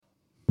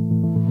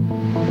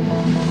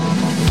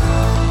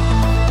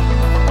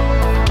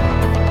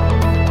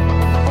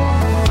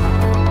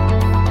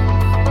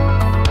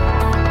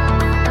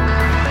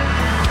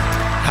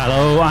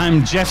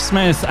I'm Jeff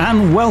Smith,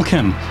 and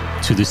welcome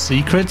to The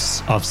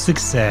Secrets of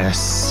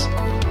Success.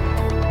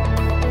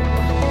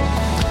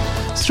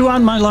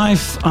 Throughout my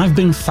life, I've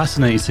been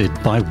fascinated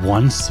by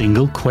one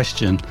single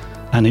question,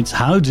 and it's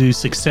how do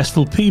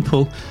successful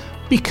people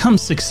become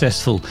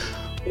successful?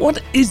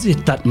 What is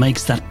it that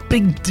makes that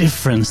big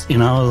difference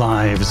in our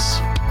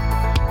lives?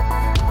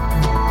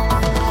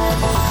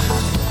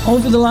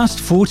 Over the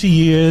last 40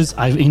 years,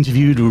 I've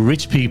interviewed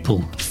rich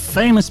people,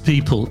 famous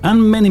people,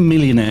 and many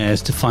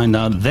millionaires to find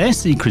out their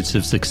secrets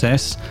of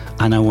success,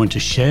 and I want to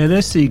share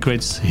their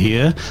secrets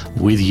here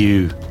with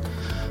you.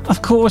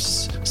 Of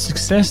course,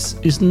 success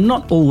is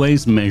not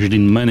always measured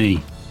in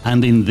money,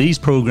 and in these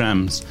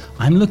programs,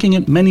 I'm looking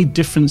at many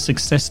different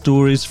success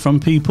stories from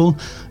people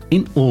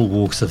in all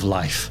walks of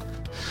life.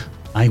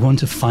 I want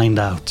to find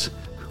out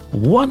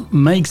what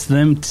makes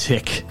them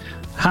tick,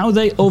 how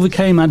they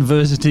overcame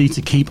adversity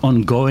to keep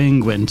on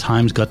going when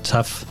times got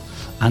tough,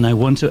 and I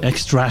want to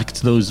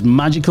extract those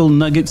magical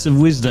nuggets of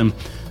wisdom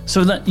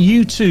so that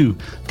you too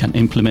can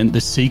implement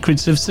the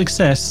secrets of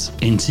success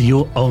into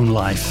your own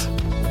life.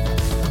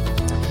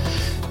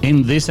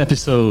 In this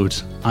episode,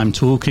 I'm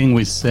talking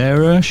with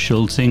Sarah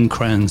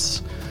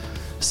Schulting-Krantz.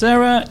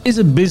 Sarah is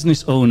a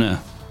business owner,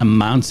 a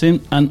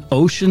mountain and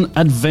ocean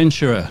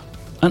adventurer,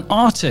 an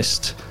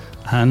artist,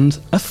 and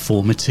a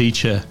former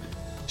teacher.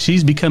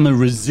 She's become a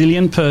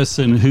resilient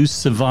person who's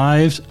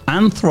survived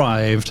and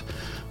thrived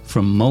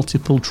from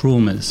multiple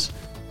traumas,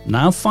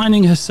 now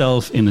finding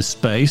herself in a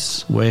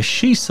space where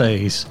she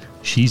says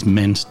she's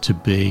meant to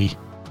be.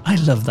 I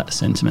love that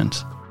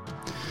sentiment.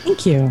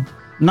 Thank you.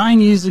 9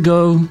 years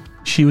ago,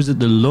 she was at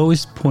the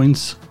lowest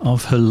point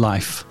of her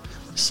life,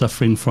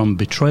 suffering from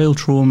betrayal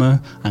trauma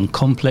and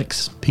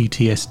complex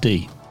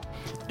PTSD.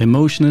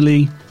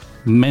 Emotionally,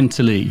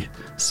 mentally,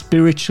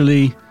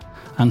 spiritually,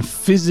 and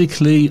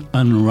physically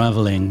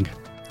unraveling.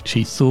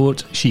 She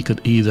thought she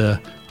could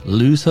either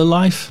lose her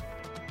life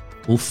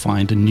or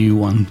find a new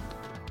one.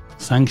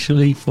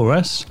 Thankfully for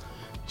us,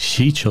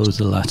 she chose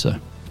the latter.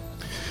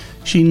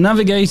 She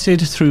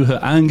navigated through her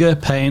anger,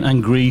 pain,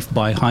 and grief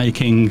by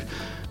hiking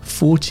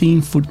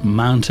 14-foot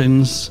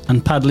mountains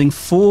and paddling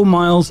 4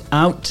 miles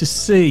out to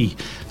sea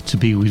to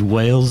be with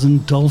whales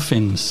and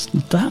dolphins.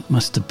 That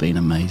must have been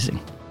amazing.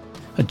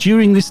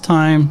 During this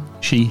time,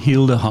 she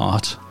healed her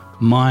heart,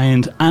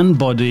 mind, and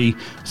body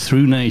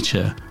through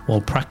nature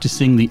while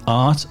practicing the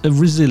art of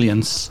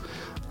resilience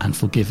and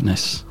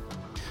forgiveness.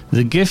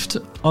 The gift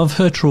of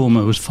her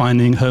trauma was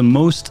finding her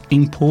most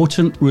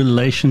important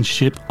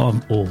relationship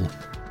of all,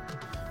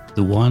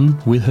 the one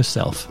with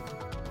herself.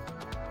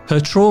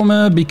 Her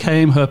trauma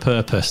became her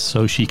purpose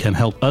so she can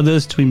help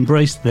others to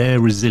embrace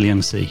their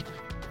resiliency.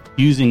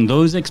 Using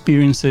those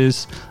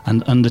experiences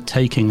and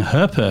undertaking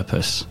her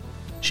purpose,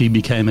 she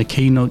became a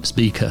keynote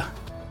speaker,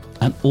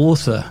 an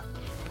author,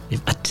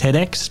 a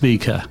TEDx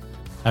speaker,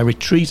 a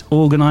retreat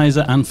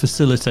organizer and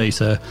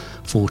facilitator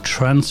for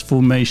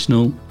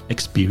transformational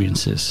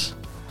experiences.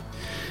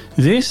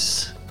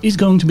 This is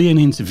going to be an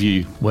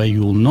interview where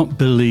you will not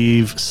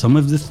believe some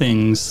of the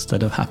things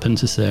that have happened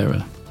to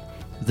Sarah.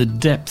 The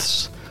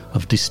depths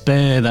of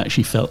despair that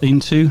she fell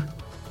into,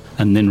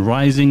 and then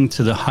rising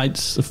to the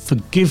heights of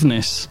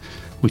forgiveness,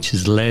 which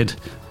has led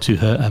to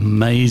her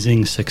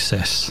amazing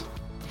success.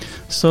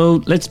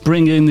 So let's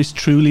bring in this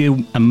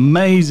truly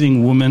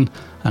amazing woman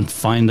and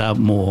find out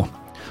more.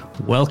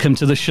 Welcome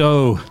to the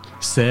show,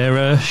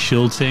 Sarah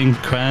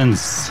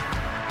Schulting-Krantz.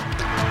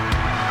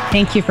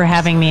 Thank you for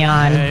having me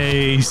on.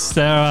 Hey,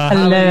 Sarah.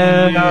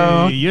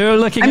 Hello. You're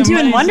looking amazing.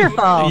 I'm doing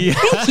wonderful. Yeah.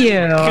 Thank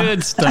you.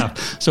 Good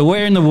stuff. So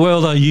where in the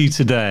world are you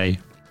today?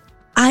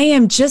 I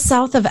am just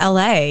south of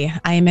LA.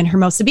 I am in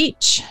Hermosa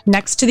Beach,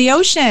 next to the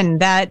ocean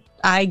that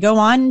I go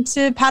on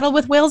to paddle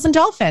with whales and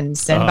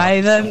dolphins, and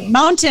by the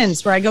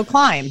mountains where I go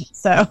climb.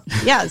 So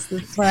yes,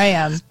 that's where I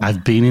am.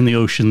 I've been in the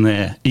ocean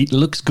there. It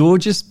looks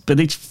gorgeous, but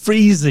it's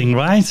freezing,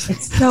 right?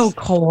 It's so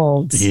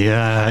cold.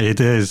 Yeah, it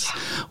is.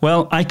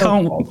 Well, I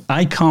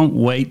can't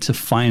wait to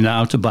find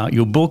out about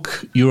your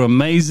book, your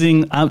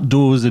amazing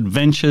outdoors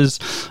adventures,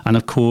 and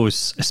of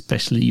course,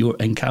 especially your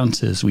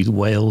encounters with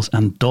whales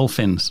and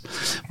dolphins.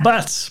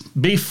 But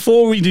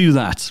before we do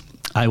that,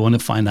 I want to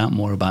find out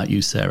more about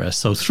you, Sarah.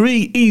 So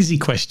 3 easy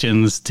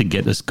questions to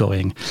get us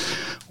going.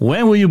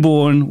 Where were you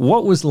born?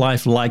 What was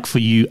life like for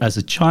you as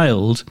a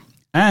child?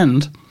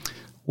 And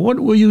what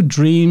were your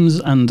dreams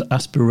and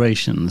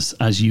aspirations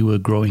as you were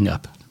growing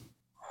up?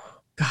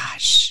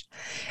 Gosh,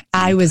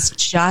 I was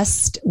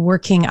just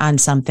working on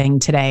something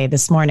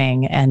this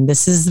morning, and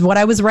this is what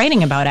I was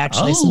writing about,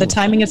 actually. So the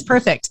timing is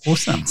perfect.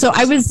 Awesome. So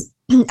I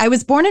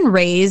was born and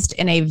raised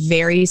in a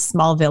very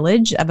small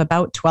village of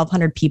about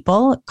 1,200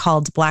 people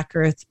called Black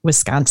Earth,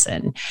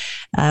 Wisconsin.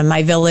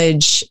 My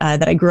village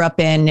that I grew up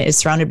in is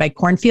surrounded by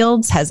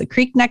cornfields, has a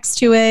creek next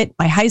to it.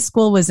 My high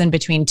school was in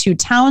between 2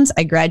 towns.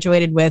 I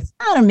graduated with,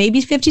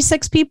 maybe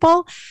 56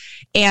 people.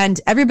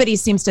 And everybody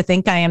seems to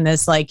think I am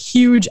this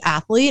huge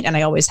athlete, and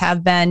I always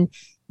have been.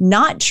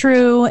 Not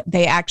true.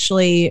 They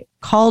actually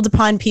called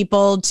upon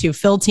people to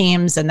fill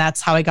teams, and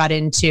that's how I got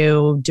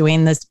into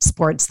doing the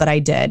sports that I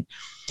did.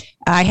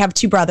 I have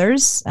two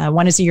brothers.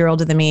 One is a year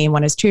older than me.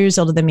 One is 2 years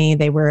older than me.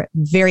 They were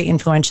very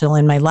influential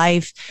in my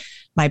life.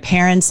 My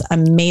parents,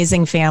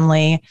 amazing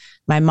family.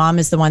 My mom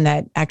is the one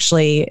that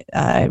actually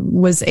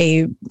was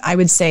I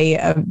would say,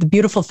 the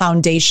beautiful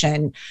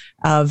foundation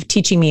of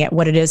teaching me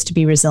what it is to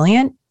be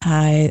resilient.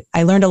 I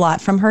learned a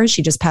lot from her.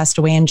 She just passed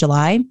away in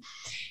July.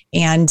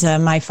 And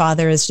my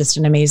father is just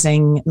an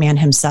amazing man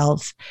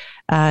himself.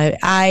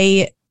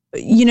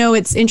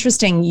 It's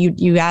interesting.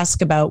 You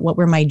ask about what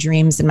were my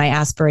dreams and my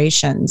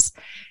aspirations.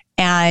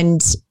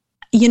 And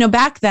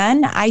back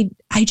then, I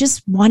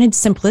just wanted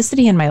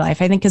simplicity in my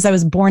life. I think because I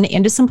was born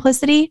into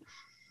simplicity.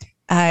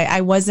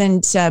 I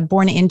wasn't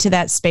born into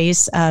that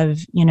space of,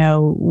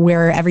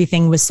 where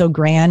everything was so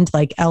grand,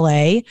 like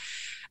LA.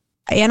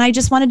 And I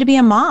just wanted to be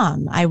a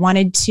mom. I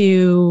wanted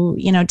to,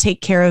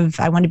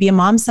 I wanted to be a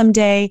mom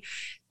someday.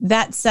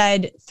 That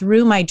said,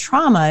 through my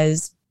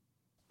traumas,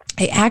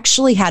 I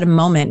actually had a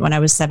moment when I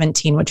was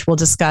 17, which we'll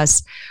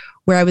discuss,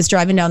 where I was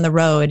driving down the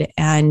road,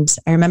 and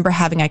I remember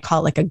having, I call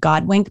it like a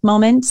God wink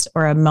moment,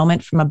 or a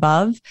moment from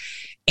above.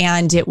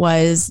 And it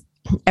was,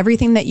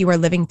 everything that you are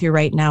living through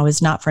right now is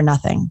not for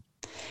nothing.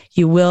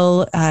 You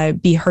will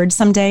be heard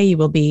someday. You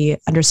will be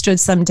understood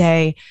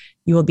someday.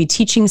 You will be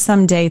teaching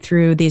someday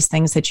through these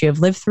things that you have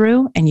lived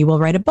through, and you will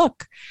write a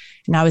book.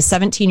 And I was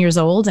 17 years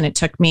old, and it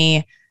took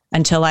me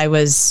until I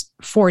was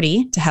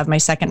 40 to have my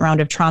second round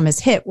of traumas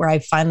hit, where I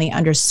finally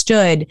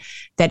understood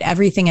that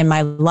everything in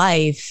my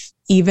life,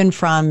 even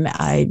from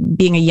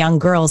being a young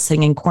girl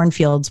sitting in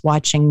cornfields,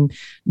 watching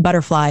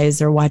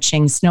butterflies or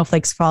watching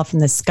snowflakes fall from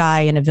the sky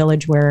in a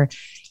village where,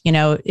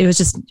 it was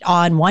just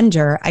awe and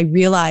wonder, I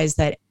realized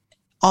that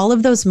all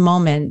of those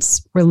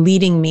moments were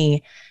leading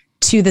me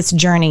to this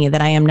journey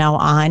that I am now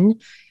on.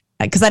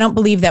 Because I don't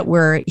believe that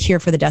we're here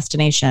for the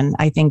destination.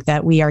 I think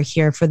that we are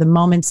here for the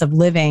moments of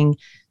living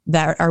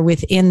that are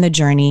within the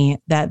journey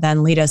that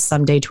then lead us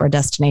someday to our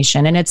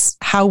destination. And it's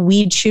how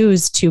we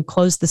choose to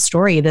close the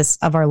story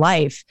of our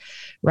life,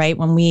 right?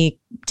 When we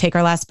take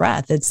our last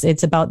breath,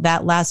 it's about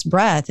that last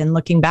breath and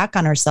looking back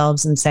on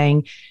ourselves and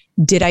saying,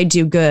 did I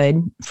do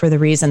good for the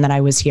reason that I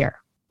was here?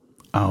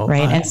 Oh,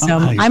 right. And so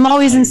I'm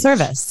always in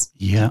service.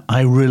 Yeah,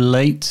 I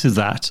relate to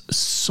that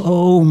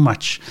so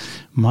much.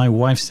 My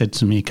wife said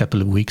to me a couple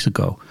of weeks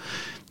ago,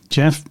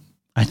 Jeff,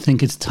 I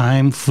think it's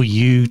time for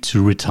you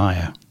to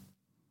retire.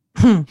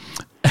 Thank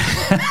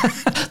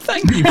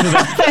you for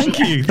that. Thank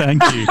you.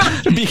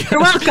 You're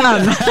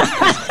welcome.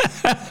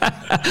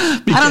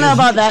 I don't know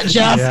about that,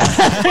 Jeff.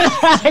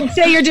 Yeah. I'd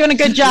say you're doing a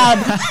good job.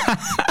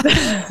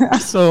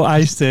 So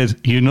I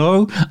said,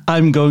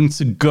 I'm going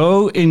to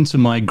go into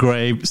my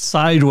grave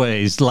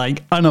sideways,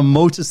 like on a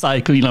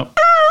motorcycle,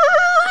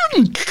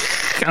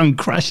 and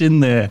crash in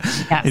there.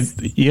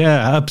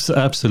 Yes.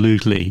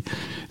 Absolutely.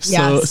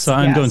 So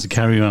I'm going to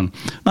carry on.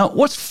 Now,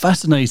 what's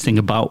fascinating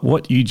about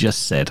what you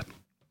just said,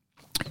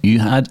 you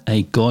had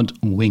a God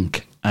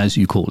wink, as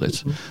you call it.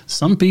 Mm-hmm.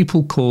 Some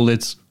people call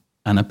it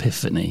an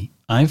epiphany.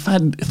 I've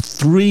had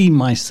 3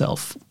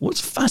 myself.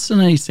 What's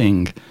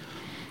fascinating?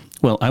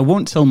 Well, I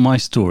won't tell my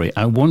story.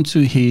 I want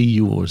to hear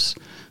yours.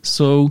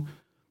 So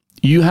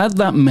you had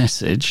that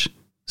message.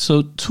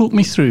 So talk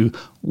me through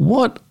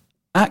what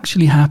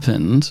actually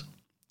happened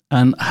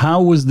and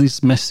how was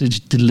this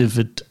message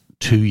delivered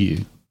to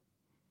you?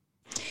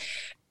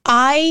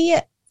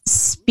 I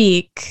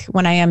speak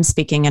when I am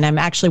speaking, and I'm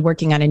actually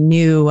working on a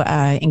new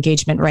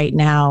engagement right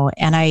now.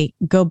 And I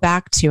go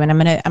back to, and I'm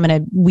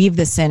gonna weave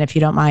this in if you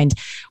don't mind.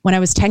 When I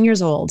was 10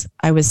 years old,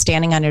 I was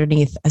standing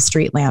underneath a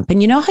street lamp,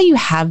 and you know how you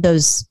have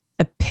those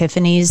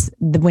epiphanies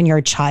when you're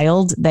a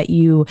child that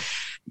you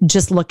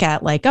just look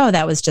at like, oh,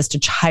 that was just a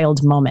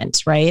child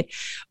moment, right?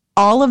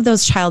 All of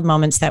those child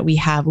moments that we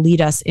have lead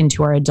us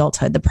into our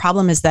adulthood. The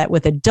problem is that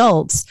with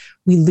adults,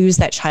 we lose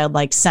that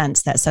childlike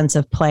sense, that sense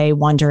of play,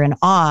 wonder, and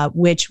awe,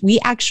 which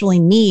we actually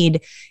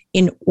need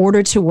in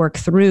order to work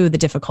through the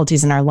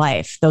difficulties in our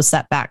life, those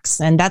setbacks.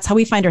 And that's how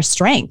we find our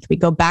strength. We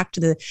go back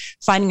to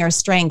finding our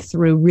strength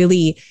through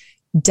really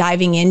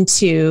diving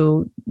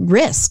into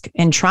risk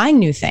and trying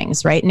new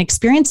things, right? And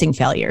experiencing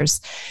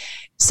failures.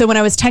 So when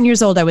I was 10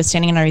 years old, I was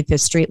standing underneath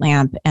this street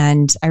lamp,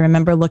 and I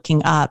remember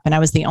looking up, and I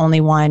was the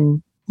only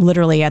one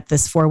literally at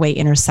this 4-way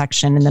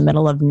intersection in the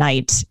middle of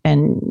night.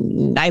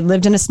 And I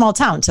lived in a small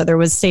town, so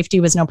safety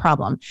was no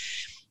problem.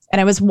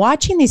 And I was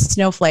watching these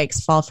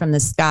snowflakes fall from the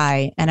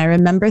sky. And I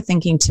remember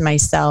thinking to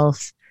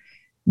myself,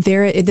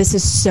 this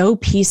is so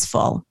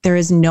peaceful. There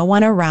is no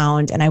one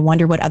around. And I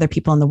wonder what other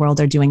people in the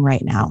world are doing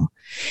right now.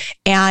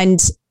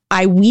 And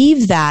I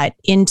weave that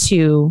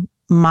into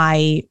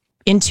my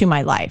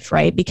life,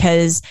 right?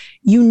 Because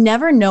you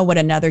never know what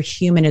another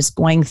human is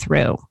going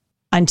through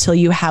until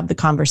you have the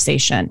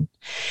conversation.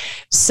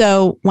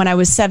 So when I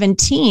was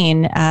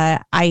 17,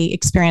 I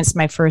experienced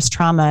my first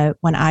trauma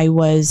when I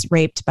was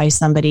raped by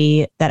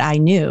somebody that I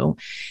knew.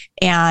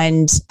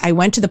 And I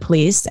went to the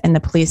police, and the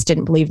police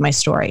didn't believe my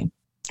story.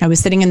 I was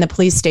sitting in the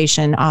police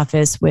station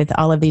office with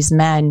all of these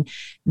men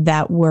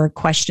that were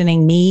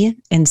questioning me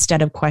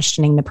instead of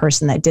questioning the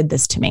person that did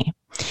this to me.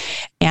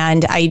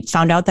 And I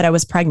found out that I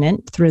was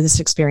pregnant through this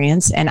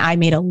experience. And I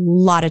made a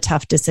lot of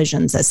tough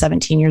decisions at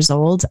 17 years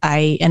old.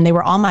 And they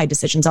were all my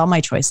decisions, all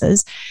my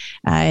choices.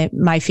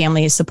 My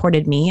family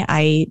supported me.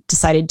 I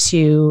decided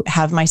to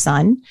have my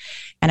son,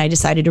 and I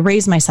decided to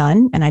raise my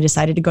son, and I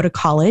decided to go to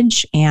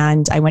college.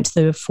 And I went to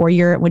the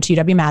 4-year, went to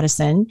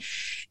UW-Madison.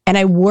 And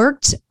I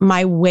worked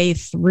my way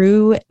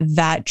through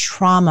that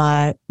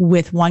trauma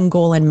with one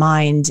goal in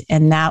mind,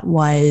 and that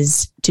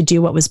was to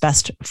do what was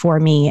best for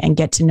me and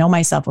get to know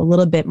myself a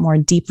little bit more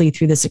deeply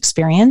through this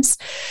experience.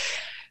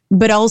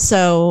 But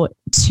also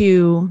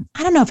to,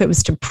 I don't know if it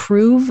was to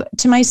prove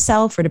to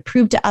myself or to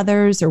prove to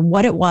others or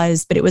what it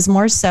was, but it was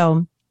more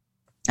so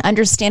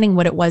understanding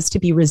what it was to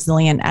be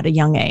resilient at a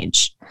young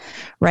age,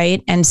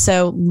 right? And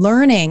so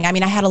learning, I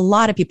mean, I had a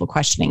lot of people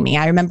questioning me.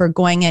 I remember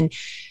going and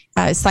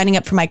signing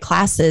up for my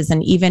classes,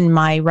 and even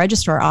my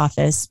registrar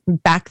office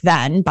back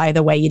then, by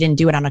the way, you didn't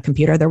do it on a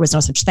computer. There was no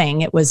such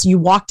thing. It was, you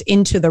walked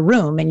into the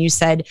room and you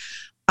said,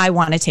 I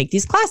want to take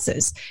these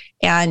classes.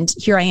 And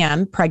here I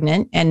am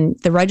pregnant. And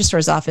the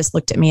registrar's office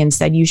looked at me and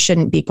said, you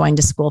shouldn't be going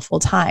to school full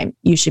time.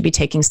 You should be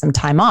taking some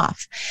time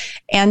off.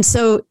 And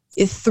so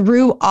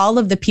through all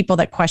of the people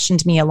that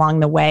questioned me along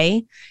the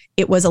way,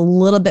 it was a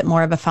little bit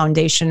more of a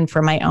foundation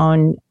for my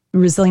own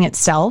resilient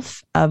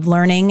self of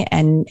learning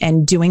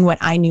and doing what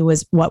I knew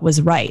was what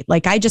was right.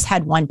 Like I just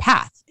had one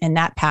path, and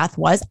that path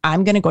was,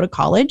 I'm going to go to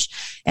college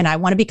and I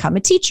want to become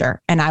a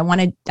teacher, and I'm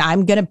going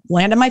to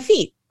land on my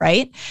feet.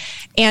 Right.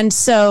 And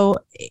so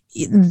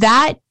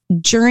that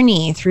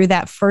journey through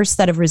that first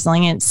set of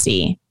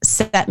resiliency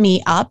set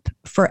me up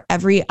for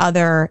every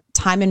other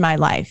time in my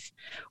life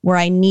where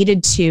I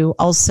needed to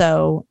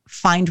also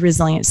find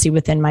resiliency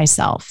within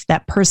myself,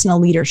 that personal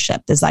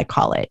leadership, as I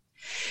call it.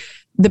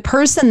 The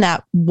person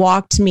that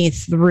walked me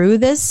through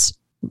this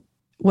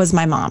was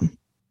my mom.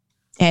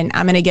 And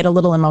I'm going to get a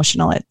little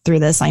emotional through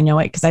this. I know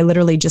it because I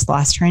literally just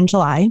lost her in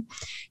July.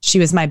 She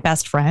was my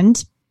best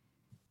friend.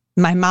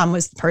 My mom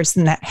was the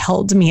person that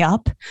held me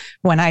up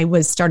when I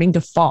was starting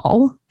to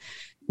fall.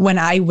 When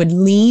I would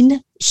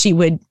lean, she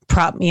would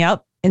prop me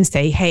up and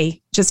say,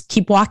 hey, just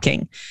keep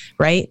walking,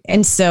 right?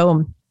 And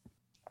so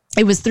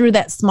it was through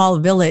that small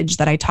village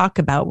that I talk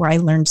about where I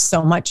learned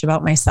so much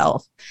about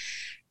myself,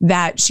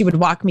 that she would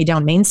walk me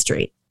down Main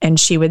Street and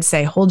she would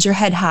say, hold your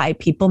head high.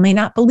 People may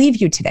not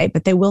believe you today,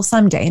 but they will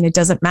someday. And it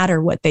doesn't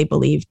matter what they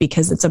believe,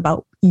 because it's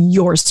about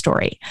your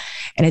story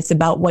and it's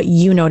about what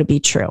you know to be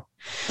true.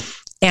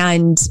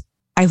 And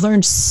I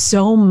learned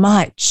so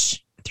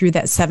much through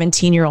that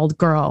 17-year-old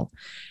girl.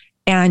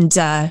 And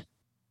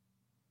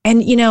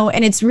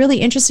it's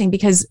really interesting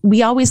because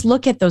we always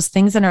look at those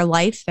things in our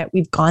life that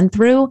we've gone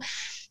through.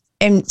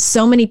 And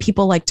so many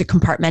people like to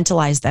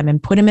compartmentalize them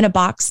and put them in a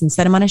box and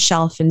set them on a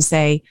shelf and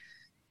say,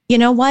 you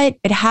know what,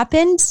 it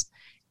happened,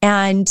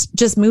 and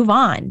just move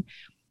on.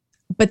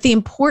 But the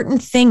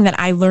important thing that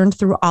I learned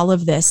through all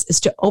of this is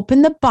to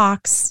open the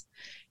box,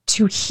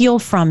 to heal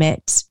from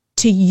it,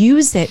 to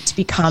use it to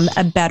become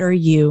a better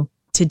you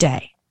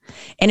today.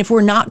 And if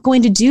we're not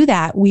going to do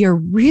that, we are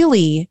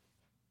really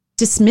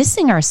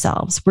dismissing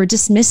ourselves. We're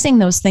dismissing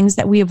those things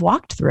that we have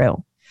walked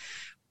through.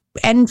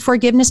 And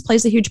forgiveness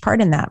plays a huge part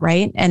in that,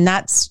 right? And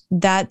that's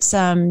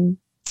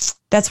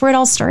where it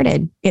all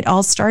started. It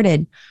all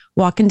started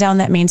walking down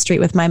that Main Street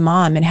with my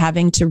mom and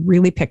having to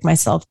really pick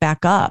myself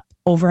back up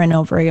over and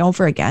over and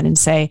over again and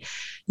say,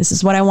 this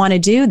is what I want to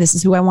do. This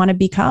is who I want to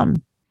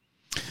become.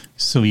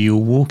 So you're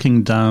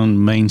walking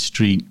down Main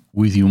Street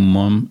with your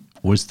mom.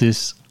 Was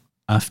this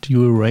after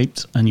you were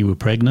raped and you were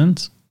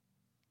pregnant?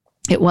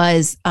 It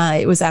was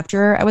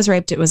after I was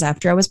raped. It was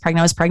after I was pregnant.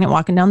 I was pregnant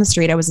walking down the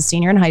street. I was a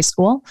senior in high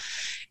school.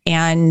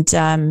 And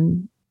I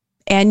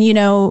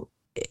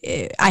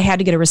had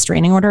to get a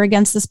restraining order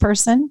against this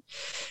person.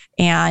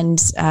 And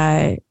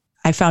I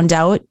found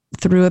out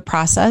through a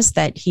process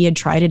that he had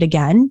tried it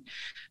again.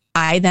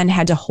 I then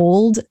had to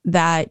hold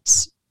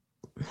that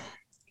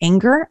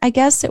anger, I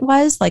guess it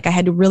was. Like I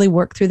had to really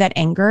work through that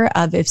anger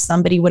of, if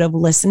somebody would have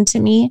listened to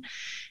me,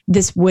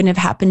 this wouldn't have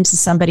happened to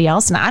somebody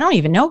else. And I don't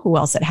even know who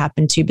else it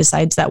happened to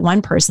besides that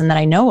one person that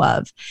I know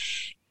of.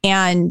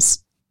 And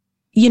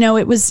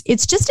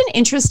it's just an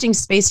interesting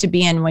space to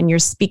be in when you're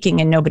speaking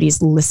and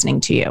nobody's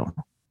listening to you.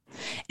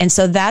 And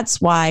so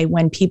that's why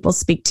when people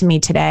speak to me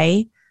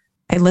today,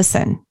 I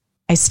listen,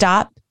 I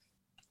stop,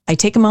 I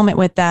take a moment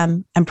with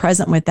them, I'm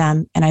present with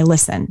them, and I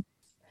listen.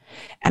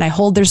 And I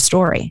hold their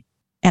story.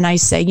 And I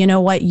say, you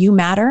know what? You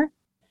matter.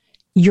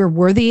 You're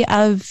worthy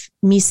of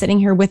me sitting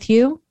here with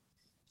you.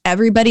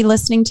 Everybody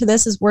listening to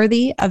this is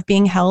worthy of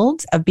being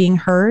held, of being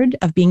heard,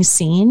 of being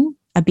seen,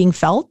 of being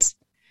felt.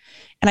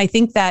 And I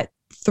think that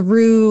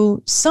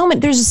through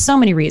there's so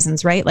many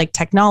reasons, right? Like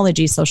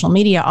technology, social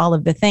media, all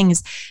of the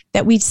things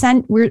that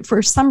we're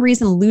for some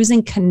reason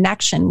losing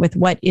connection with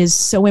what is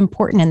so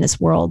important in this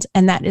world.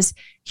 And that is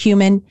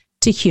human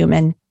to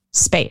human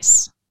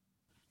space.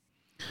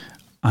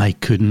 I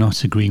could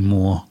not agree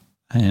more.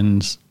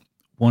 And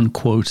one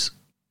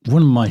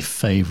of my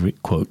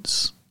favorite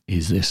quotes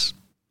is this: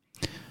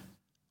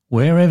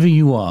 wherever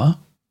you are,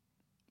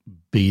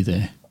 be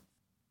there.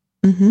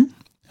 Mm-hmm.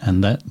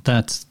 And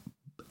that's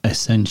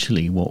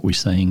essentially what we're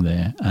saying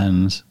there.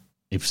 And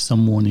if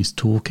someone is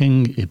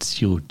talking,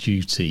 it's your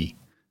duty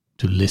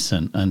to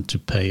listen and to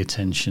pay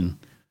attention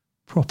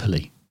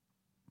properly,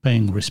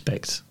 paying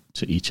respect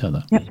to each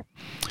other. Yep.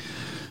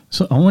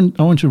 So I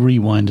want to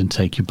rewind and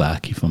take you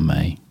back, if I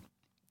may.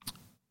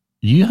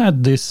 You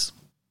had this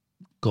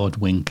God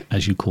wink,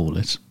 as you call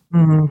it.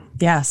 Mm-hmm.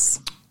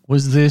 Yes.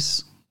 Was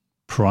this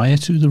prior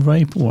to the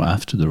rape or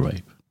after the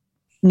rape?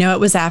 No, it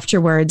was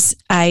afterwards.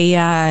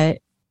 I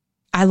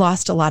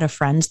lost a lot of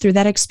friends through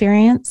that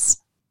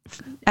experience.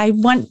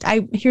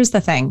 Here's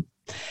the thing.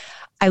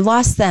 I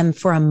lost them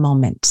for a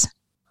moment.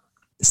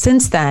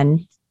 Since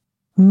then,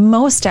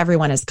 most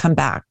everyone has come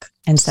back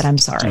and said, I'm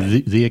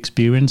sorry. The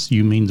experience,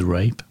 you mean the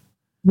rape?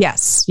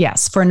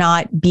 Yes, for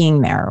not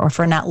being there, or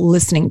for not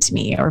listening to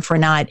me, or for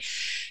not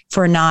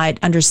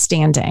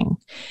understanding.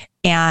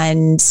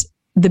 And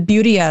the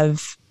beauty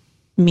of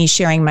me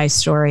sharing my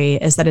story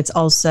is that it's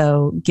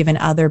also given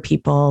other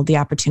people the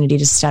opportunity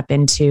to step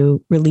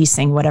into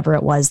releasing whatever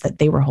it was that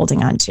they were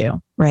holding on to,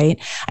 right?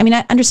 I mean,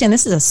 I understand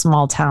this is a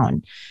small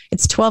town.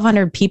 It's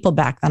 1,200 people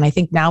back then. I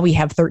think now we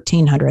have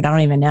 1,300. I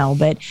don't even know,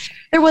 but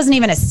there wasn't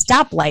even a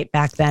stoplight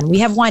back then. We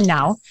have one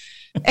now,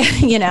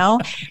 you know?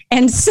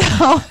 And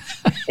so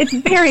it's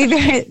very,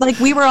 very, like,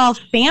 we were all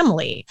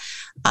family.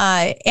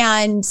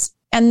 And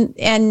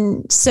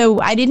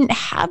so I didn't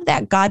have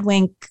that God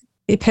wink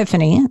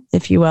epiphany,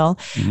 if you will,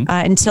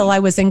 until I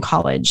was in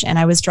college, and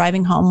I was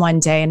driving home one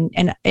day,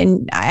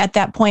 and at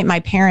that point, my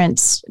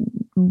parents,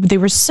 they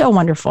were so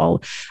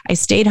wonderful. I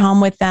stayed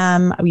home with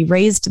them. We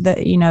raised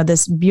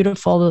this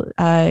beautiful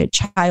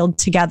child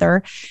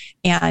together,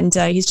 and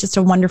he's just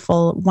a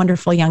wonderful,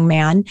 wonderful young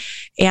man.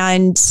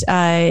 And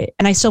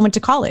I still went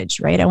to college,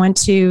 right? I went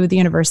to the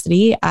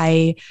university.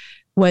 I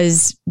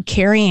was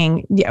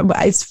carrying,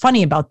 it's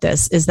funny about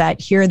this is that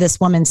here this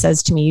woman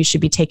says to me, you should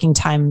be taking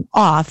time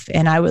off.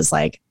 And I was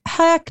like,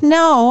 heck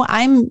no,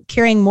 I'm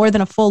carrying more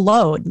than a full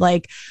load.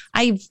 Like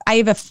I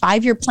have a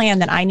 5-year plan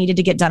that I needed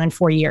to get done in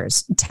 4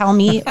 years. Tell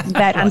me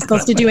that I'm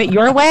supposed to do it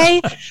your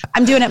way.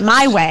 I'm doing it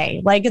my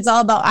way. Like it's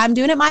all about, I'm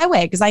doing it my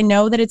way because I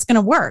know that it's going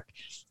to work.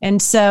 And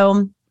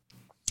so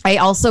I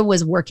also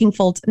was working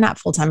not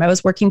full-time. I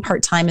was working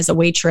part-time as a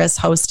waitress,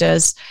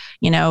 hostess,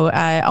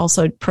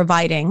 also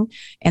providing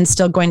and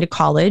still going to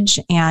college.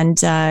 And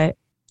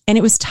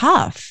it was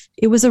tough.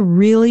 It was a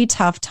really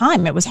tough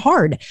time. It was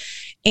hard.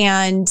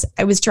 And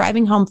I was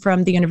driving home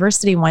from the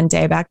university one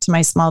day back to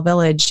my small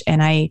village.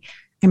 And I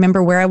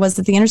remember where I was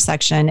at the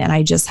intersection. And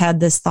I just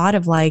had this thought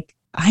of like,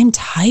 I'm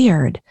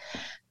tired.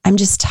 I'm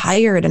just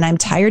tired, and I'm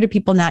tired of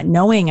people not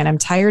knowing, and I'm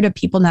tired of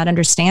people not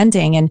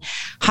understanding, and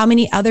how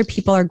many other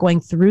people are going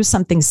through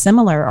something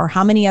similar, or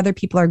how many other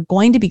people are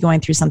going to be going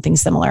through something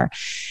similar.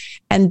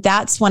 And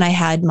that's when I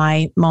had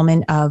my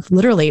moment of,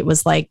 literally, it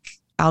was like,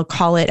 I'll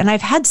call it, and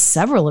I've had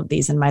several of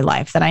these in my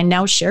life that I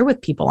now share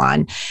with people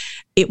on.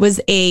 It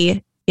was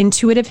a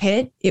intuitive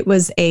hit. It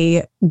was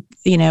a,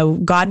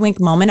 God wink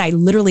moment. I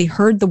literally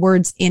heard the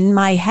words in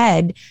my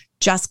head,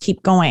 just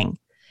keep going.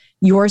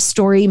 Your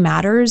story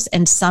matters,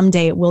 and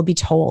someday it will be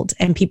told,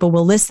 and people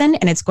will listen,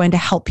 and it's going to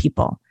help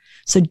people.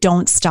 So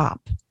don't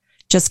stop.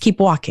 Just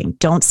keep walking.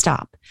 Don't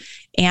stop.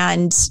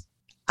 And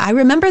I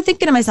remember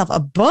thinking to myself,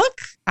 a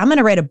book? I'm going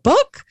to write a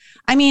book?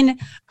 I mean,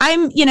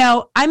 I'm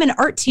an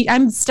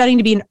I'm studying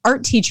to be an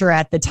art teacher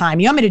at the time.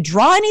 You want me to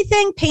draw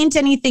anything, paint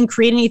anything,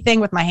 create anything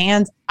with my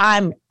hands?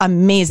 I'm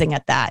amazing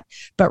at that.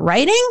 But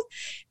writing?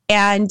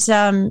 And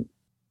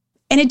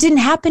it didn't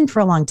happen for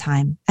a long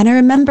time. And I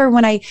remember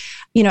when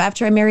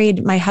after I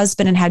married my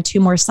husband and had 2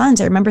 more sons,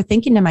 I remember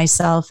thinking to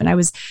myself, and I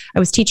was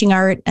teaching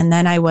art, and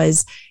then I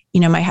was,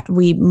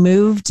 we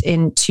moved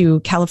into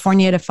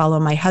California to follow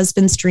my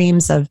husband's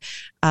dreams of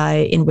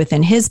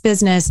within his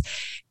business.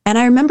 And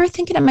I remember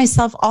thinking to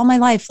myself all my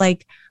life,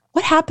 like,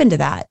 what happened to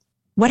that?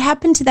 What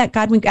happened to that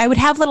God wink? I would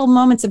have little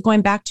moments of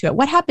going back to it.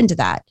 What happened to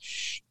that?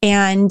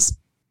 And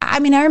I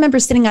mean, I remember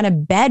sitting on a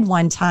bed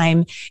one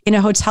time in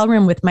a hotel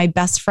room with my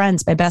best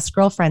friends, my best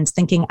girlfriends,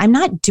 thinking, I'm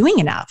not doing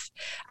enough.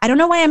 I don't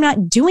know why I'm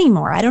not doing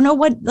more. I don't know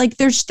what, like,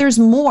 there's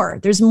more.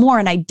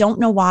 And I don't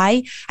know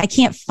why. I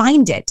can't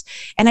find it.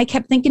 And I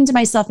kept thinking to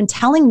myself and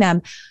telling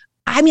them,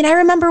 I mean, I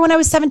remember when I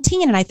was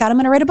 17 and I thought I'm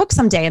going to write a book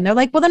someday. And they're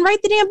like, well, then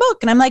write the damn book.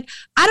 And I'm like,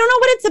 I don't know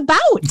what it's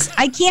about.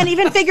 I can't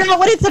even figure out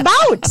what it's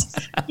about.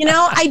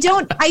 I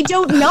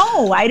don't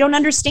know. I don't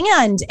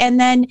understand. And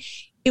then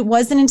it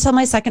wasn't until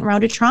my second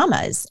round of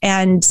traumas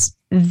and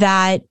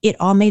that it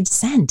all made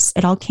sense.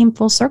 It all came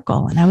full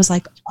circle. And I was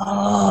like,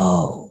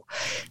 oh,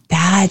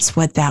 that's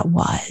what that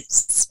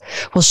was.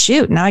 Well,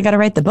 shoot, now I got to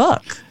write the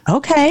book.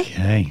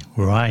 Okay,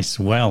 right.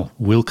 Well,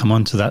 we'll come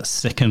on to that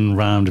second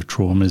round of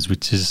traumas,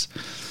 which is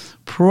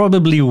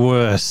probably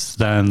worse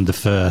than the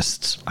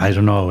first. I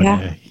don't know.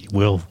 Yeah.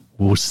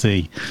 We'll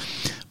see.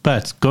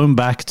 But going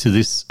back to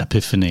this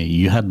epiphany,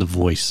 you had the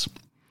voice.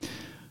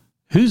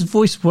 Whose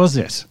voice was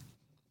it?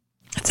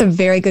 That's a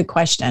very good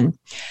question.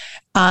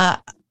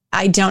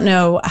 I don't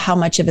know how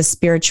much of a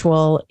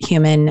spiritual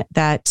human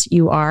that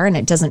you are, and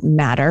it doesn't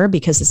matter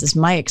because this is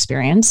my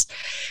experience.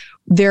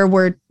 There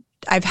were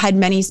I've had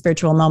many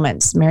spiritual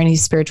moments, many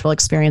spiritual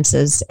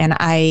experiences, and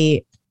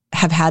I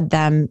have had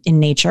them in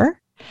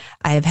nature.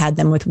 I have had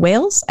them with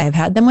whales. I have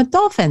had them with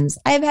dolphins.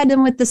 I have had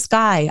them with the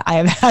sky. I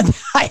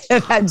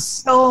have had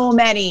so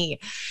many.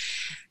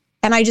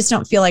 And I just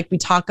don't feel like we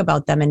talk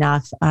about them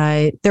enough.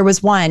 There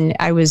was one,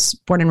 I was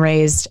born and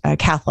raised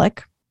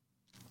Catholic.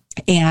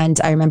 And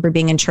I remember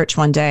being in church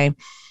one day,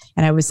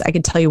 and I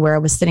could tell you where I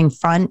was sitting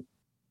front,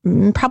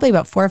 probably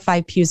about 4 or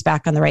 5 pews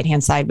back on the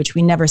right-hand side, which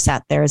we never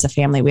sat there as a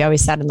family. We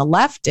always sat on the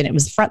left, and it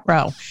was the front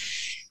row.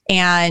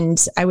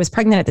 And I was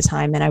pregnant at the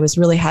time, and I was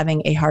really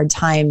having a hard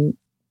time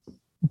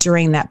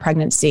during that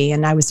pregnancy.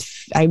 And I was,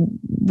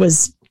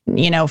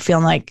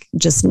 feeling like,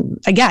 just,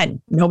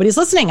 again, nobody's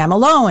listening. I'm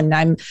alone.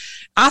 I'm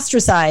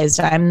ostracized.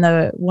 I'm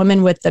the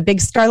woman with the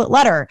big scarlet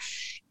letter.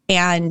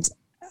 And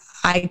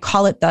I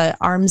call it the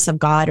arms of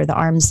God, or the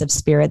arms of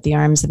spirit, the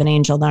arms of an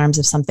angel, the arms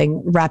of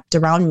something wrapped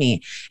around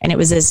me. And it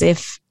was as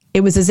if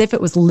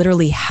it was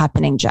literally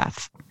happening,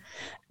 Jeff.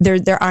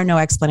 There are no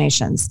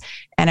explanations.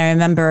 And I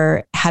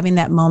remember having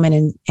that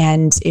moment,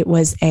 and it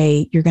was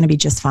you're going to be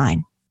just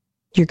fine.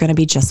 You're going to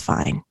be just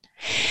fine.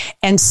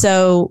 And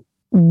so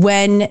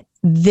when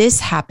this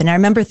happened, I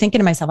remember thinking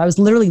to myself, I was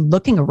literally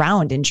looking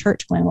around in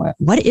church going,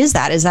 what is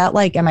that? Is that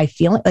like, am I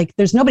feeling like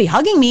there's nobody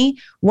hugging me?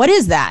 What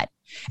is that?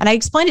 And I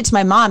explained it to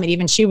my mom, and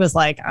even she was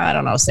like, I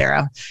don't know,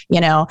 Sarah,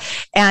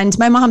 and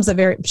my mom's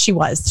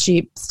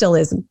she still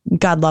is,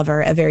 God love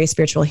her, a very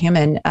spiritual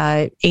human,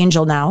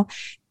 angel now.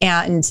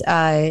 And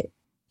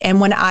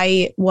when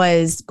I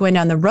was going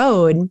down the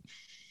road,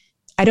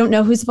 I don't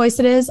know whose voice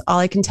it is. All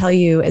I can tell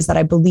you is that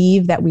I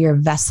believe that we are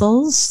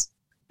vessels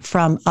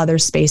from other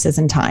spaces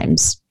and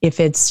times. If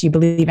you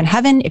believe in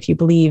heaven, if you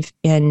believe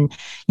in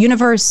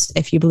universe,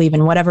 if you believe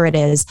in whatever it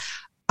is,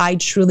 I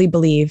truly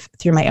believe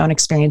through my own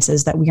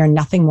experiences that we are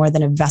nothing more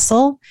than a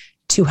vessel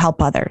to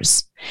help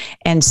others.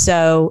 And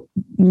so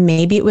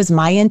maybe it was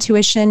my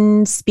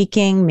intuition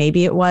speaking.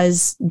 Maybe it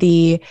was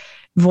the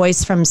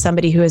voice from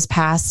somebody who has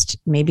passed.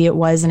 Maybe it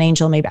was an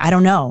angel. Maybe, I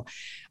don't know.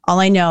 All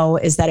I know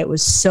is that it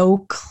was so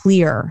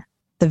clear.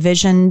 The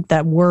vision,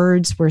 that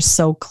words were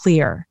so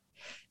clear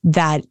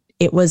that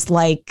it was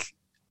like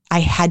I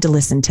had to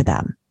listen to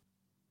them.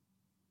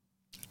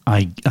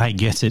 I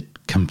get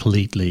it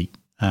completely.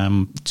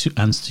 To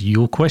answer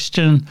your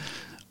question,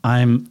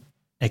 I'm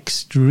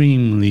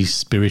extremely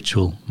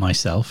spiritual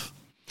myself.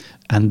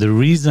 And the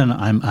reason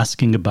I'm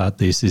asking about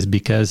this is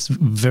because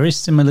very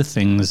similar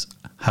things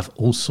have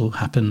also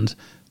happened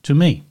to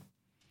me.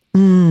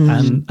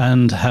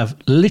 And have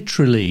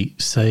literally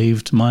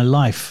saved my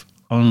life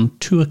on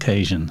 2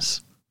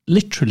 occasions.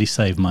 Literally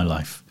saved my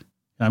life.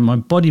 And my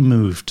body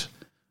moved,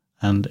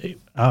 and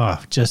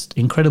just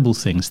incredible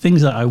things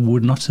that I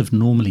would not have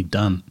normally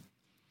done.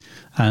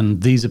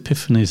 And these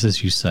epiphanies,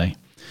 as you say.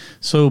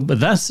 So, but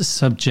that's a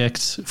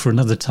subject for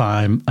another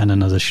time and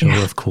another show,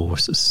 of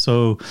course.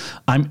 So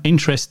I'm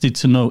interested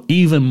to know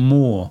even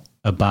more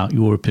about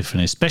your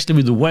epiphany, especially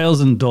with the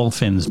whales and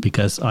dolphins,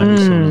 because I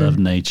also love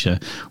nature,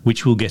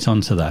 which we'll get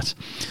onto that.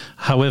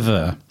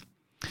 However,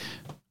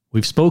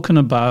 we've spoken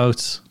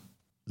about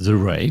the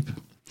rape.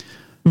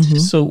 Mm-hmm.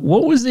 So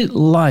what was it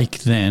like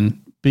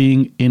then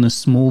being in a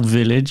small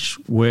village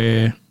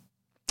where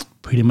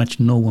pretty much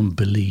no one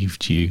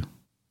believed you?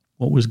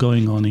 What was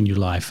going on in your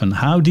life, and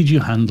how did you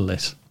handle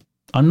it?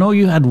 I know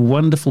you had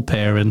wonderful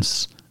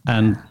parents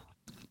and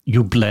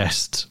you're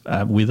blessed.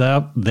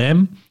 Without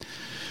them,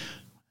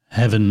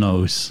 heaven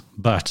knows.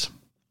 But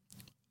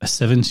a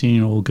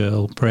 17-year-old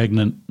girl,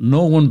 pregnant,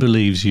 no one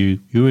believes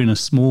you. You're in a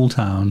small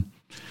town.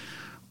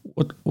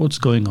 What's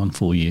going on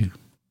for you?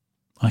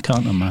 I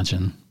can't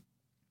imagine.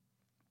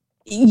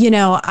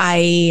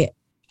 I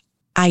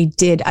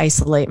did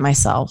isolate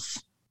myself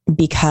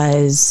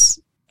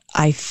because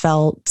I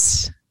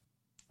felt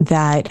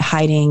that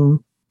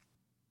hiding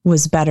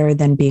was better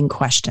than being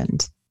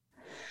questioned.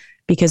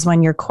 Because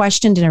when you're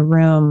questioned in a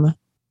room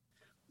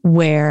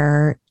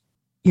where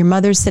your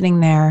mother's sitting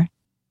there,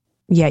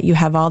 yet you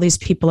have all these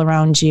people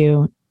around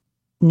you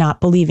not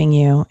believing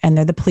you, and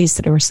they're the police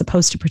that are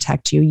supposed to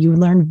protect you, you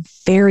learn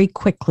very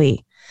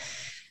quickly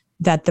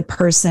that the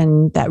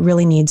person that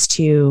really needs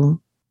to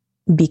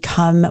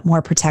become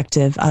more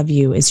protective of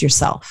you is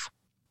yourself.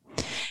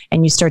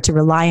 And you start to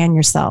rely on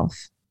yourself.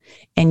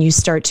 And you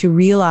start to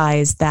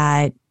realize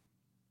that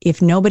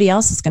if nobody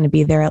else is going to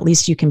be there, at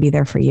least you can be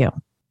there for you.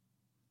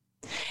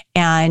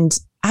 And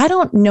I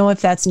don't know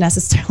if that's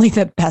necessarily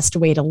the best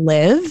way to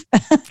live.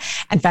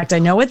 In fact, I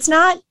know it's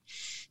not.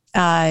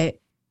 And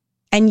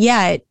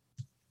yet,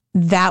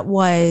 that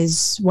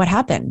was what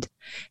happened.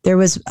 There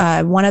was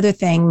one other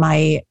thing.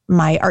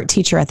 My art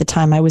teacher at the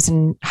time, I was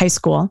in high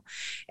school,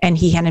 and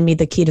he handed me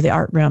the key to the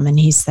art room. And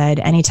he said,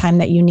 anytime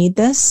that you need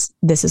this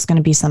is going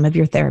to be some of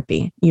your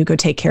therapy. You go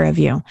take care of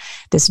you.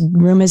 This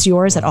room is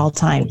yours at all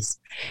times.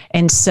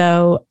 And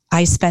so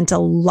I spent a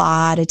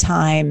lot of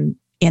time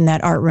in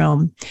that art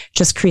room,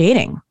 just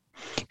creating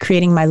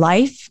my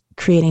life,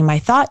 creating my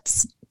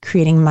thoughts,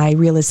 creating my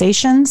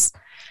realizations,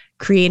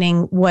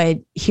 creating what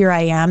here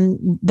I am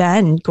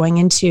then going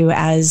into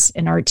as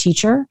an art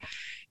teacher,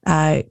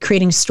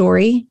 creating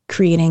story,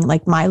 creating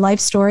like my life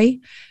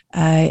story.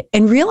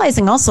 And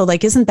realizing also,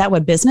 like, isn't that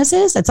what business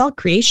is? It's all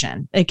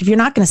creation. Like, if you're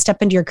not going to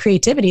step into your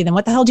creativity, then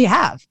what the hell do you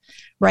have?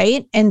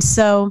 Right. And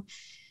so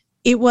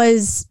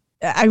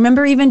I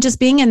remember even just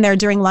being in there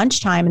during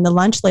lunchtime, and the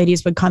lunch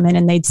ladies would come in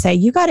and they'd say,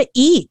 you got to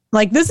eat.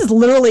 Like, this is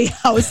literally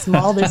how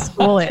small this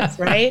school is.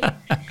 Right.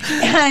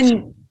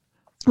 And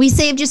we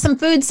saved you some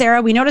food,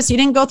 Sarah. We noticed you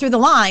didn't go through the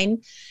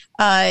line.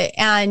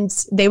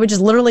 And they would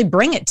just literally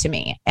bring it to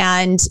me.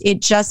 And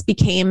it just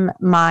became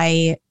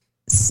my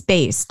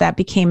space. That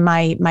became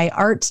my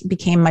art,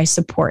 became my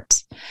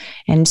support.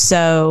 And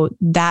so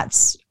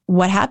that's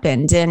what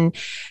happened. And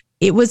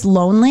it was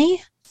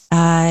lonely.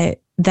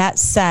 That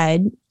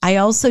said, I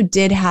also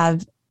did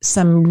have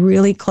some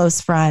really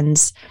close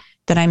friends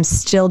that I'm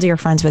still dear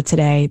friends with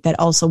today that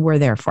also were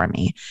there for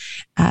me.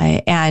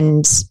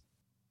 And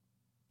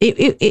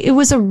it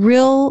was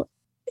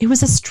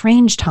a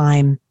strange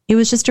time. It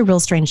was just a real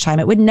strange time.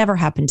 It would never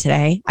happen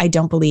today. I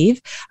don't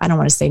believe. I don't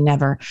want to say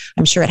never.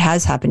 I'm sure it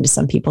has happened to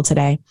some people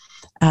today.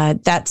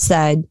 That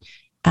said,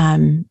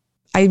 I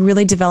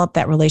really developed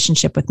that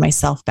relationship with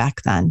myself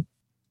back then.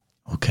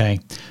 Okay.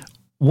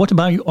 What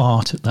about your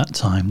art at that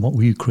time? What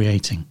were you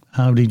creating?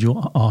 How did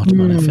your art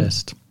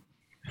manifest?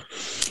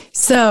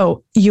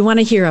 So you want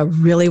to hear a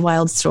really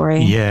wild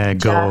story? Yeah,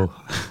 go.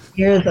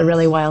 Here's a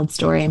really wild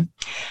story.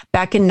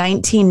 Back in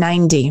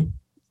 1990,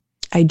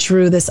 I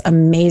drew this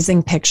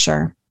amazing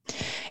picture,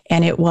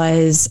 and it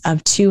was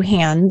of two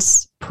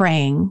hands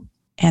praying,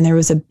 and there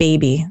was a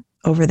baby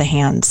over the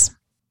hands.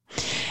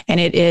 And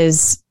it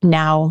is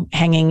now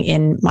hanging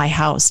in my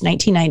house,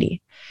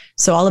 1990.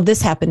 So all of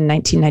this happened in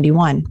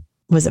 1991.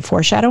 Was it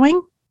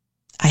foreshadowing?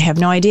 I have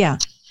no idea.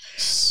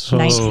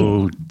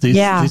 So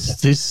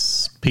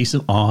this piece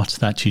of art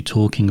that you're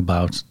talking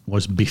about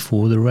was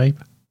before the rape?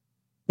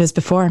 It was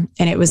before.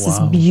 And it was this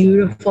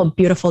beautiful,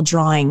 beautiful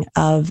drawing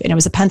and it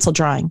was a pencil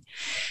drawing.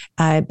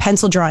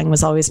 Pencil drawing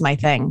was always my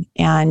thing.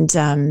 And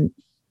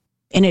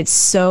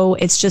it's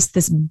just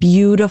this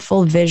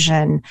beautiful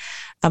vision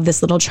of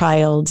this little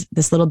child,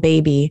 this little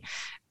baby,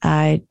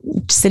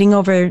 sitting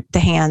over the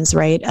hands,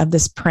 right, of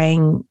this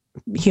praying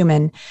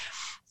human.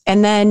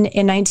 And then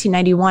in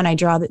 1991, I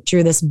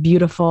drew this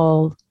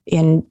beautiful,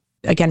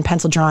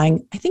 pencil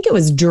drawing. I think it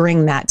was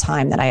during that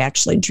time that I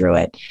actually drew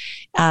it,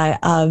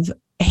 of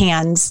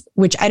hands,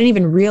 which I didn't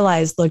even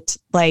realize looked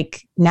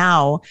like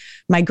now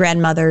my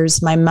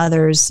grandmother's, my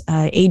mother's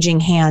aging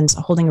hands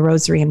holding a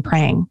rosary and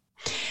praying.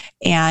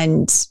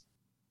 And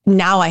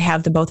now I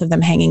have both of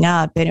them hanging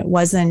up. And it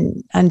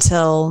wasn't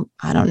until,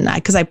 I don't know,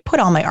 because I put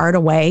all my art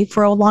away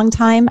for a long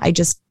time. I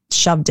just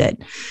shoved it.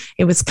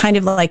 It was kind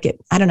of like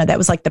that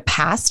was like the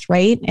past,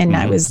 right? And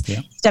I was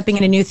stepping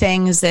into new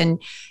things, and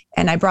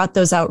I brought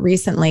those out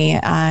recently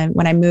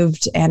when I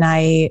moved, and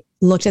I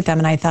looked at them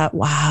and I thought,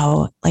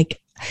 wow,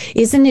 like,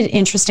 isn't it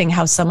interesting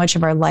how so much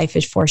of our life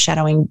is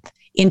foreshadowing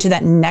into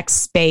that next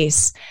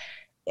space,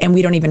 and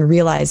we don't even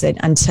realize it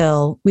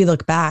until we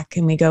look back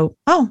and we go,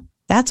 oh,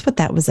 that's what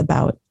that was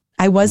about.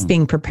 I was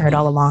being prepared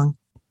all along.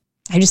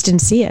 I just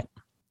didn't see it.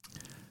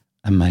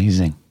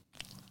 Amazing.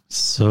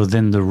 So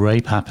then the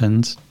rape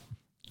happened.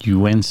 You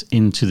went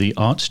into the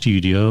art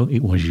studio.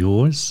 It was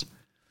yours.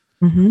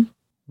 Mm-hmm.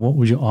 What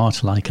was your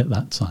art like at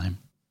that time?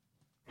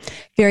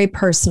 Very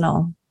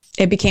personal.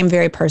 It became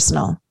very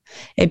personal.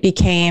 It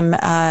became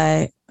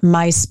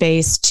my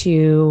space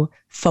to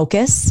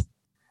focus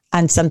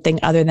on something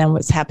other than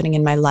what's happening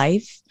in my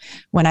life.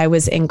 When I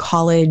was in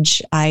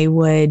college, I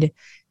would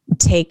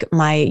take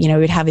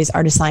we'd have these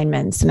art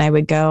assignments, and I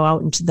would go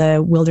out into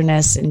the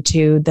wilderness,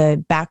 into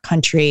the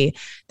backcountry,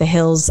 the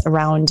hills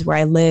around where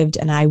I lived.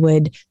 And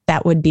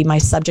that would be my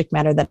subject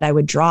matter that I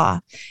would draw.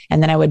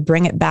 And then I would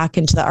bring it back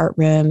into the art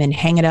room and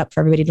hang it up for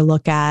everybody to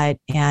look at.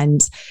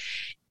 And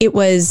it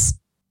was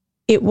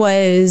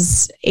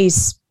a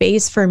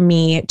space for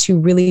me to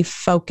really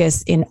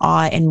focus in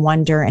awe and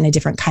wonder in a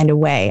different kind of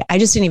way. I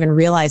just didn't even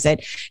realize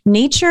it.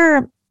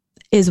 Nature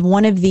is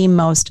one of the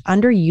most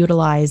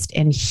underutilized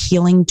and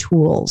healing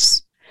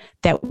tools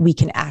that we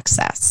can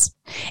access.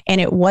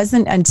 And it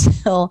wasn't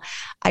until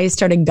I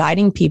started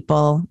guiding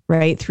people,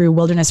 right, through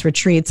wilderness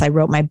retreats. I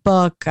wrote my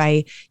book.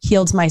 I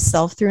healed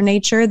myself through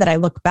nature, that I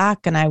look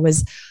back and I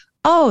was,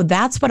 oh,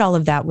 that's what all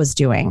of that was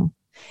doing.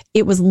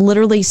 It was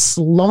literally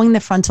slowing the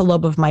frontal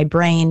lobe of my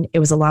brain. It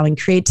was allowing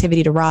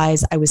creativity to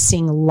rise. I was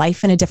seeing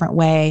life in a different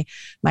way.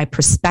 My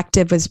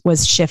perspective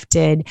was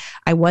shifted.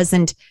 I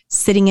wasn't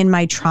sitting in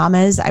my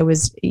traumas. I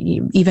was,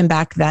 even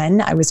back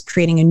then, I was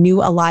creating a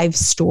new alive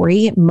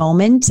story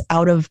moment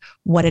out of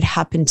what had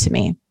happened to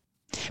me.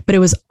 But it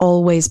was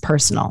always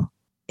personal.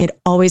 It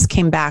always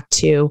came back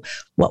to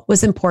what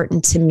was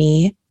important to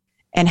me,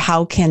 and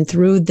how can,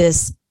 through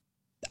this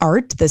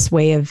art, this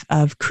way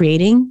of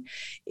creating,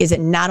 is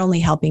it not only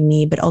helping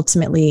me, but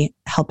ultimately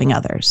helping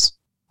others?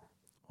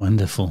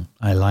 Wonderful.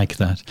 I like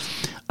that.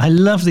 I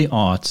love the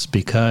arts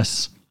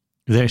because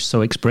they're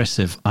so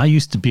expressive. I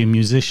used to be a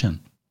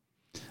musician.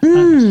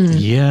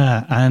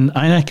 And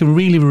I can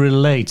really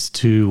relate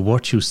to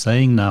what you're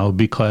saying now,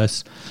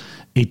 because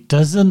It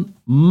doesn't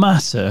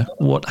matter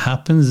what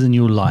happens in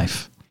your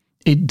life.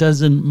 It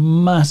doesn't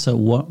matter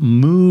what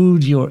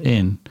mood you're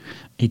in.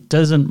 It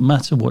doesn't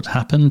matter what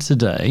happened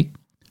today.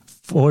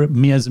 For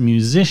me as a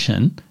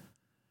musician,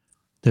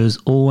 there's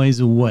always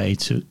a way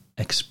to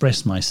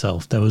express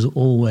myself. There was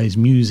always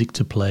music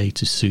to play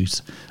to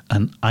suit.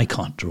 And I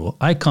can't draw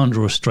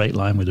a straight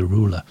line with a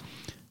ruler.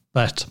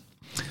 But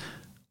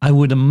I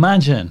would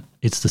imagine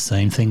it's the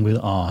same thing with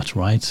art,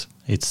 right?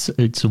 It's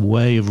a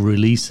way of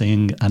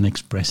releasing and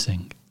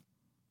expressing.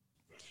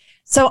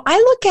 So I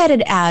look at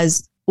it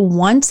as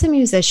once a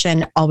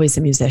musician, always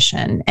a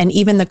musician. And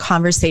even the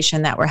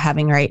conversation that we're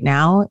having right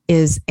now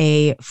is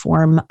a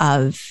form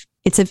of,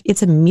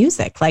 it's a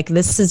music. Like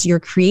you're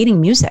creating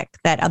music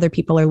that other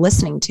people are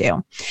listening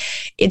to.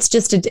 It's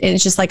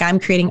just like I'm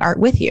creating art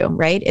with you,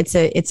 right? It's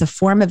a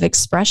form of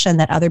expression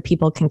that other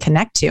people can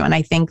connect to. And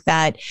I think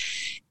that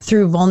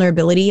through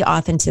vulnerability,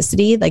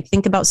 authenticity, like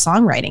think about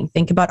songwriting,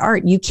 think about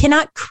art. You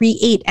cannot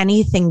create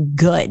anything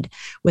good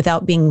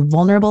without being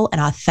vulnerable and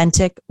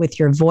authentic with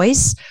your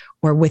voice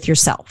or with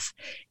yourself.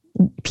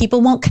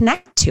 People won't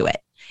connect to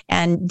it.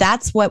 And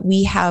that's what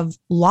we have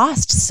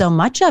lost so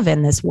much of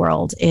in this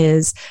world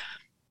is,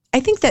 I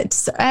think in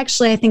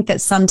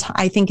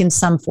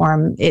some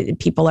form,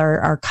 people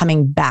are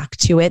coming back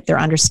to it. They're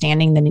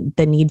understanding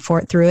the need for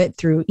it through,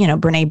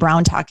 Brene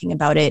Brown talking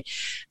about it,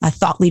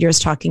 thought leaders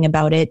talking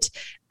about it.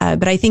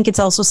 But I think it's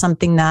also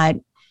something that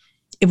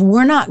if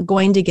we're not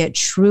going to get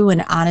true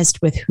and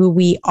honest with who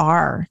we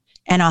are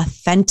and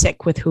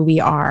authentic with who we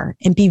are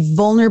and be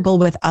vulnerable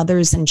with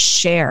others and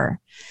share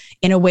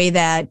in a way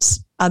that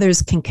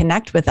others can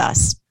connect with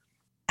us,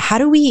 how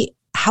do we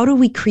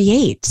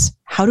create?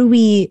 How do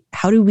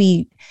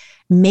we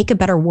make a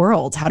better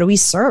world? How do we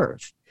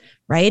serve?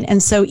 Right.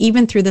 And so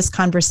even through this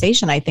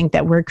conversation, I think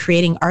that we're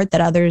creating art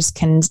that others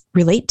can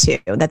relate to,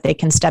 that they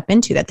can step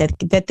into,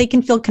 that they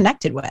can feel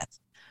connected with.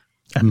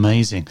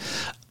 Amazing.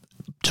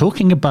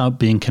 Talking about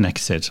being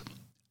connected,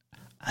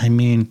 I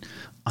mean,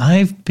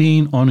 I've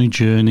been on a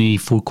journey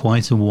for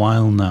quite a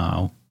while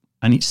now,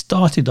 and it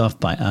started off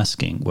by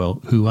asking,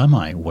 well, who am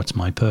I? What's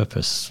my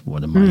purpose?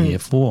 What am I here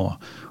for?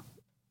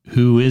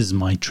 Who is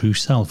my true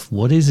self?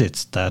 What is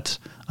it that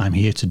I'm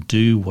here to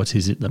do? What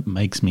is it that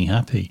makes me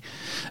happy?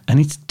 And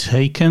it's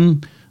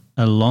taken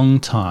a long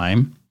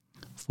time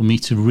for me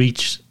to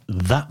reach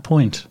that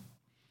point.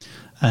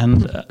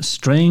 And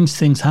strange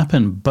things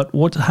happen. But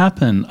what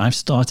happened, I've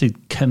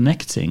started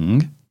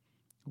connecting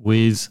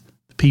with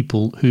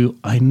people who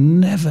I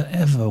never,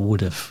 ever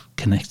would have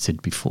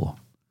connected before.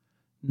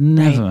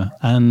 Never.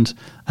 Right.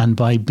 And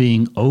by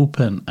being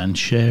open and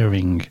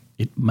sharing,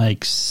 it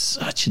makes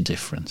such a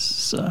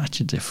difference.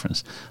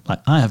 Like,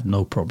 I have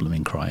no problem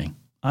in crying.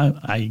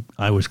 I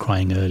was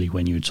crying early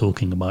when you were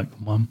talking about your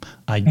mum.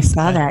 I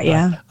saw that,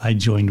 yeah. I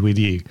joined with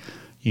you,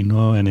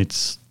 and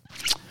it's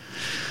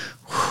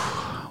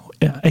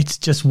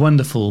just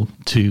wonderful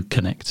to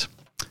connect.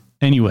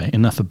 Anyway,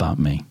 enough about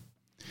me.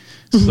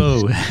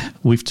 So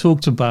we've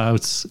talked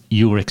about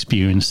your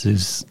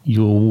experiences,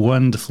 your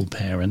wonderful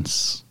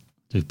parents.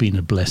 They've been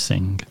a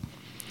blessing.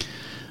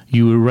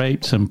 You were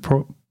raped, and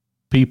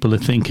people are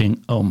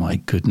thinking, oh my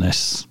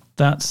goodness,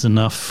 that's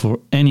enough for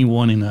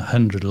anyone in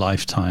 100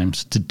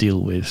 lifetimes to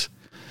deal with.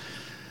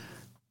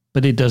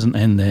 But it doesn't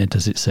end there,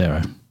 does it,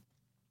 Sarah?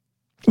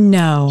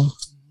 No.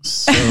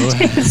 So,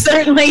 it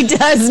certainly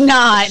does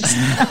not.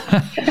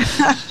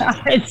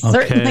 It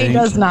certainly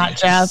does not,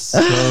 Jeff.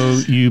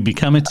 So you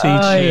become a teacher.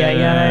 Oh,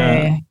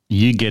 yeah.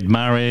 You get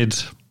married.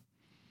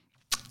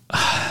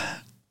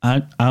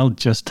 I'll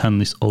just hand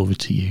this over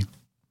to you.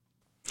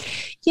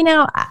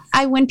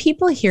 When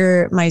people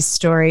hear my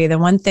story, the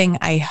one thing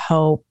I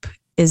hope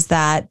is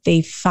that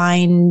they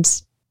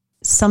find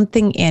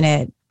something in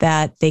it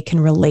that they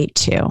can relate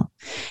to.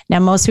 Now,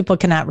 most people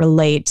cannot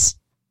relate,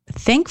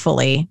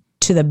 thankfully,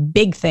 to the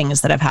big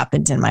things that have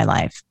happened in my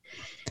life.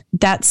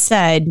 That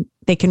said,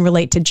 they can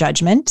relate to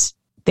judgment.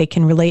 They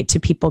can relate to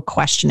people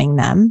questioning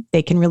them.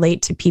 They can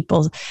relate to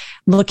people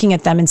looking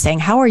at them and saying,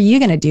 how are you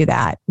going to do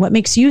that? What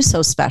makes you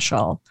so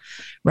special?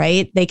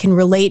 Right? They can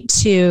relate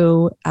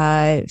to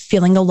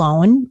feeling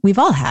alone. We've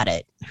all had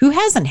it. Who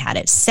hasn't had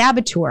it?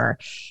 Saboteur,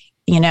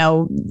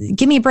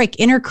 give me a break,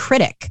 inner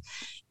critic.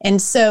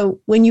 And so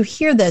when you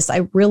hear this,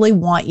 I really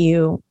want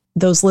you,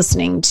 those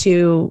listening,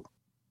 to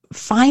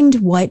find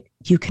what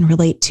you can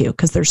relate to,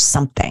 because there's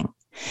something.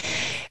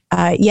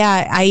 When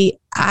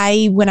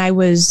I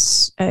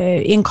was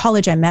in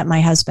college, I met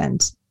my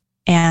husband,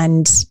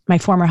 and my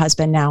former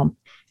husband now,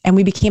 and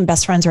we became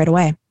best friends right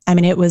away. I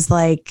mean, it was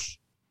like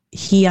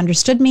he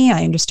understood me,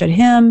 I understood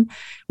him.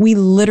 We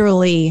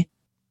literally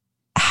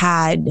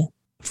had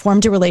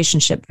formed a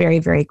relationship very,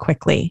 very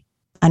quickly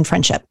on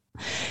friendship.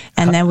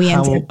 And then we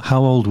ended.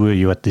 How old were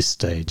you at this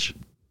stage?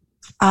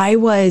 I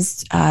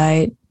was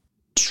 19.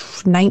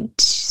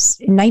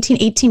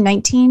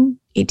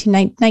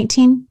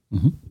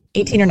 Mm-hmm.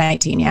 18 or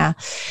 19, yeah.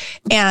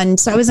 And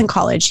so I was in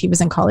college. He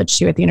was in college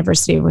too at the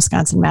University of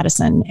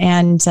Wisconsin-Madison.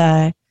 And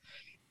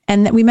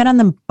we met on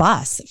the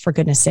bus, for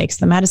goodness sakes,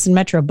 the Madison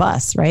Metro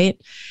bus, right?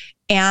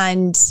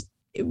 And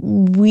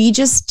we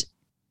just,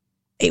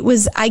 it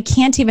was, I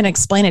can't even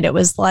explain it. It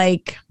was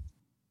like,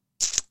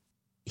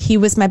 he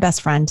was my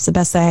best friend. It's the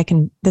best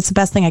that's the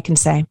best thing I can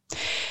say.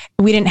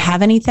 We didn't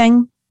have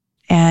anything.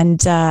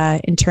 And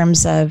in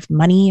terms of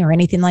money or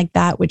anything like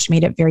that, which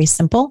made it very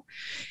simple.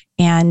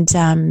 And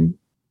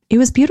it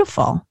was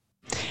beautiful.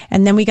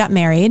 And then we got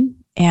married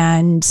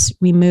and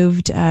we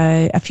moved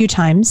a few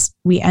times.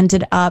 We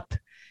ended up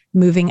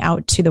moving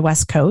out to the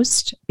West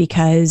Coast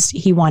because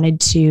he wanted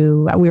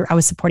to, I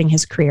was supporting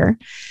his career.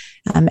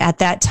 At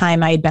that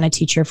time, I had been a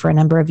teacher for a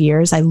number of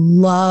years. I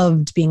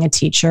loved being a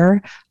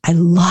teacher. I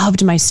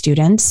loved my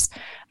students.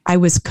 I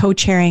was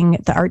co-chairing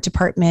the art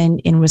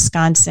department in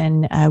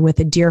Wisconsin with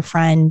a dear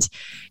friend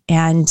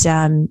and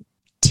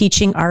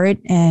teaching art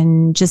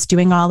and just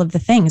doing all of the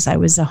things. I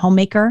was a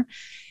homemaker.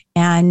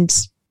 And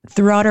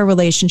throughout our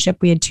relationship,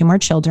 we had 2 more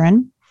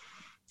children.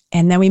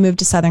 And then we moved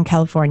to Southern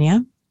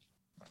California.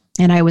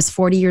 And I was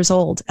 40 years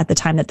old at the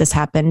time that this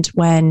happened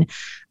when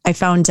I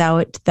found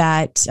out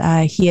that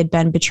he had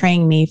been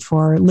betraying me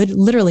for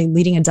literally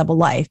leading a double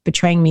life,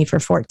 betraying me for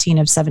 14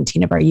 of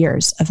 17 of our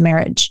years of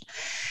marriage.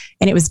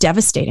 And it was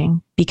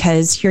devastating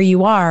because here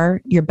you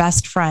are, your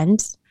best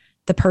friend,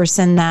 the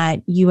person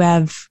that you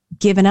have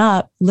given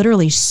up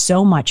literally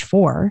so much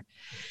for,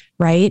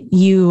 right?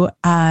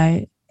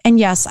 And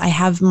yes, I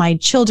have my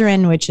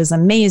children, which is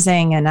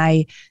amazing. And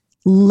I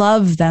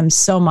love them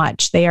so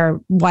much. They are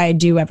why I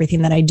do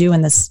everything that I do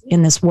in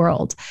this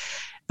world.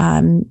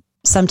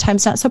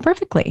 Sometimes not so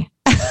perfectly.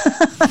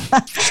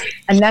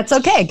 And that's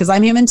okay because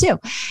I'm human too.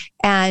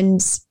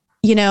 And,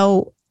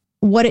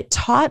 what it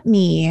taught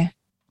me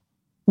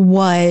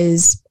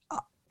was,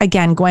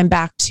 again, going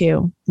back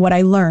to what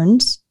I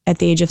learned at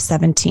the age of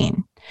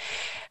 17,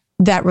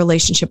 that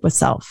relationship with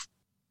self.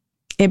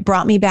 It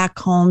brought me back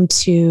home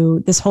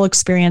to this whole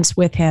experience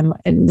with him.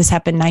 And this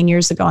happened 9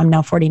 years ago. I'm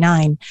now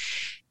 49.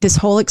 This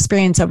whole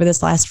experience over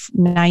this last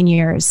 9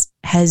 years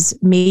has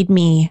made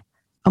me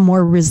a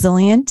more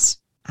resilient,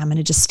 I'm going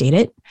to just state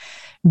it,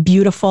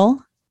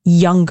 beautiful,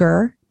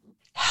 younger,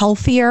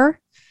 healthier,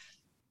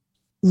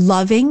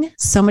 loving,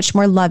 so much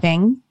more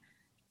loving,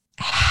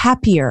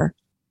 happier,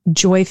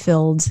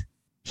 joy-filled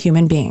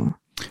human being.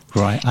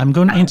 Right. I'm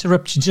going to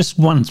interrupt you just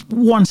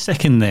one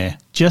second there,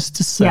 just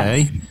to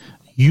say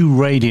you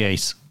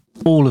radiate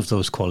all of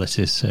those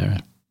qualities,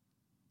 Sarah.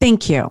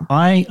 Thank you.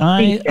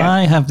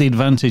 I have the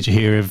advantage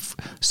here of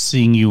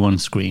seeing you on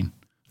screen,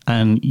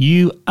 and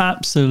you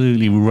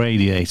absolutely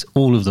radiate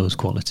all of those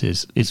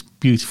qualities. It's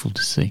beautiful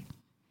to see.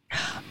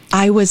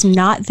 I was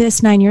not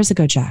this 9 years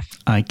ago, Jeff.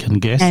 I can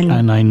guess,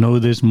 and I know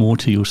there's more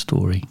to your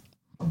story.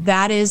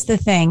 That is the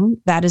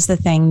thing. That is the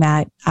thing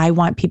that I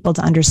want people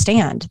to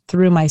understand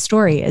through my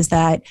story is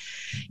that,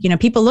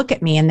 people look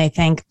at me and they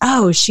think,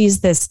 oh,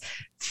 she's this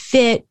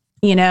fit,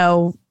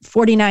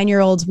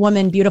 49-year-old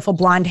woman, beautiful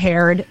blonde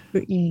haired,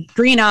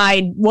 green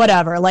eyed,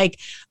 whatever. Like,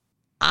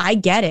 I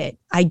get it.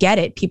 I get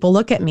it. People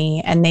look at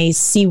me and they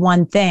see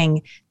one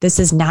thing. This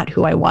is not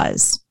who I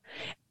was.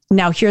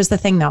 Now, here's the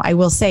thing, though. I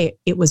will say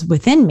it was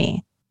within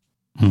me.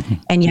 Mm-hmm.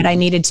 And yet I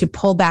needed to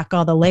pull back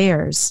all the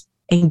layers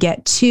and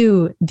get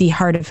to the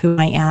heart of who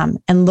I am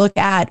and look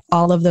at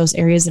all of those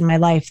areas in my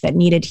life that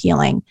needed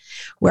healing,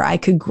 where I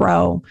could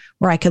grow,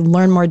 where I could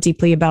learn more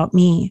deeply about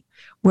me,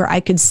 where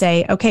I could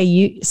say,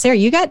 okay, Sarah,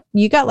 you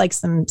got like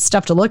some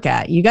stuff to look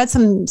at. You got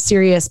some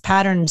serious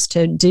patterns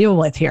to deal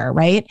with here,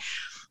 right?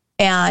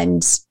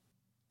 And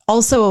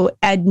also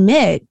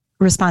admit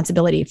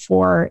responsibility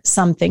for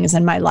some things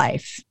in my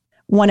life.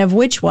 One of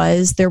which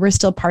was there were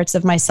still parts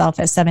of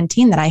myself at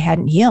 17 that I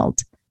hadn't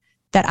healed,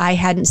 that I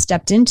hadn't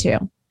stepped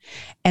into.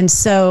 And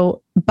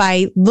so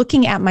by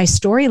looking at my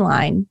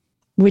storyline,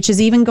 which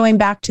is even going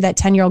back to that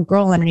 10-year-old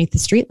girl underneath the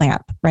street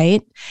lamp,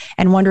 right?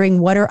 And wondering,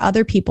 what are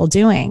other people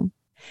doing?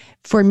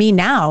 For me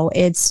now,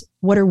 it's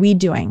what are we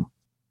doing?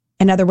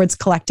 In other words,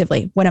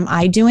 collectively, what am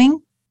I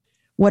doing?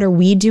 What are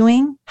we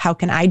doing? How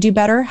can I do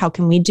better? How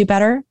can we do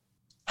better?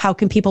 How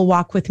can people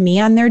walk with me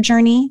on their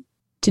journey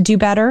to do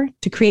better,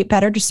 to create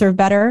better, to serve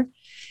better?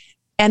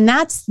 And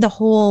that's the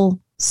whole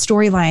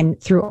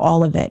storyline through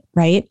all of it,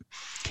 right?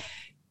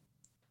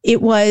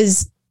 It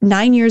was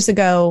 9 years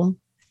ago,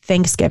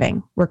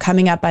 Thanksgiving. We're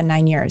coming up on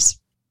 9 years.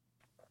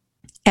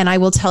 And I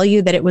will tell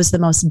you that it was the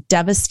most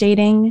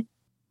devastating,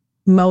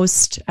 to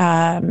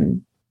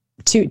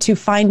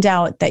find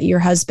out that your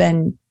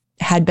husband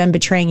had been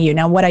betraying you.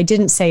 Now, what I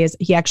didn't say is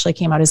he actually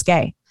came out as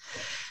gay.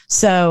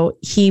 So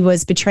he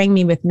was betraying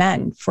me with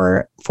men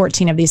for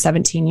 14 of these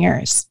 17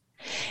 years.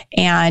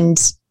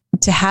 And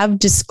to have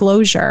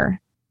disclosure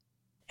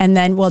and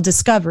then,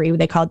 discovery,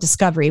 they call it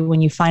discovery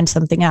when you find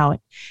something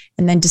out.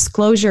 And then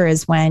disclosure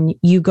is when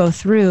you go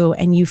through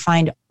and you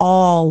find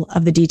all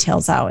of the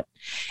details out.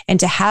 And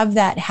to have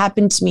that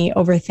happen to me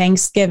over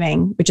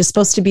Thanksgiving, which is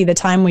supposed to be the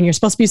time when you're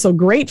supposed to be so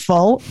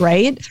grateful,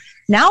 right?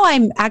 Now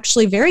I'm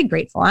actually very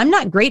grateful. I'm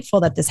not grateful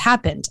that this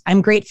happened.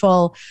 I'm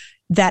grateful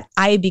that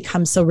I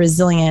become so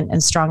resilient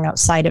and strong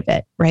outside of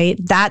it, right?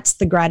 That's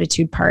the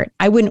gratitude part.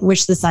 I wouldn't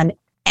wish this on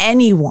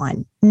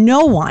anyone,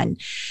 no one.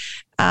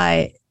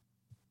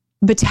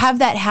 But to have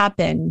that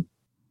happen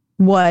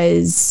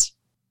was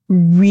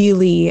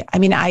really, I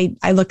mean,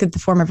 I look at the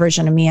former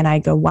version of me and I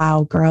go,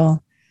 wow,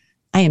 girl,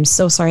 I am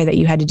so sorry that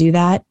you had to do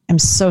that. I'm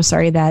so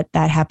sorry that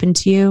that happened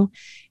to you.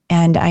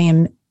 And I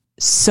am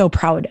so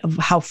proud of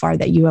how far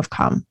that you have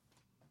come.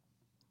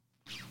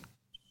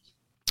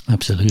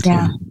 Absolutely.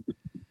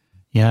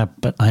 Yeah,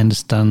 but I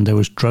understand there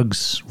was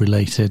drugs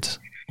related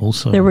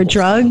also. There were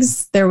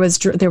drugs. There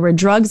were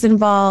drugs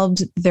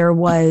involved. There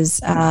was,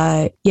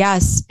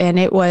 yes. And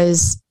it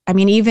was, I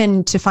mean,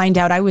 even to find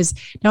out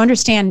now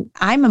understand,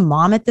 I'm a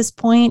mom at this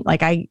point.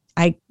 Like I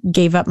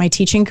gave up my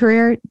teaching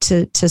career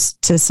to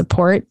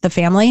support the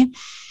family.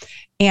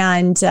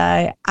 And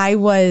I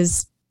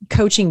was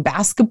coaching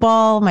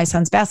basketball, my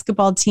son's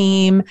basketball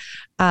team.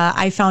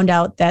 I found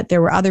out that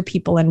there were other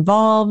people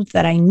involved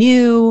that I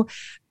knew.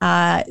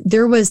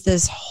 There was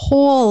this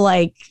whole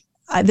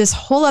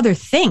other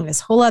thing, this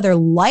whole other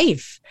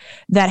life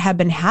that had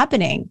been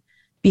happening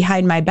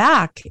behind my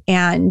back,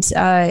 and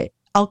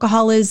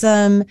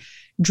alcoholism,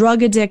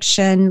 drug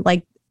addiction,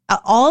 like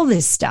all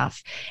this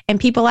stuff. And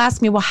people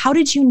ask me, well, how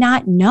did you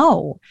not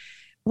know?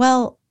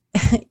 Well,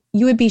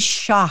 you would be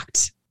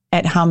shocked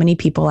at how many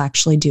people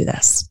actually do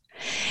this.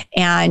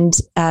 And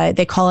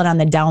they call it on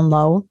the down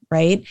low,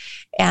 right?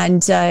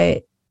 And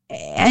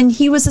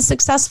he was a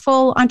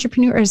successful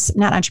entrepreneur,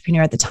 not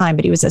entrepreneur at the time,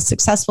 but he was a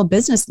successful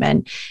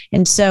businessman.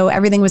 And so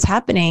everything was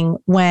happening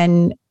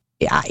when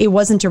it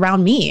wasn't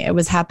around me. It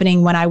was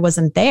happening when I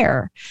wasn't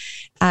there,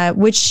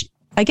 which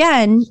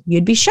again,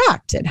 you'd be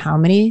shocked at how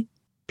many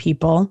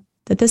people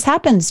that this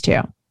happens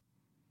to.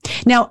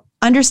 Now,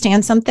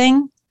 understand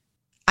something.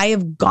 I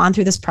have gone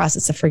through this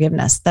process of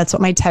forgiveness. That's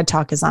what my TED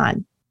Talk is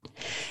on.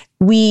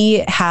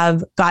 We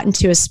have gotten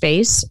to a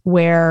space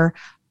where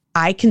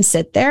I can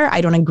sit there.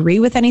 I don't agree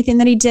with anything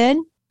that he did.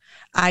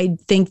 I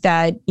think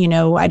that,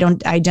 I don't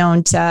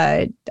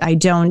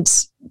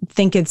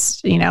think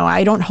it's,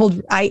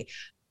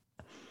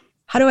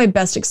 how do I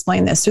best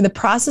explain this? Through the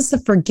process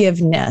of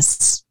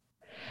forgiveness,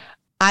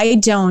 I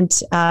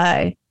don't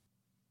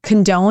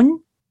condone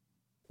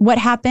what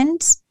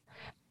happened.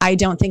 I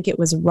don't think it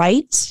was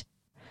right.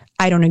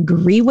 I don't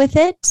agree with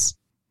it.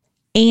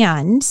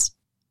 And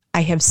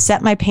I have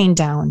set my pain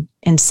down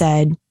and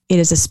said, it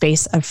is a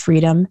space of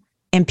freedom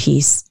and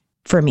peace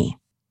for me.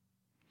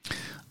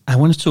 I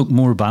want to talk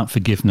more about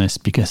forgiveness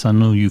because I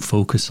know you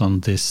focus on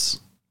this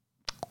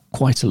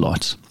quite a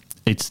lot.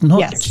 It's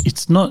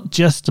not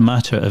just a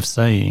matter of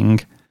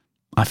saying,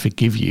 I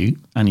forgive you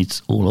and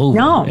it's all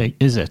over,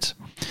 is it?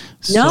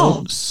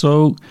 No.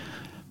 So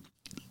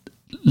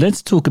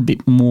let's talk a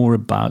bit more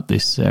about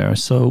this, Sarah.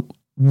 So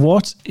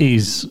what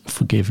is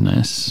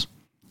forgiveness?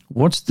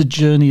 What's the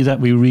journey that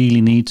we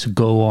really need to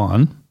go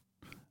on?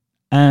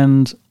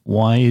 And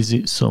why is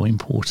it so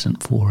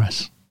important for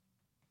us?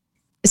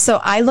 So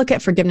I look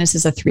at forgiveness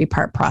as a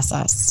 3-part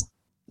process.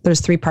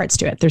 There's 3 parts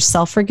to it. There's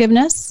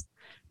self-forgiveness,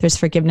 there's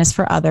forgiveness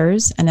for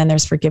others, and then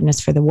there's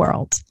forgiveness for the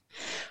world.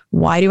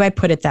 Why do I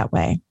put it that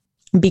way?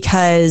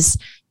 Because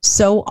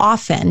so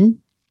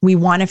often we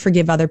want to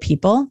forgive other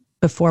people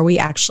before we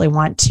actually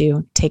want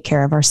to take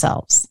care of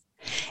ourselves.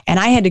 And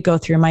I had to go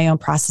through my own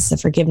process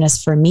of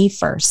forgiveness for me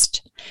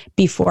first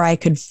before I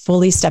could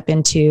fully step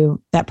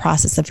into that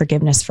process of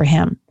forgiveness for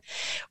him.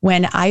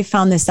 When I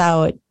found this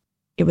out,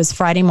 it was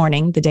Friday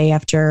morning, the day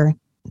after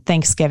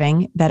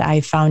Thanksgiving, that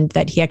I found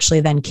that he actually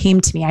then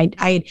came to me.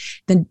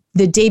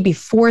 The day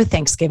before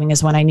Thanksgiving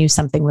is when I knew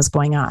something was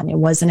going on. It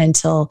wasn't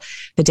until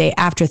the day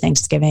after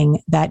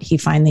Thanksgiving that he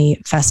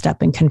finally fessed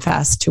up and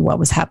confessed to what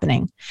was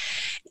happening.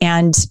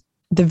 And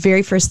the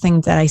very first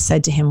thing that I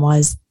said to him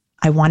was,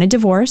 I want a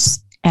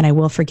divorce and I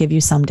will forgive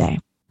you someday.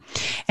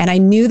 And I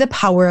knew the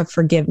power of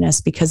forgiveness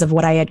because of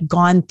what I had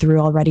gone through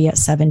already at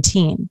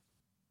 17.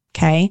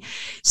 Okay.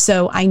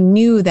 So I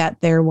knew that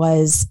it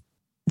was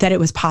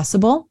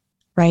possible,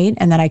 right?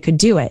 And that I could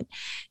do it.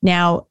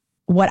 Now,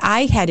 what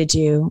I had to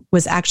do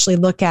was actually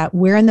look at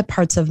where in the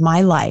parts of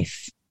my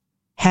life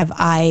have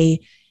I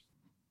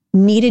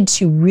needed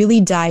to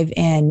really dive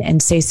in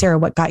and say, Sarah,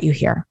 what got you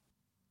here?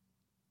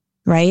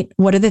 Right?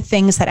 What are the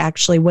things that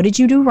actually, what did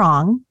you do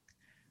wrong?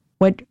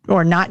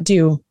 Or not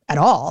do at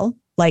all?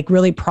 Like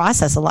really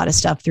process a lot of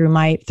stuff through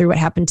what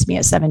happened to me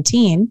at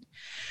 17.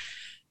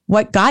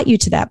 What got you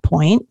to that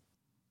point?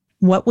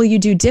 What will you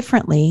do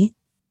differently?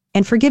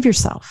 And forgive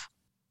yourself.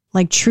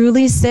 Like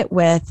truly sit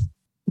with,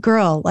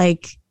 girl,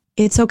 like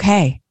it's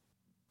okay.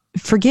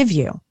 Forgive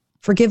you.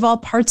 Forgive all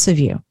parts of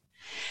you.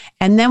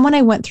 And then when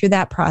I went through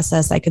that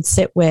process, I could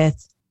sit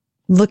with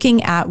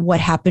looking at what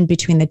happened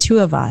between the two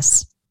of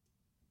us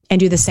and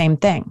do the same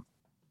thing.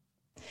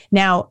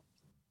 Now,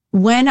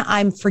 when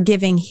I'm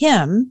forgiving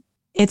him,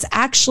 it's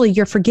actually,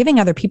 you're forgiving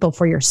other people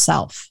for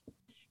yourself,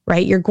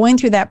 right? You're going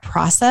through that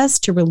process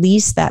to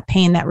release that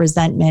pain, that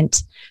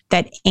resentment,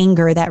 that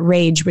anger, that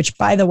rage, which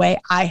by the way,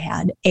 I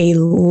had a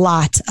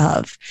lot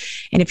of.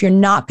 And if you're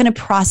not going to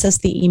process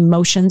the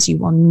emotions, you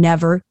will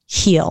never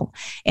heal.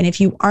 And if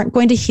you aren't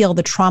going to heal,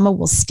 the trauma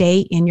will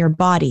stay in your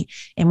body.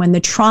 And when the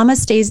trauma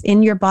stays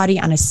in your body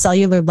on a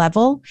cellular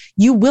level,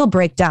 you will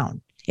break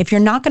down. If you're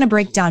not going to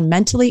break down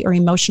mentally or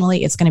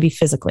emotionally, it's going to be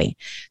physically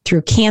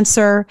through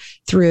cancer,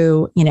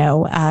 through,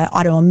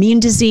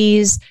 autoimmune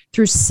disease,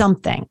 through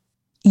something.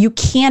 You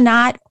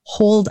cannot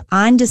hold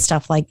on to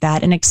stuff like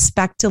that and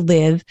expect to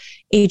live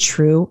a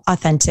true,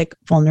 authentic,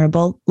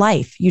 vulnerable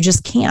life. You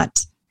just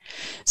can't.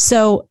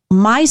 So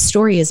my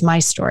story is my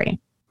story.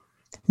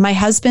 My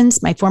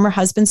former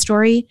husband's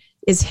story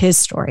is his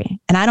story.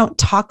 And I don't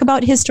talk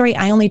about his story.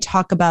 I only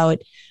talk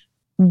about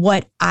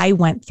what I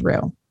went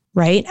through,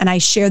 right? And I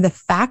share the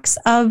facts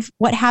of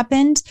what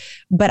happened,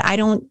 but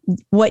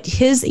what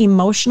his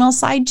emotional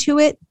side to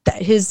it,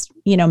 that his,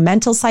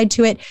 mental side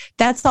to it,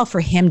 that's all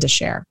for him to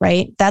share,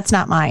 right? That's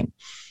not mine.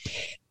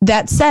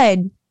 That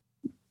said,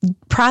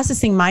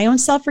 processing my own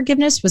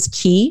self-forgiveness was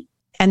key.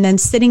 And then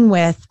sitting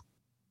with,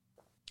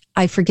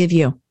 I forgive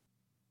you.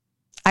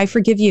 I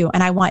forgive you.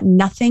 And I want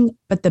nothing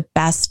but the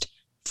best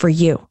for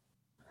you.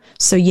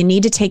 So you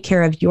need to take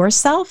care of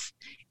yourself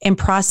and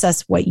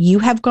process what you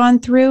have gone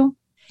through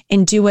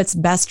and do what's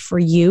best for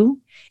you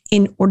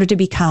in order to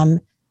become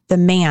the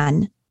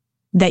man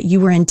that you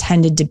were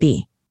intended to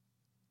be,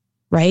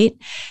 right?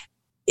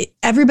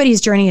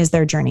 Everybody's journey is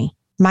their journey.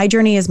 My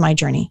journey is my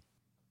journey.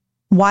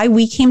 Why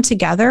we came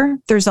together,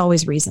 there's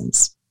always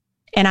reasons.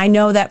 And I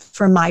know that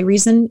for my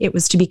reason, it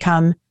was to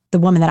become the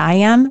woman that I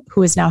am,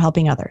 who is now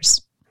helping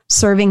others,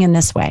 serving in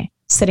this way,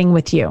 sitting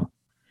with you,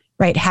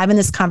 right? Having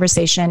this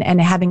conversation and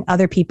having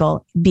other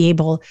people be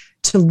able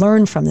to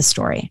learn from the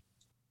story.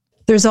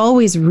 There's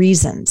always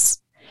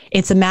reasons.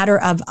 It's a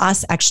matter of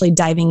us actually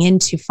diving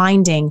into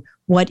finding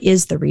what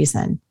is the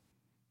reason,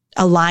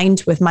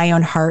 aligned with my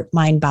own heart,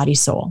 mind, body,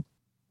 soul.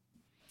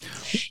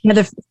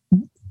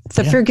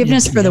 The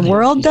forgiveness for the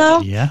world,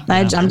 though.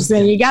 I'm just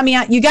saying, you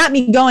got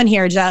me going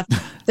here, Jeff.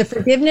 The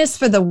forgiveness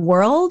for the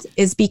world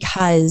is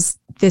because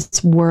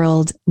this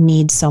world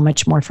needs so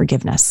much more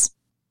forgiveness.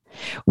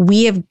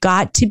 We have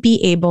got to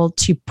be able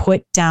to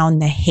put down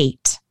the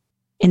hate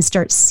and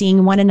start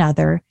seeing one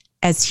another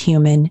as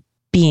human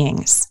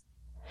beings.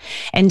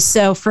 And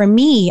so for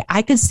me,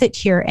 I could sit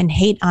here and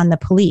hate on the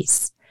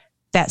police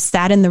that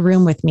sat in the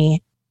room with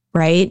me,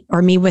 right?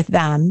 Or me with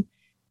them,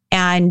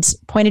 and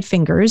pointed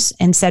fingers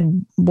and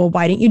said, well,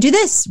 why didn't you do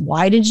this?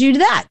 Why did you do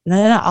that?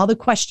 All the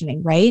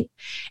questioning, right?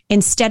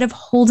 Instead of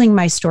holding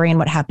my story and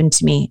what happened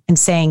to me and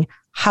saying,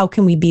 how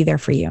can we be there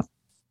for you?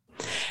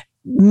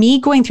 Me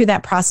going through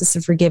that process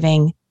of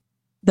forgiving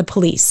the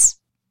police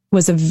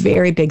was a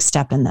very big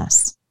step in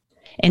this,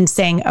 and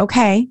saying,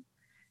 okay,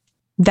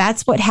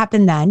 that's what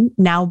happened then.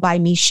 Now, by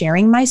me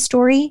sharing my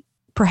story,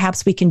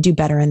 perhaps we can do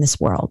better in this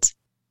world.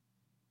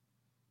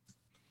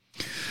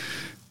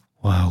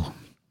 Wow.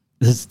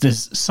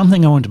 There's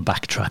something I want to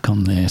backtrack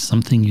on there.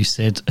 Something you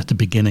said at the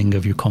beginning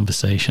of your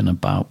conversation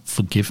about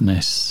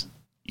forgiveness.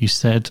 You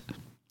said,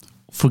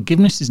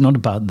 forgiveness is not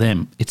about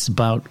them. It's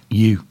about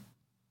you.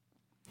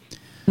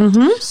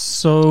 Mm-hmm.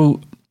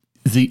 So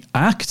the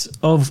act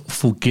of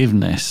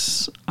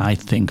forgiveness, I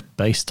think,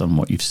 based on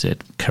what you've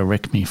said,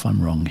 correct me if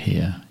I'm wrong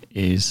here,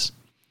 is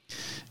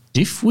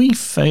if we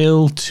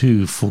fail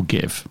to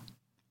forgive,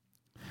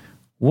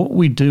 what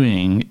we're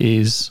doing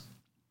is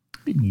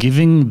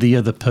giving the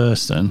other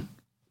person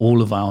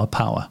all of our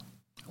power.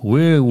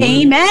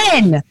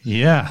 Amen.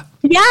 Yeah.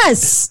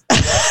 Yes.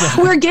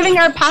 We're giving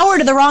our power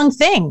to the wrong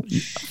thing.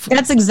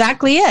 That's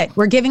exactly it.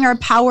 We're giving our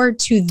power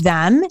to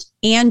them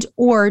and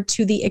or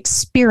to the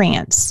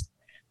experience.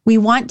 We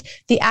want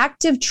the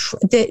act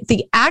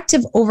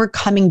of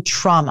overcoming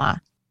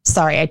trauma.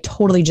 Sorry, I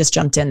totally just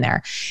jumped in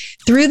there.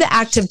 Through the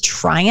act of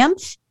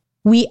triumph,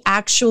 we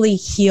actually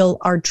heal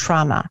our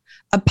trauma.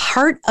 A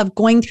part of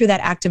going through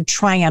that act of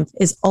triumph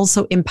is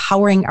also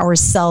empowering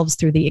ourselves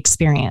through the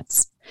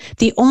experience.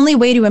 The only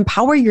way to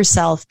empower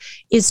yourself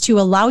is to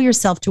allow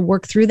yourself to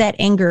work through that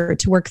anger,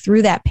 to work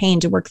through that pain,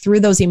 to work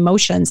through those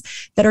emotions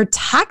that are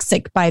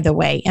toxic, by the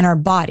way, in our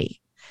body.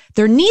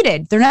 They're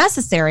needed. They're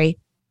necessary.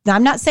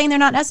 I'm not saying they're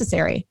not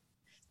necessary.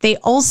 They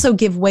also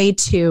give way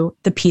to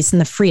the peace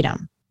and the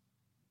freedom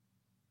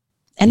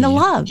and the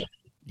love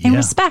and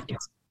respect.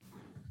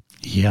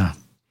 Yeah.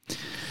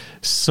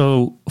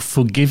 So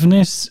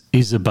forgiveness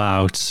is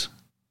about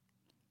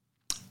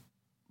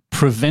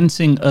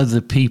preventing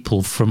other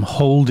people from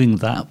holding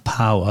that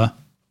power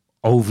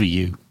over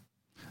you,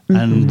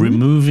 and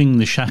removing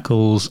the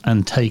shackles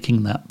and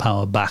taking that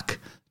power back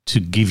to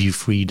give you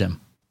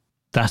freedom.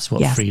 That's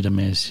what freedom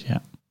is. Yeah.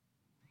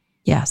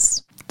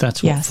 Yes.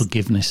 That's what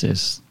forgiveness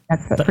is.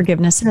 That's what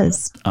forgiveness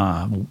is.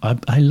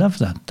 I love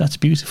that. That's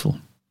beautiful.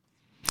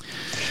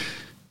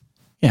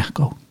 Yeah,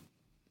 go.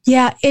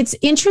 Yeah, it's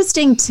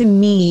interesting to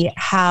me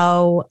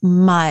how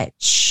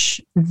much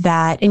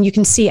that, and you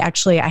can see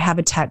actually I have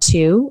a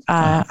tattoo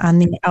on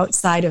the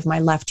outside of my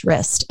left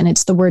wrist, and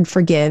it's the word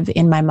forgive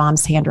in my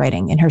mom's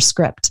handwriting in her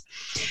script.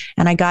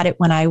 And I got it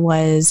when I'm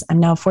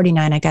now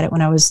 49. I got it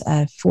when I was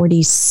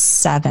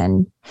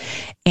 47.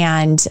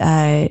 And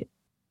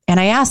And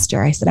I asked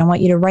her, I said, I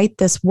want you to write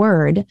this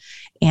word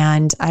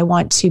and I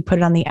want to put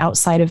it on the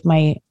outside of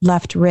my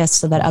left wrist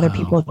so that other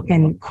people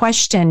can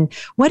question,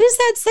 what does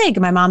that say?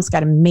 My mom's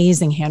got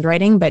amazing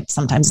handwriting, but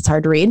sometimes it's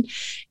hard to read.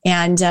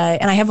 And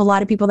I have a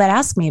lot of people that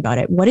ask me about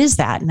it. What is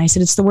that? And I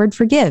said, it's the word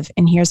forgive.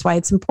 And here's why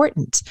it's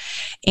important.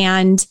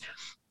 And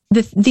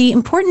the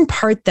important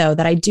part, though,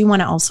 that I do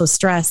want to also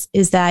stress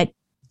is that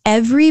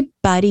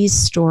everybody's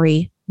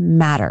story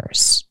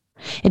matters.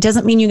 It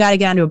doesn't mean you got to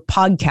get onto a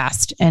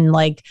podcast and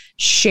like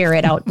share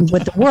it out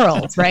with the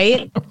world,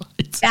 right?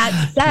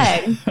 That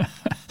said,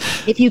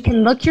 if you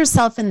can look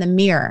yourself in the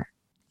mirror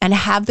and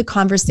have the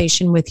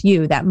conversation with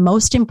you, that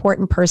most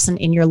important person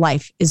in your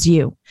life is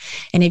you.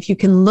 And if you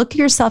can look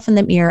yourself in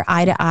the mirror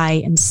eye to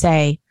eye and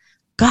say,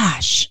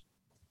 gosh,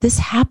 this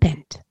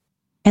happened.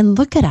 And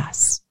look at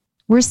us.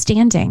 We're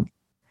standing.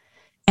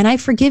 And I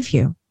forgive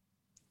you.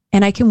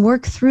 And I can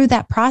work through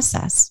that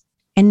process.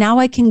 And now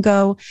I can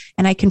go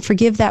and I can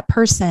forgive that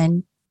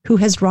person who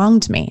has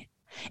wronged me.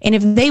 And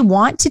if they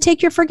want to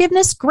take your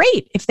forgiveness,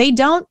 great. If they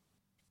don't,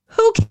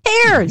 who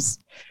cares?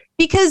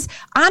 Because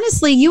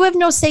honestly, you have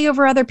no say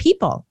over other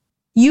people.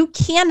 You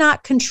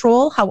cannot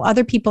control how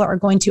other people are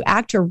going to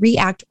act or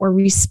react or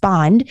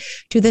respond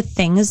to the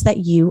things that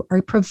you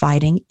are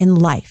providing in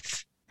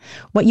life.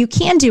 What you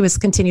can do is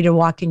continue to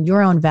walk in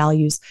your own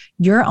values,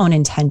 your own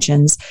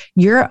intentions,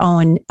 your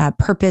own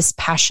purpose,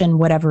 passion,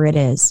 whatever it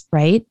is,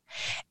 right?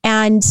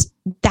 And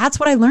that's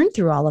what I learned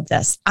through all of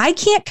this. I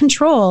can't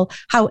control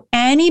how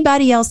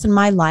anybody else in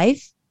my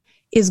life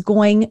is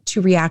going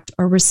to react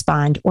or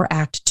respond or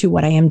act to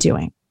what I am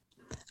doing.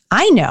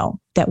 I know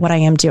that what I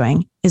am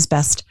doing is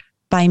best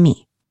by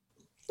me.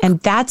 And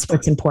that's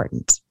what's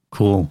important.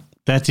 Cool.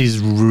 That is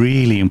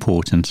really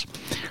important.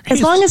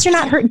 As long as you're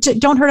not hurt,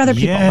 don't hurt other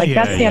people.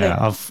 That's the other.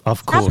 Of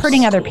course. Stop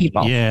hurting other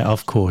people. Yeah,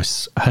 of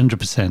course.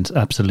 100%.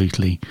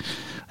 Absolutely.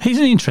 Here's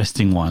an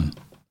interesting one.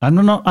 I've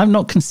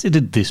not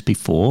considered this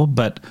before,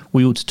 but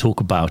we ought to talk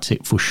about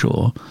it for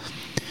sure.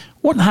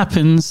 What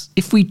happens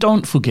if we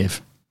don't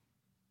forgive?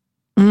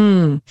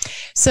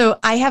 So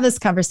I have this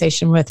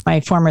conversation with my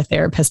former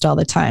therapist all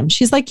the time.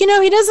 She's like,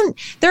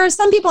 there are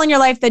some people in your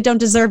life that don't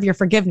deserve your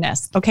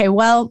forgiveness. Okay,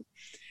 well,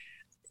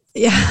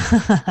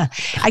 yeah.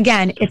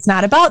 Again, it's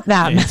not about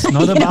them. It's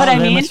not about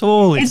them at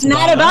all. It's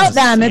not about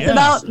them. It's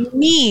about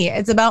me.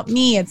 It's about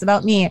me. It's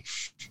about me.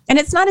 And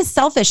it's not a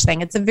selfish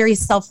thing. It's a very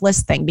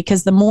selfless thing,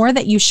 because the more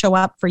that you show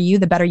up for you,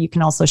 the better you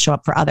can also show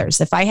up for others.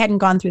 If I hadn't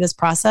gone through this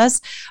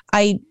process,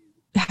 I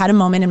had a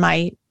moment in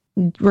my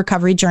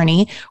recovery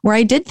journey where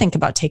I did think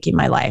about taking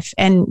my life,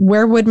 and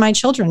where would my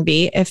children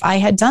be if I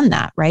had done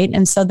that, right?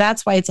 And so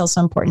that's why it's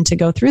also important to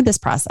go through this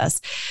process.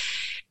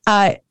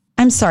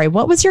 I'm sorry,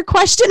 what was your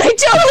question? I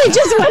totally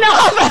just went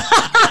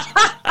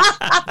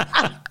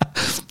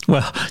off.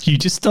 Well, you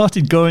just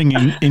started going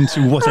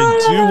into what I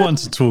do want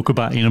to talk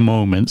about in a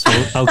moment, so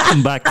I'll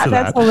come back to that.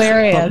 That's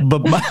hilarious.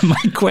 But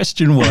my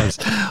question was,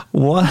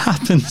 what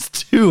happens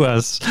to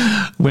us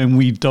when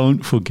we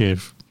don't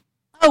forgive?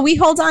 Oh, we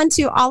hold on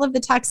to all of the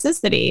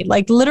toxicity.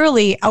 Like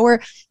literally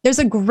there's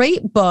a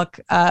great book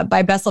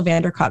by Bessel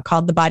van der Kolk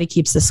called The Body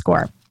Keeps the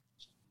Score.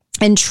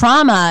 And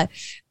trauma,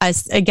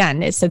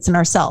 again, it sits in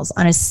our cells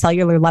on a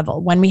cellular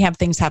level when we have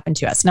things happen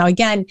to us. Now,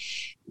 again,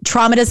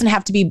 trauma doesn't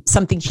have to be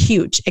something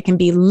huge. It can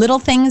be little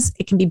things.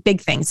 It can be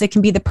big things. It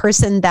can be the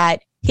person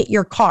that hit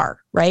your car,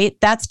 right?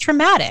 That's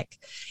traumatic.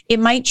 It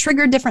might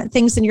trigger different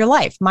things in your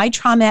life. My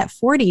trauma at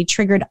 40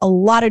 triggered a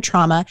lot of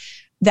trauma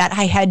that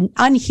I had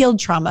unhealed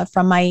trauma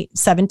from my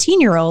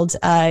 17-year-old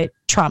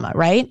trauma,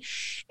 right?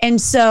 And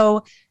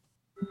so,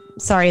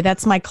 sorry,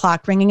 that's my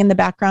clock ringing in the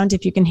background,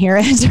 if you can hear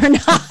it or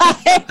not.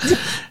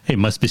 It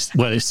must be,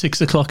 well, it's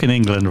 6 o'clock in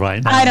England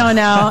right now. I don't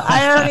know.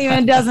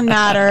 It doesn't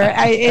matter.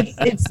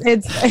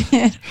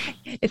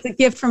 It's a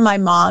gift from my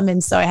mom,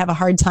 and so I have a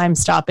hard time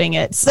stopping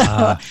it.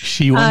 So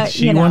she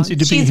wanted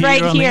to be here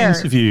right on the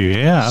interview.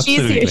 Yeah,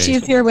 absolutely.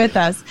 She's here with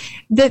us.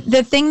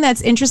 The thing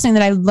that's interesting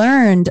that I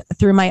learned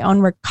through my own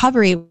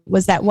recovery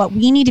was that what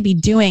we need to be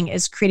doing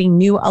is creating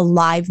new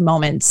alive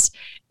moments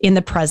in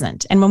the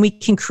present. And when we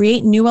can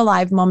create new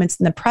alive moments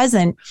in the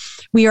present,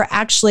 we are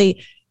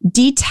actually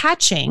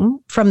detaching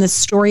from the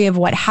story of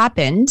what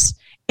happened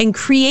and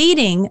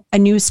creating a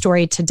new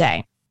story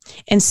today.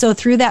 And so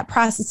through that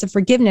process of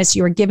forgiveness,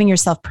 you are giving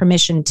yourself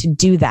permission to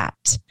do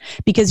that,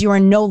 because you are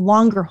no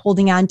longer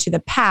holding on to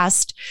the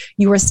past.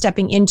 You are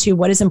stepping into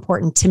what is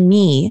important to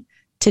me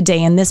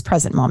today in this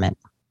present moment.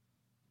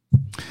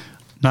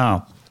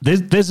 Now,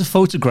 there's a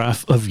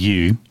photograph of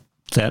you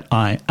that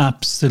I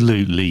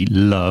absolutely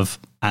love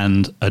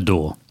and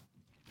adore.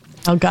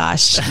 Oh,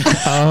 gosh.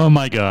 Oh,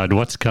 my God.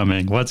 What's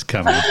coming?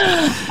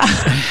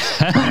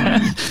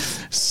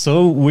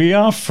 So we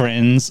are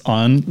friends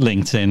on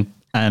LinkedIn,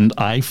 and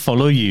I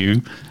follow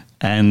you.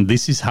 And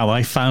this is how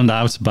I found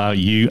out about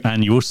you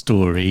and your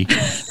story.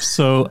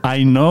 So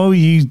I know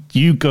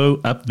you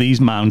go up these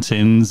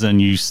mountains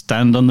and you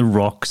stand on the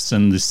rocks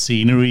and the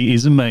scenery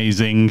is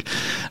amazing.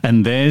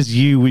 And there's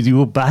you with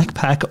your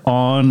backpack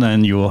on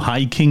and your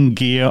hiking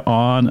gear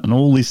on and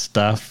all this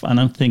stuff. And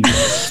I'm thinking,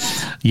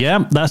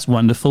 Yeah, that's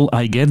wonderful.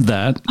 I get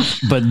that.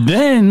 But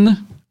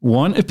then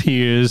one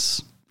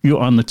appears, you're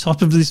on the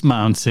top of this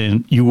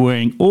mountain, you're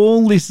wearing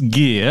all this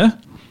gear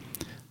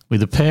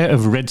with a pair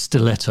of red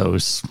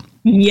stilettos.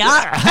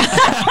 Yeah.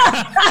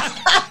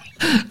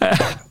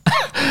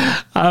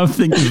 I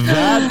think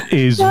that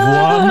is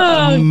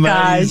one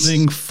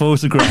amazing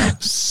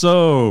photograph.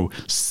 So,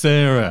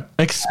 Sarah,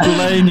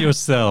 explain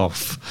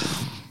yourself.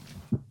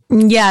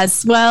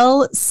 Yes.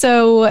 Well,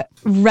 so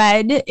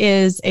red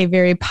is a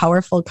very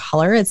powerful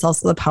color. It's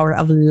also the power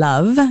of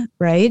love,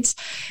 right?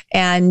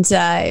 And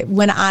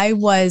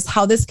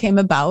how this came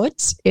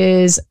about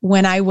is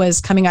when I was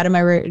coming out of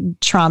my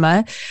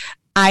trauma,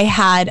 I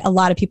had a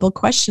lot of people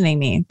questioning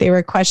me. They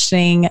were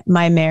questioning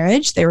my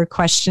marriage. They were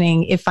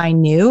questioning if I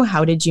knew.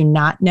 How did you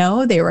not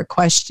know? They were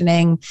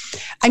questioning.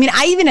 I mean,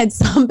 I even had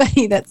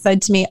somebody that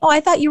said to me, "Oh, I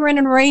thought you were in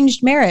an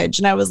arranged marriage."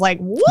 And I was like,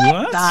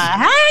 what? The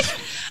heck?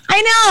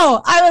 I know.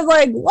 I was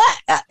like,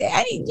 what?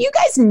 You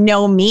guys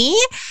know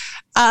me.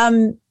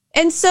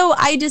 And so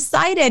I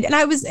decided,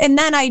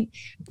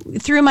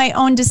 through my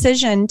own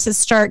decision to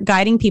start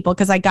guiding people,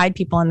 because I guide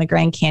people in the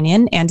Grand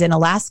Canyon and in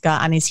Alaska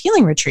on these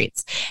healing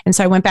retreats. And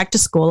so I went back to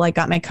school. I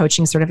got my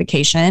coaching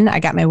certification. I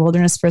got my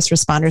wilderness first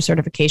responder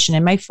certification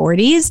in my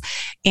 40s.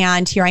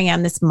 And here I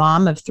am, this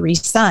mom of 3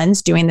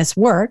 sons doing this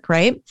work,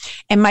 right?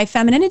 And my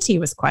femininity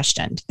was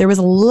questioned. There was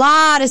a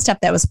lot of stuff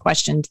that was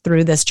questioned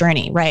through this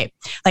journey, right?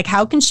 Like,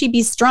 how can she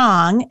be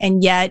strong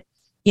and yet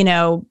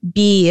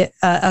be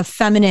a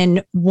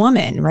feminine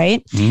woman,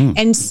 right?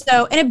 And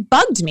it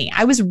bugged me.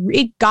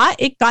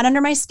 It got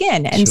under my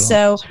skin. And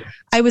so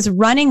I was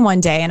running one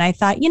day and I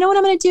thought, you know what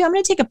I'm going to do? I'm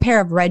going to take a pair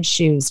of red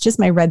shoes, just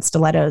my red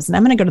stilettos, and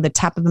I'm going to go to the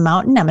top of a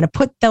mountain. I'm going to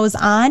put those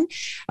on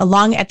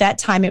at that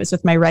time, it was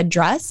with my red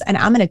dress, and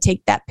I'm going to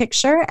take that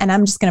picture and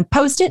I'm just going to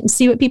post it and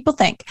see what people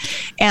think.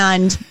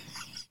 And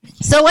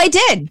so I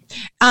did.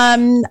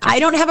 I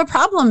don't have a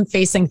problem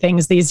facing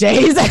things these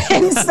days.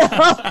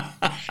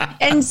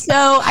 And so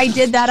I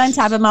did that on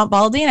top of Mount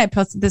Baldy, and I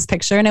posted this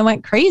picture and it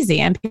went crazy.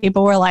 And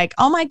people were like,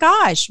 "Oh my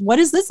gosh, what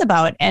is this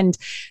about?" And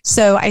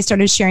so I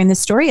started sharing the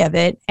story of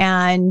it.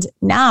 And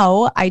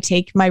now I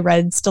take my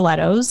red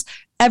stilettos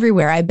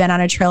everywhere. I've been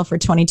on a trail for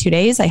 22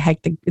 days. I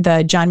hiked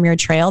the John Muir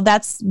Trail.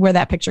 That's where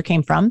that picture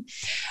came from.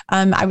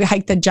 I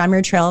hiked the John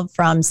Muir Trail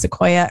from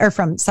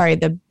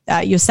the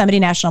Yosemite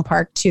National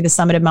Park to the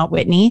summit of Mount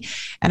Whitney.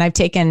 And I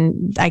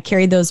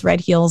carried those red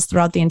heels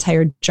throughout the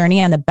entire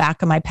journey on the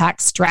back of my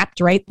pack, strapped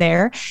right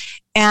there,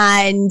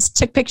 and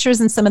took pictures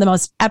in some of the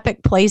most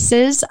epic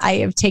places. I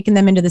have taken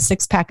them into the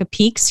Six Pack of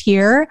Peaks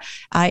here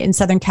in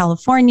Southern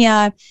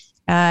California.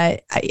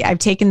 I've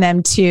taken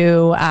them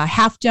to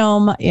Half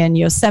Dome in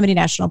Yosemite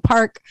National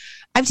Park.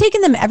 I've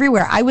taken them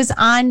everywhere. I was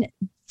on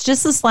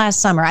just this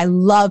last summer. I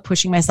love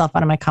pushing myself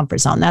out of my comfort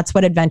zone. That's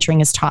what adventuring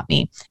has taught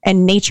me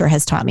and nature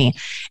has taught me.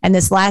 And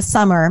this last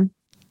summer,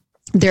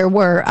 there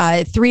were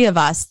 3 of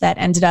us that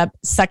ended up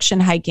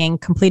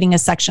completing a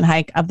section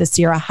hike of the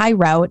Sierra High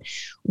Route,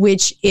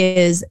 which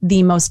is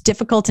the most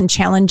difficult and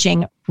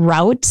challenging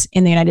route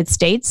in the United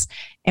States.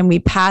 And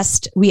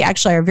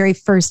our very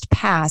first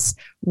pass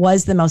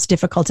was the most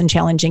difficult and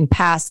challenging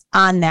pass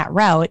on that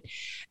route,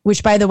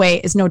 which, by the way,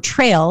 is no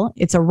trail.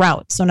 It's a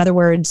route. So in other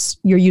words,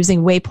 you're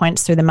using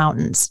waypoints through the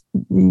mountains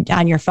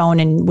on your phone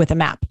and with a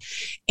map.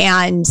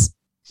 And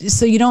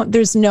so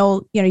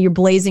you're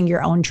blazing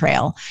your own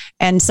trail.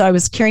 And so I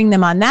was carrying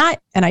them on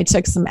that, and I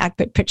took some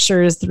epic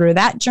pictures through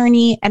that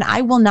journey, and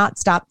I will not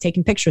stop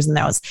taking pictures in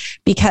those,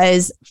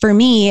 because for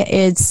me,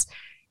 it's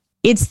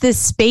this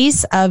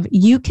space of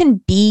you can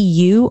be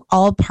you,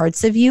 all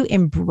parts of you,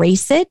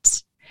 embrace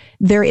it.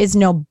 There is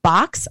no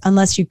box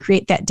unless you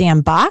create that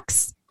damn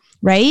box,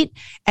 right?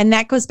 And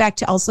that goes back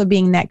to also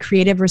being that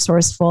creative,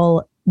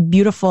 resourceful,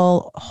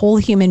 beautiful, whole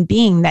human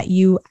being that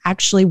you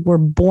actually were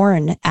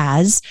born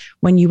as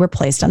when you were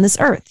placed on this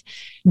earth.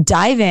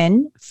 Dive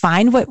in,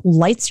 find what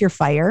lights your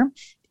fire,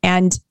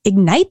 and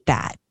ignite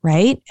that,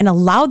 right? And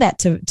allow that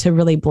to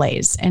really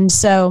blaze. And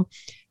so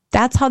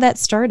that's how that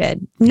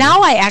started.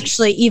 Now I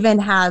actually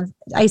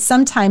I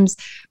sometimes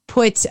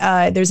put,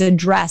 there's a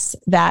dress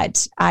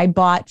that I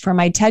bought for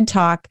my TED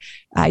Talk.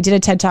 I did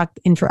a TED Talk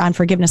on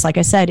forgiveness, like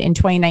I said, in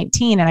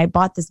 2019. And I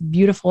bought this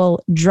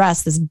beautiful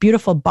dress, this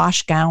beautiful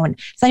Bosch gown.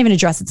 It's not even a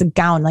dress, it's a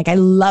gown. Like, I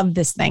love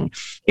this thing.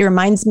 It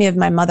reminds me of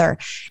my mother,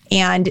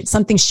 and it's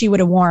something she would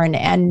have worn.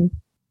 And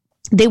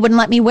they wouldn't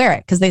let me wear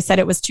it because they said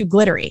it was too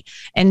glittery.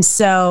 And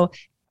so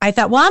I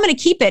thought, well, I'm going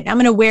to keep it. I'm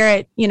going to wear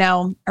it,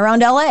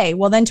 around LA.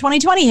 Well, then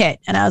 2020 hit.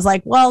 And I was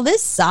like, well,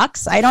 this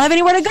sucks. I don't have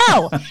anywhere to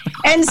go.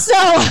 and so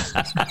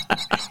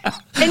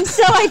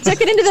I took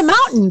it into the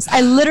mountains.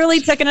 I literally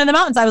took it into the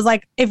mountains. I was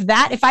like, if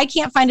I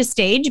can't find a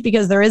stage,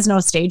 because there is no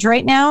stage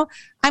right now,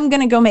 I'm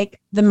going to go make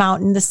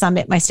the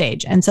summit, my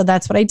stage. And so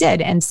that's what I did.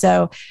 And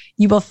so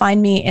you will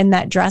find me in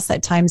that dress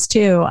at times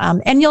too.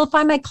 And you'll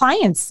find my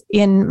clients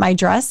in my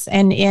dress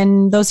and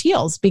in those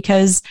heels,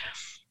 because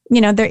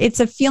it's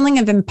a feeling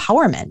of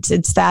empowerment.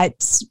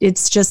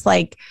 It's just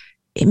like,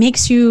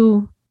 it's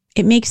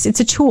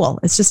a tool.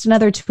 It's just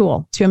another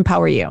tool to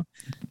empower you.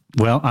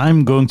 Well,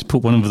 I'm going to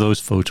put one of those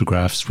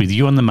photographs with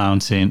you on the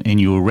mountain in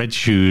your red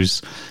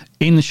shoes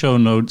in the show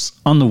notes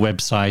on the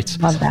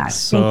website. Love that.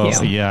 So,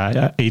 Thank you.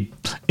 yeah,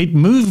 it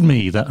moved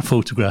me, that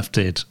photograph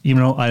did. You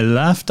know, I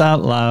laughed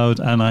out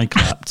loud and I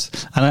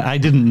clapped. And I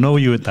didn't know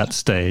you at that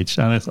stage.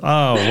 And I thought,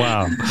 oh,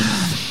 wow.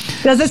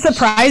 Does it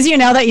surprise you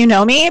now that you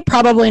know me?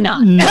 Probably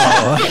not.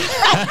 No,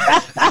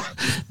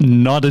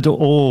 not at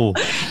all.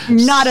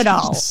 Not at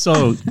all.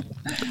 So,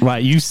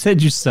 right, you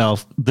said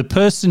yourself, the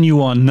person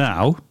you are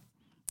now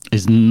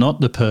is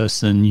not the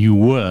person you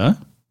were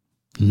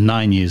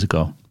 9 years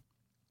ago.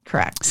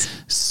 Correct.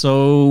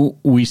 So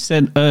we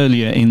said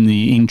earlier in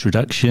the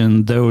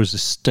introduction, there was a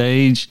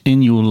stage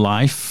in your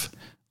life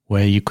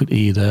where you could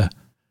either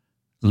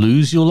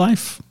lose your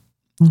life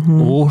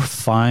or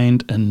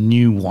find a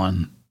new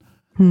one.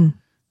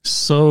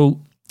 So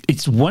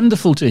it's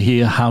wonderful to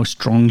hear how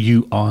strong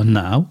you are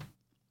now.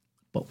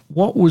 But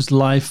what was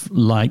life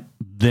like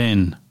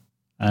then?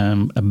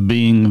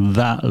 Being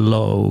that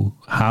low,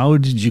 how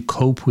did you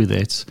cope with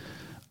it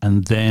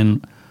and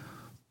then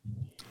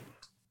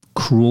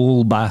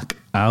crawl back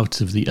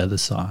out of the other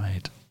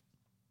side?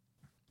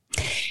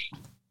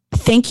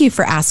 Thank you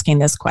for asking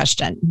this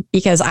question,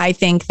 because I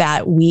think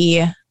that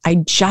I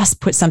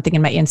just put something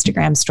in my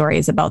Instagram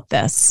stories about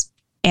this.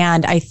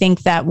 And I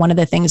think that one of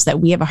the things that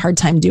we have a hard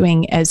time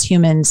doing as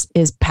humans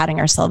is patting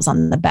ourselves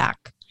on the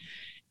back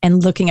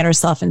and looking at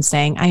ourselves and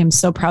saying, I am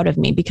so proud of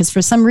me, because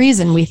for some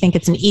reason we think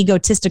it's an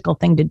egotistical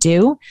thing to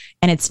do,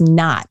 and it's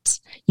not.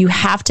 You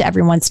have to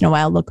every once in a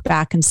while look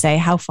back and say,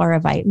 how far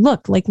have I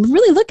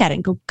really look at it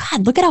and go,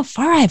 God, look at how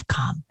far I've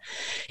come.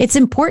 It's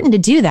important to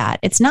do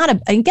that. It's not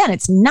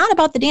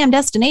about the damn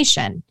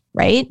destination,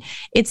 right?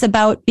 It's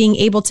about being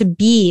able to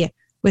be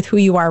with who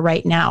you are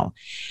right now.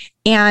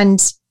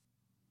 And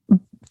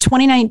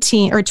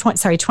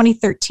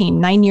 2013,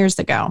 9 years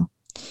ago,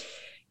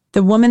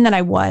 the woman that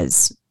I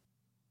was,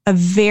 a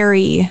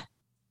very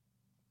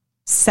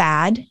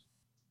sad,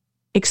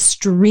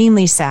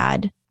 extremely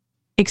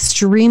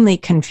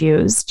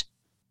confused,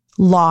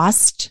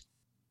 lost,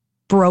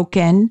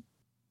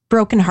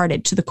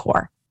 brokenhearted to the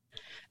core.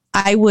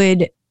 I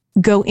would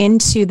go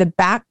into the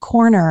back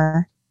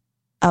corner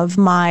of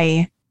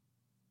my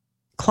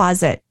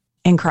closet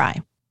and cry.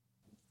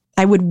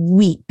 I would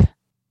weep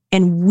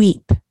and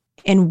weep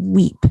and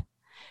weep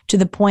to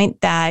the point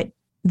that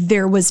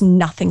there was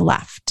nothing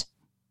left.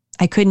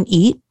 I couldn't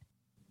eat.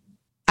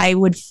 I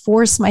would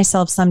force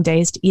myself some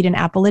days to eat an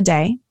apple a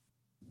day.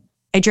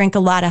 I drank a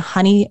lot of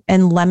honey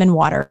and lemon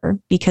water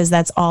because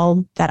that's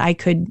all that I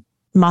could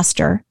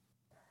muster.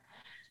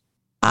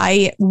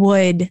 I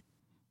would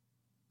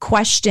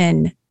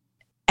question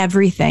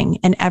everything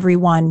and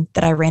everyone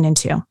that I ran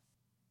into.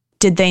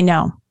 Did they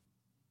know?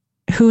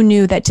 Who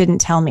knew that didn't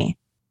tell me?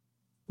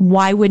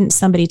 Why wouldn't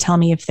somebody tell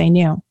me if they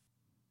knew?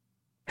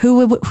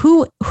 Who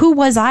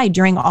was I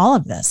during all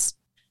of this?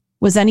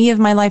 Was any of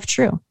my life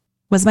true?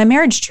 Was my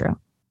marriage true?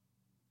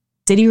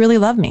 Did he really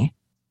love me?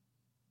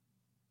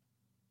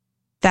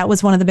 That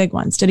was one of the big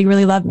ones. Did he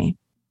really love me?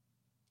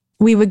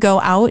 We would go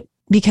out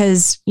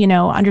because,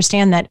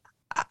 understand that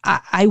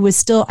I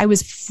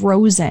was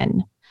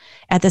frozen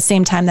at the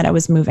same time that I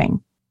was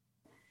moving.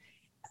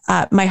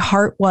 My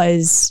heart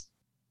was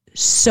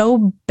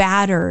so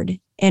battered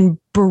and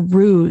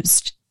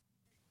bruised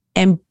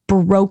and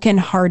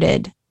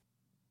brokenhearted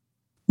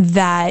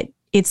that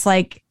it's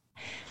like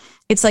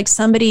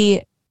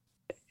somebody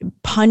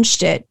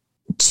punched it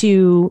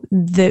to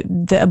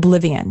the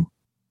oblivion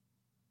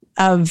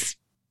of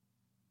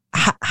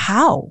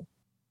how,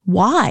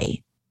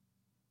 why,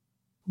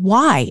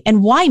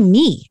 and why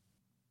me?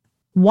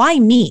 Why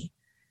me?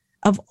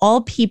 Of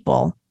all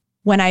people,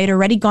 when I had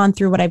already gone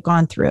through what I've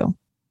gone through,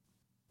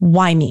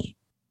 why me?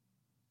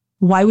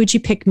 Why would you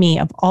pick me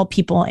of all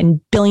people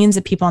and billions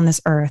of people on this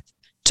earth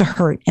to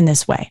hurt in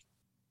this way?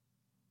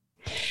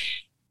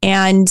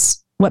 And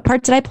what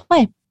part did I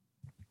play?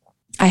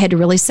 I had to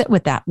really sit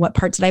with that. What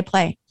part did I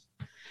play?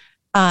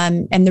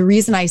 And the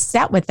reason I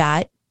sat with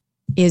that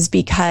is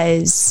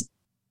because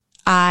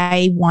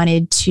I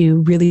wanted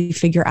to really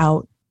figure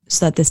out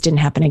so that this didn't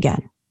happen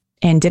again.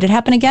 And did it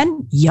happen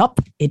again? Yup,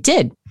 it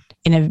did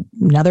in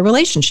another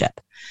relationship.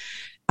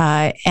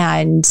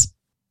 And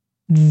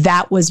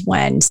that was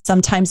when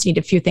sometimes you need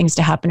a few things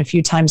to happen a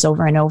few times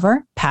over and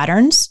over,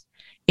 patterns,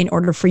 in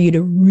order for you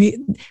to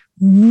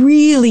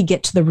really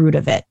get to the root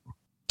of it,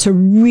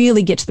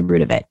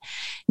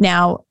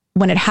 Now,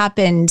 when it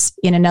happened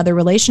in another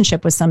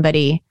relationship with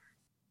somebody,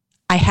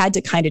 I had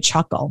to kind of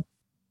chuckle,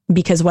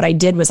 because what I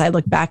did was I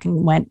looked back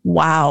and went,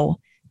 wow,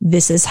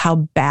 this is how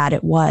bad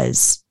it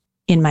was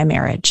in my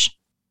marriage.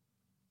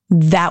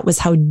 That was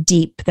how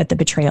deep that the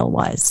betrayal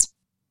was.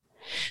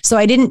 So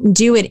I didn't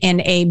do it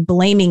in a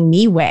blaming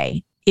me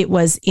way. It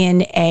was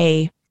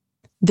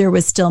there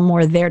was still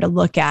more there to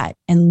look at,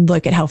 and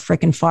look at how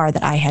freaking far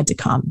that I had to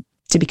come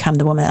to become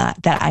the woman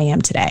that I am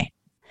today.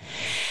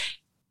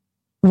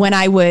 When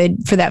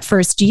for that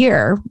first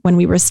year, when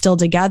we were still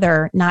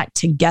together, not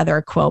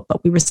together, quote,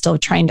 but we were still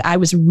I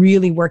was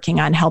really working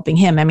on helping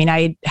him. I mean,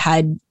 I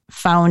had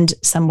found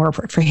somewhere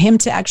for him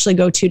to actually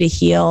go to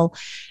heal.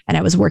 And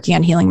I was working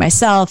on healing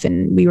myself,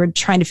 and we were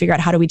trying to figure out,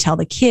 how do we tell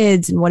the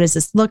kids and what does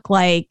this look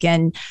like?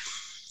 And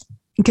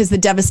because the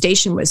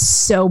devastation was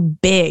so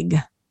big,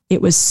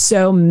 it was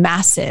so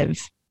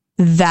massive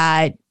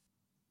that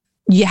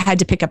you had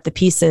to pick up the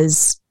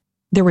pieces.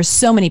 There were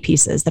so many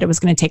pieces that it was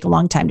going to take a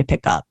long time to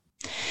pick up.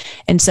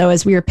 And so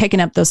as we were picking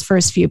up those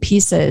first few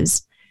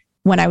pieces,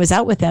 when I was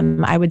out with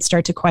him, I would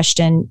start to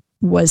question,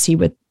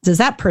 does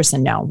that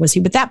person know? Was he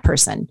with that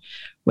person?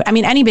 I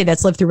mean, anybody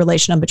that's lived through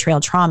relational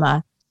betrayal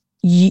trauma,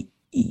 you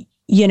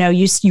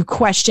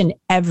question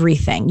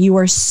everything. You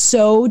are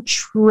so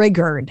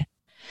triggered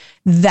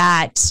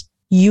that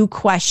you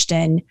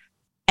question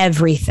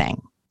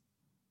everything,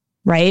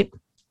 right?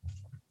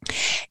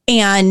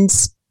 And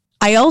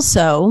I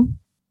also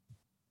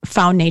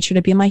found nature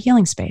to be my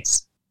healing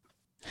space.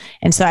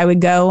 And so I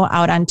would go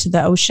out onto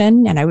the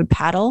ocean and I would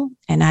paddle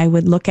and I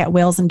would look at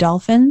whales and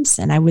dolphins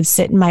and I would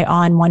sit in my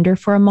awe and wonder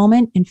for a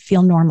moment and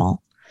feel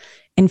normal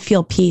and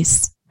feel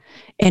peace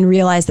and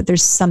realize that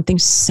there's something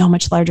so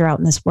much larger out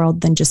in this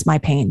world than just my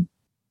pain.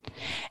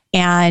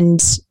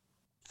 And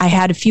I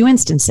had a few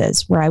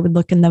instances where I would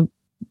look in the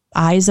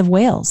eyes of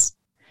whales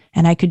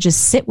and I could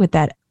just sit with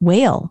that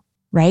whale,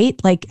 right?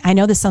 Like, I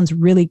know this sounds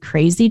really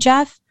crazy,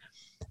 Jeff,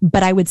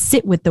 but I would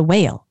sit with the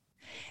whale.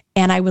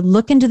 And I would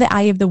look into the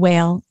eye of the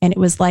whale, and it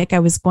was like I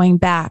was going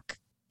back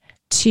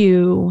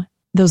to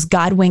those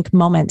God wink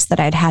moments that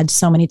I'd had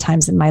so many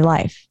times in my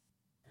life,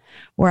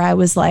 where I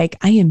was like,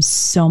 I am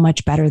so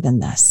much better than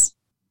this.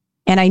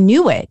 And I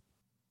knew it,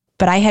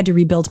 but I had to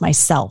rebuild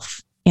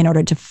myself in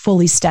order to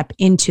fully step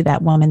into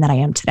that woman that I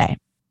am today.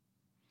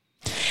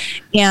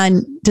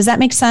 And does that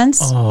make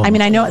sense? I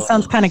mean, I know it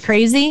sounds kind of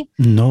crazy.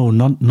 No,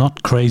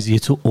 not crazy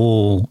at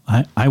all.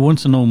 I want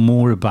to know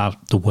more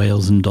about the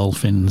whales and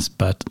dolphins,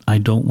 but I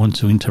don't want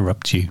to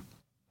interrupt you.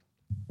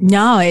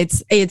 No, I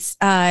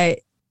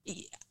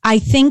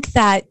think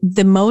that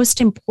the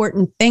most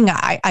important thing,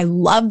 I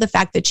love the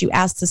fact that you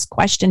asked this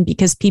question,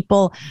 because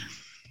people,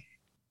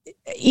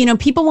 when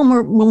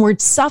we're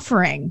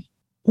suffering,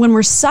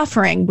 we're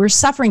suffering,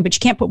 but you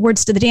can't put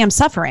words to the damn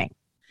suffering.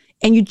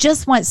 And you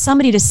just want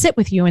somebody to sit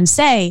with you and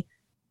say,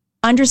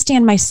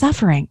 understand my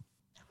suffering,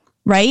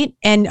 right?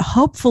 And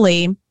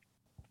hopefully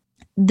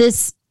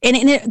there's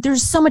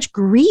so much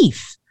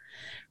grief,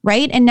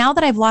 right? And now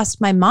that I've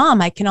lost my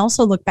mom, I can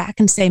also look back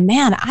and say,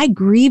 man, I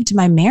grieved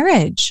my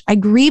marriage. I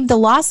grieved the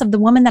loss of the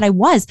woman that I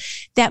was.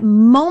 That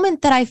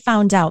moment that I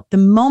found out, the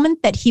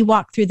moment that he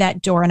walked through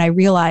that door and I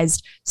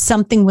realized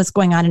something was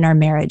going on in our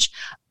marriage,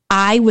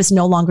 I was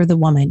no longer the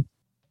woman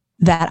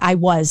that I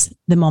was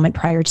the moment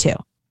prior to.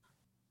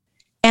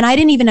 And I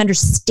didn't even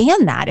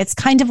understand that. It's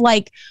kind of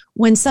like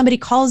when somebody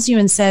calls you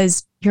and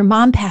says, your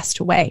mom passed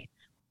away.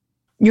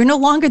 You're no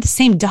longer the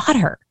same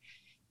daughter.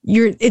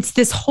 It's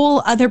this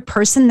whole other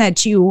person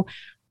that you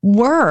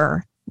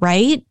were,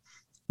 right?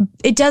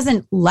 It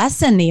doesn't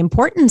lessen the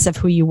importance of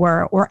who you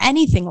were or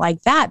anything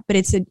like that, but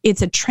it's a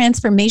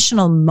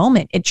transformational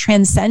moment. It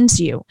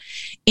transcends you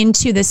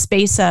into the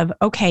space of,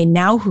 okay,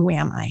 now who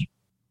am I?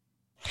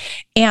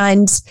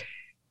 And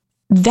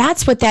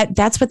that's what happened.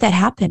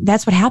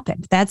 That's what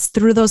happened. That's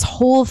through those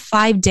whole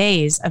 5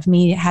 days of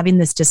me having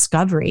this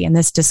discovery and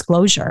this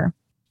disclosure.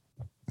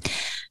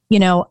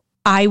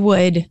 I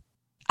would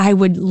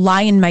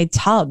lie in my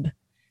tub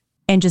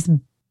and just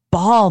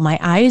bawl my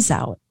eyes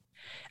out.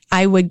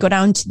 I would go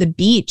down to the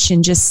beach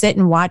and just sit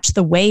and watch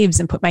the waves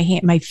and put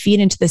my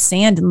feet into the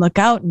sand and look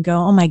out and go,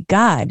 oh my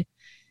God,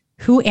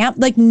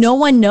 no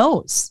one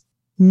knows.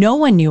 No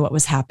one knew what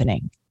was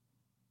happening,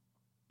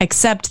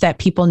 except that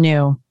people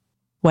knew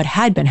what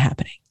had been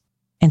happening.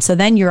 And so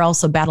then you're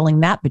also battling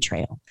that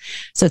betrayal.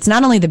 So it's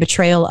not only the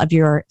betrayal of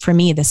for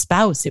me, the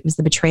spouse, it was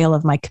the betrayal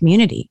of my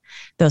community,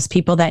 those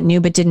people that knew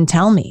but didn't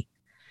tell me.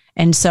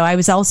 And so I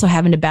was also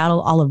having to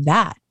battle all of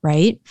that,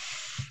 right?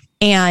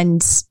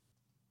 And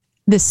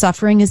the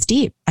suffering is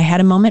deep. I had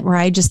a moment where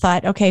I just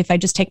thought, okay, if I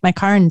just take my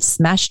car and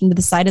smash into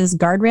the side of this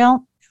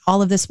guardrail,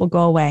 all of this will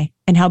go away.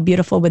 And how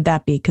beautiful would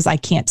that be? Because I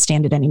can't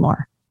stand it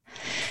anymore.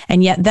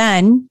 And yet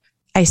then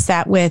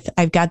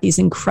I've got these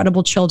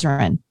incredible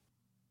children,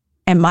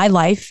 and my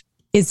life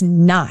is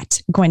not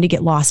going to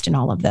get lost in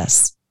all of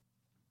this.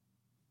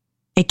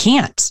 It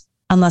can't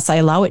unless I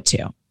allow it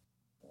to,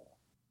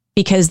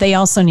 because they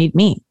also need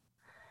me,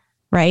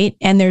 right?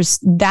 And there's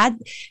that,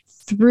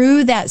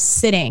 through that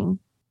sitting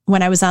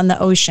when I was on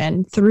the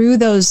ocean, through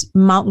those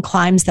mountain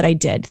climbs that I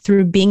did,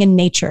 through being in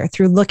nature,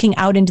 through looking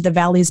out into the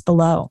valleys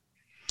below,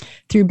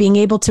 through being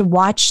able to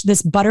watch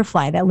this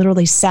butterfly that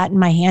literally sat in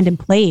my hand and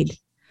played.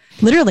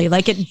 Literally,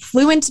 like it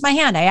flew into my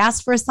hand. I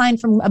asked for a sign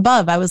from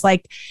above. I was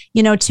like,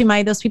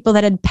 to those people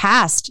that had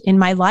passed in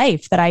my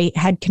life that I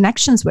had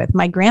connections with,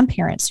 my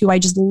grandparents, who I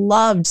just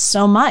loved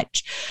so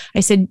much.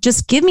 I said,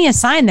 just give me a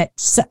sign that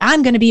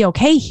I'm going to be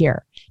okay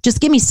here. Just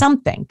give me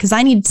something, because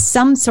I need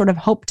some sort of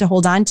hope to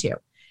hold on to.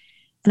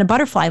 And a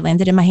butterfly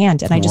landed in my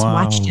hand, and I just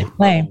watched it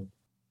play.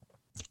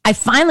 I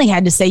finally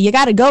had to say, you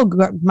got to go,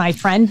 my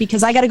friend,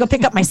 because I got to go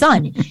pick up my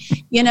son,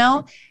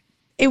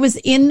 it was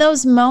in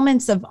those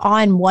moments of awe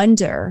and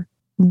wonder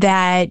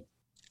that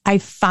I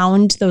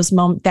found those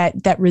moments,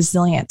 that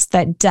resilience,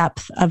 that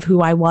depth of who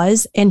I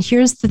was. And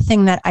here's the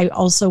thing that I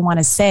also want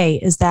to say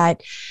is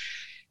that,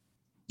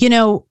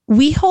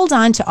 we hold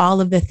on to all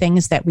of the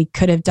things that we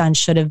could have done,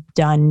 should have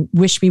done,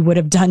 wish we would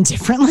have done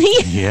differently.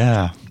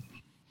 Yeah.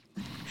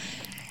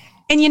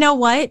 And you know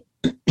what?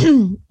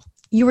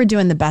 You were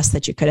doing the best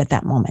that you could at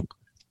that moment.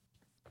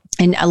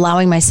 And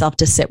allowing myself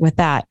to sit with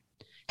that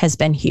has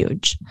been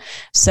huge.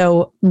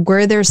 So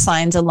were there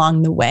signs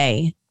along the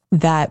way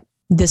that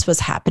this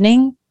was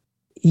happening?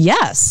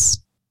 Yes,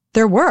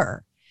 there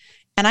were.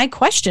 And I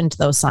questioned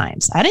those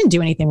signs. I didn't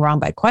do anything wrong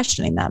by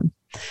questioning them.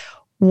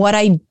 What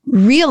I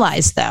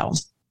realized, though,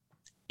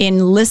 in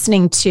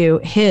listening to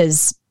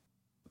his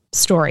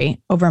story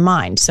over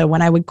mine. So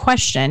when I would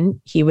question,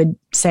 he would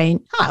say,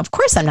 of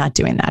course I'm not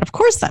doing that. Of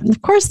course,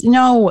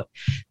 no,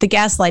 the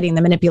gaslighting,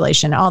 the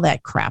manipulation, all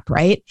that crap,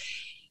 right?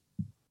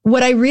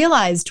 What I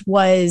realized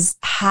was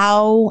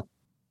how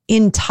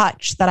in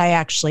touch that I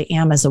actually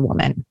am as a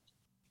woman,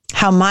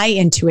 how my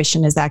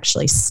intuition is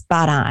actually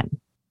spot on,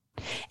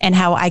 and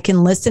how I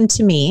can listen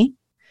to me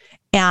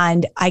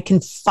and I can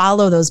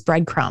follow those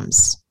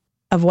breadcrumbs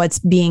of what's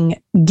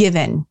being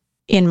given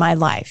in my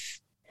life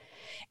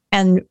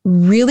and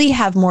really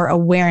have more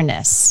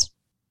awareness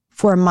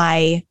for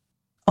my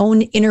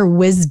own inner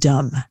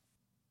wisdom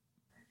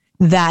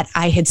that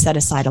I had set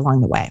aside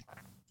along the way.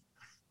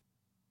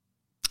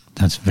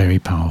 That's very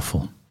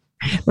powerful.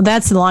 Well,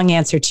 that's the long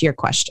answer to your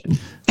question.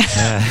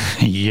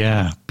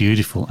 Yeah,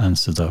 beautiful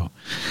answer though.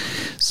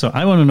 So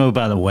I want to know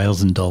about the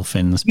whales and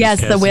dolphins.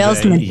 Yes, the whales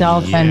and the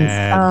dolphins.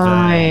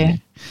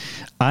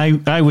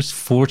 I was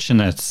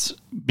fortunate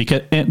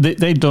because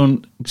they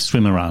don't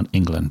swim around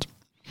England.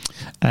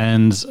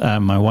 And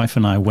my wife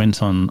and I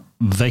went on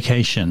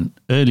vacation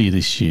earlier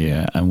this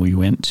year, and we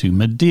went to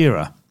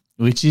Madeira,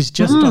 which is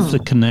just off the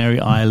Canary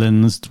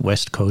Islands,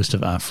 west coast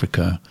of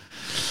Africa.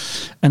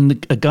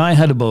 And a guy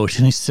had a boat,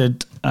 and he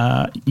said,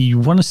 you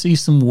want to see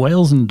some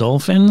whales and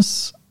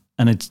dolphins?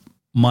 And it's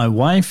my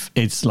wife,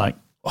 it's like,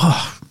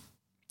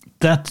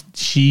 that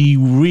she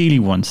really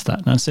wants that.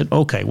 And I said,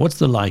 okay, what's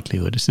the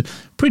likelihood? He said,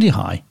 pretty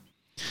high.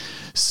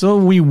 So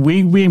we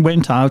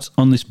went out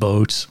on this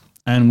boat,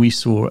 and we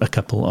saw a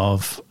couple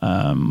of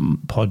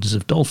pods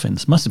of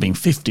dolphins. Must have been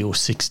 50 or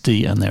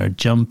 60, and they're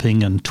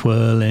jumping and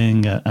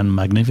twirling and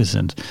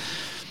magnificent.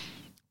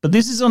 But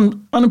this is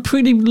on a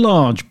pretty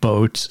large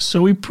boat,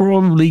 so we're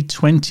probably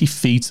 20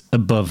 feet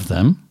above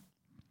them.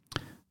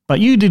 But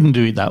you didn't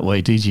do it that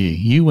way, did you?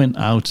 You went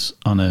out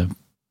on a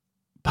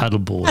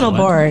paddleboard.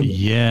 Paddleboard.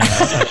 Yeah,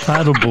 a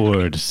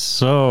paddleboard.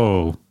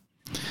 So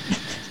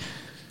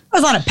I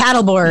was on a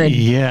paddleboard.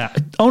 Yeah,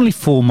 only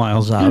 4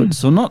 miles out,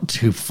 so not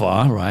too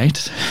far,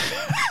 right?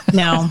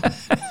 No,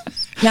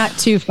 not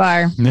too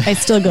far. I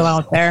still go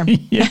out there.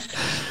 Yeah.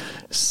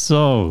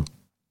 So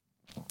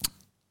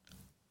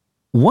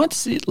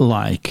what's it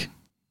like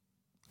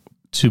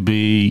to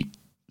be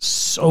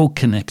so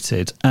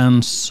connected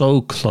and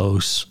so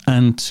close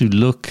and to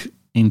look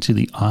into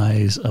the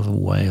eyes of a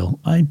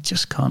whale? I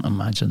just can't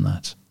imagine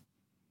that.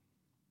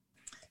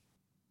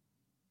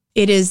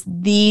 It is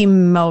the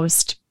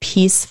most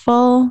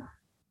peaceful,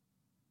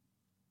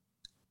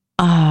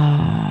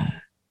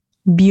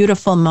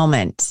 beautiful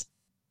moment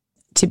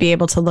to be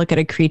able to look at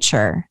a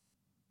creature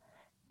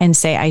and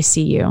say, I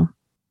see you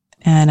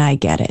and I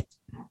get it.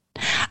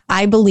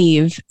 I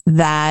believe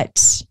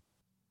that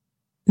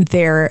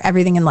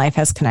everything in life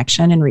has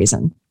connection and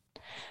reason.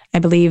 I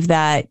believe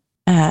that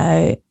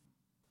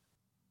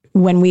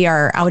when we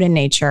are out in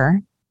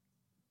nature,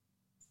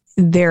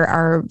 there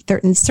are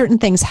certain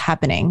things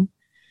happening.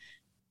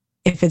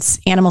 If it's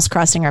animals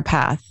crossing our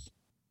path,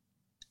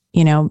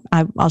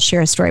 I'll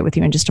share a story with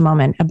you in just a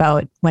moment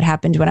about what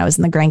happened when I was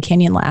in the Grand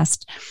Canyon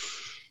last.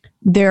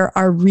 There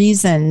are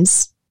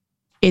reasons.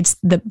 It's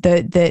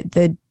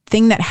the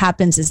thing that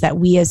happens is that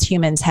we as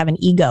humans have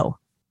an ego,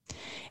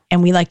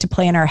 and we like to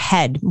play in our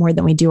head more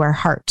than we do our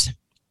heart.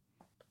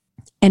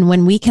 And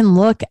when we can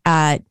look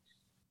at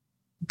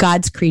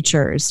God's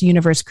creatures,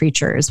 universe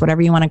creatures,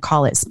 whatever you want to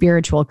call it,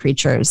 spiritual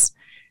creatures,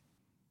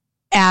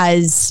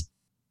 as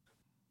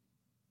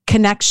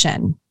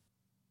connection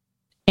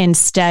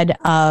instead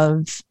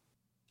of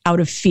out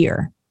of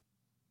fear,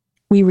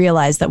 we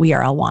realize that we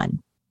are all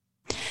one.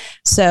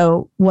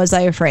 So was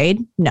I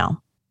afraid?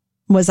 No.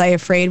 Was I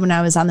afraid when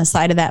I was on the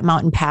side of that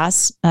mountain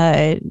pass,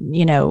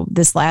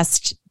 this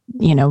last,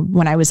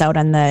 when I was out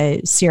on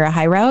the Sierra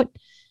High Route?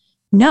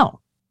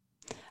 No,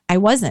 I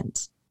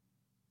wasn't.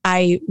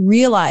 I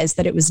realized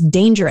that it was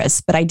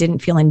dangerous, but I didn't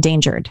feel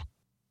endangered.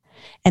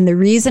 And the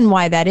reason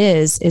why that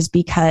is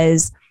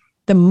because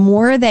the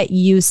more that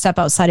you step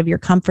outside of your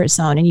comfort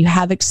zone and you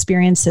have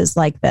experiences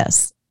like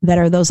this, that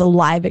are those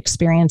alive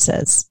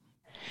experiences,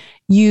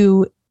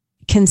 you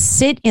can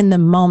sit in the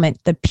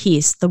moment, the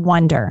peace, the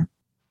wonder,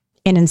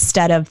 and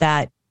instead of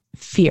that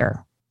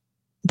fear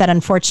that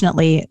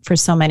unfortunately for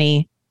so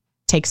many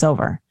takes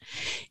over.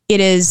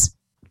 It's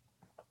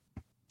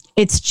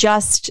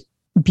just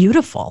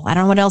beautiful. I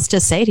don't know what else to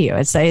say to you.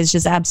 It's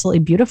just absolutely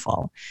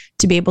beautiful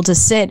to be able to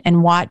sit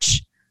and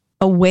watch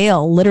a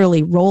whale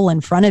literally roll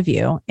in front of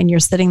you. And you're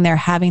sitting there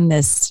having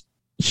this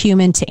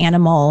human to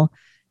animal,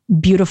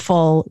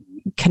 beautiful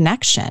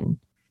connection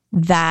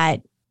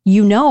that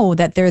you know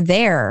that they're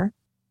there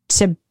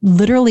to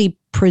literally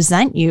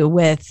present you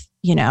with,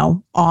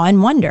 awe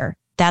and wonder.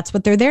 That's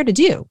what they're there to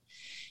do.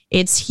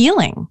 It's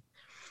healing.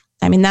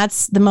 I mean,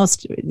 that's the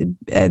most,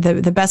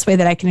 the best way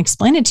that I can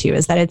explain it to you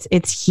is that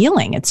it's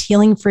healing. It's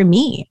healing for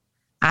me.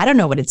 I don't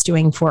know what it's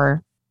doing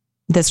for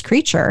this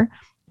creature,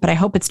 but I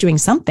hope it's doing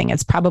something.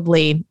 It's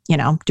probably,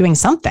 doing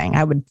something.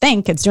 I would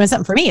think it's doing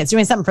something for me. It's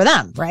doing something for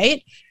them.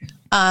 Right.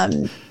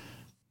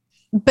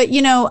 But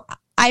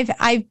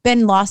I've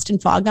been lost in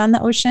fog on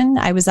the ocean.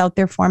 I was out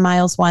there 4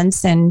 miles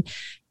once and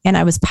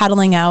I was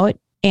paddling out.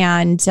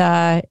 And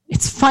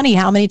it's funny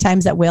how many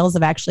times that whales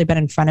have actually been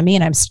in front of me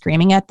and I'm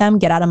screaming at them,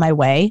 get out of my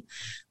way.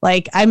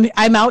 Like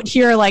I'm out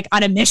here like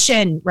on a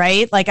mission,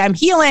 right? Like I'm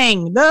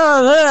healing.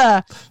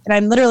 And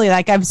I'm literally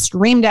like, I've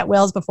screamed at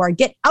whales before,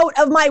 get out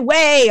of my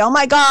way. Oh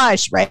my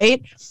gosh.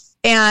 Right.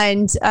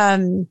 And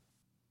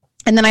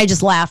then I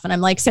just laugh and I'm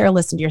like, Sarah,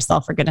 listen to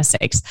yourself for goodness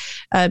sakes.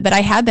 But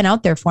I have been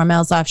out there 4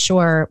 miles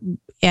offshore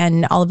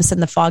and all of a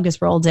sudden the fog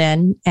has rolled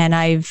in and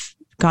I've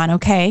gone,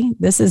 okay,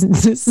 this is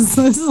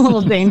a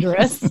little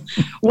dangerous.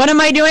 What am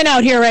I doing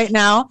out here right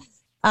now?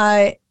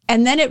 And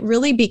then it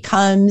really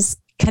becomes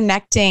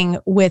connecting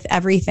with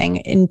everything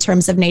in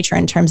terms of nature,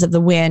 in terms of the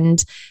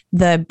wind,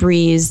 the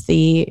breeze,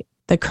 the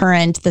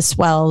current, the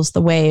swells,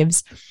 the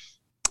waves,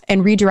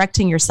 and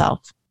redirecting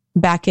yourself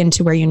back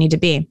into where you need to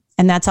be.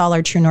 And that's all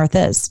our true north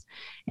is.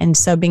 And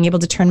so being able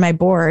to turn my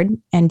board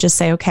and just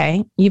say,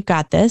 okay, you've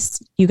got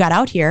this, you got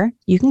out here,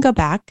 you can go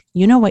back,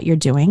 you know what you're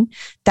doing.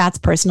 That's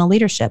personal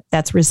leadership.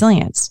 That's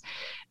resilience.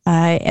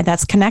 And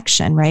that's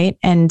connection. Right.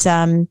 And,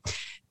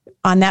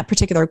 on that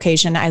particular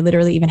occasion, I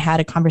literally even had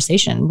a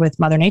conversation with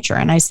Mother Nature.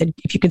 And I said,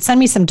 if you could send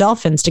me some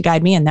dolphins to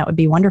guide me in, that would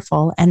be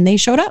wonderful. And they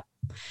showed up,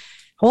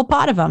 whole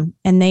pot of them.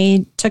 And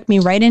they took me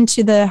right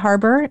into the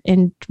harbor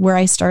and where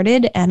I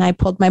started. And I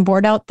pulled my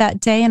board out that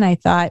day and I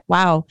thought,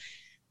 wow,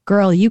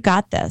 girl, you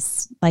got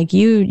this. Like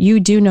you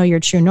do know your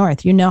true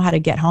north. You know how to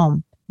get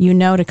home. You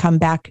know to come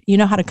back. You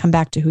know how to come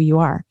back to who you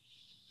are.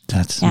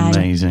 That's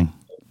amazing.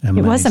 It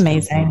was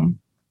amazing.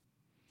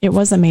 It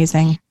was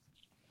amazing.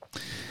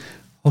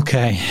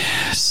 Okay.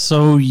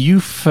 So you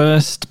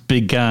first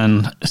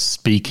began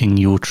speaking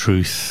your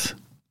truth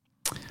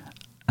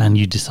and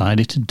you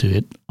decided to do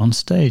it on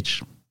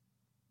stage.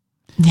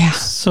 Yeah.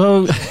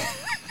 So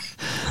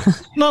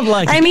not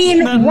like,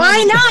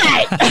 why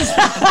not?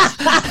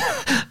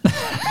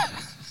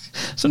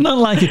 So not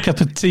like a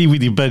cup of tea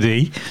with your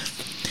buddy.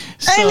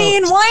 So,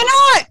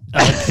 why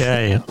not?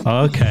 Okay.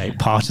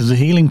 Part of the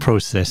healing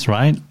process,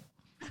 right?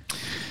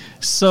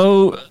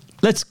 So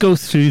let's go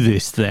through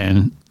this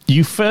then.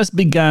 You first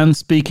began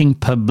speaking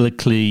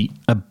publicly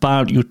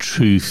about your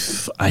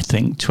truth, I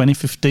think,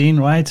 2015,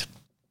 right?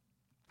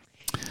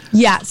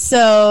 Yeah.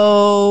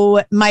 So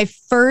it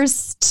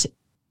was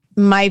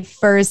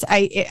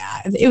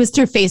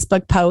through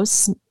Facebook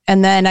posts.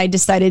 And then I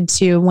decided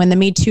to, when the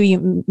Me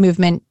Too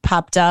movement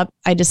popped up,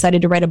 I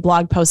decided to write a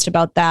blog post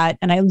about that.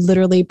 And I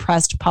literally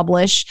pressed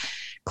publish,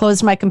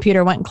 closed my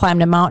computer, went and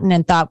climbed a mountain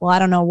and thought, well, I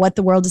don't know what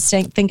the world is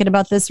thinking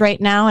about this right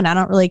now. And I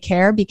don't really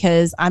care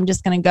because I'm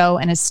just going to go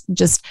and it's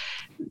just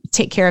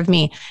take care of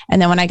me.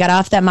 And then when I got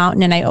off that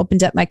mountain and I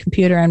opened up my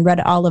computer and read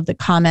all of the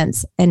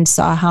comments and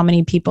saw how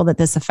many people that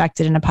this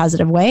affected in a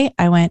positive way,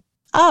 I went,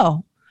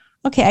 oh,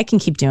 okay, I can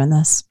keep doing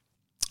this.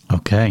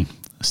 Okay.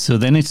 So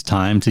then it's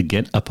time to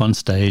get up on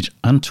stage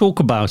and talk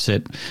about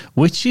it,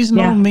 which is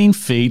no mean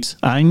feat.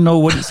 I know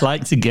what it's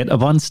like to get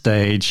up on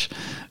stage.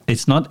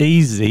 It's not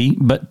easy,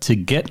 but to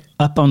get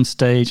up on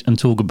stage and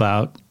talk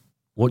about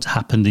what's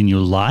happened in your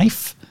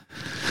life.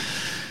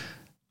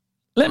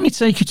 Let me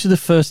take you to the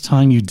first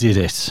time you did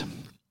it.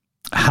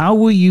 How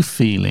were you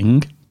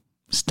feeling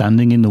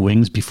standing in the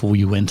wings before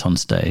you went on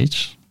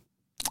stage?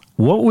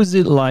 What was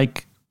it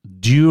like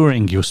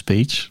during your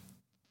speech?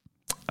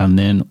 And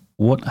then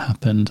what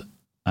happened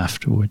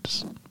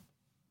afterwards?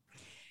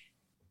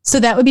 So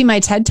that would be my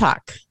TED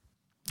Talk.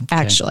 Okay.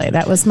 Actually,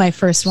 that was my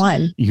first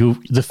one. So you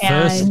do a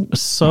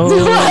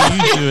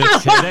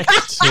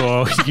TEDx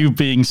talk, you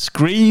being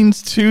screened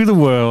to the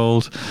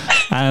world,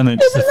 and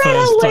it's Isn't the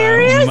first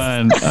hilarious?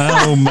 time, man.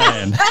 Oh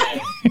man.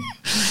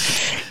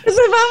 So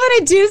if I'm going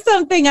to do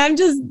something,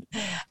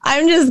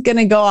 I'm just going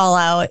to go all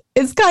out.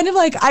 It's kind of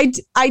like,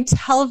 I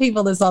tell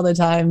people this all the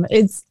time.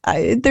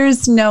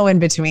 There's no in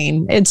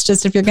between. It's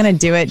just, if you're going to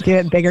do it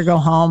big or go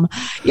home,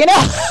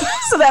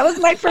 So that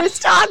was my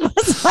first talk,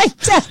 was my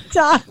TED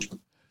Talk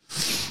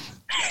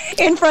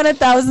in front of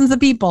thousands of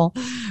people.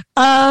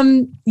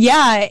 And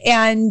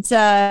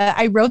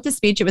I wrote the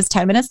speech. It was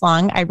 10 minutes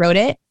long. I wrote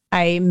it.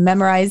 I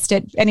memorized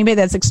it. Anybody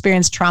that's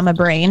experienced trauma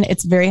brain,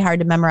 it's very hard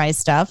to memorize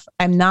stuff.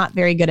 I'm not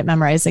very good at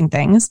memorizing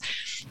things.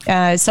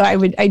 So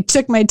I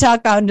took my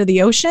talk out into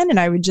the ocean and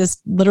I would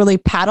just literally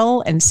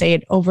paddle and say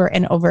it over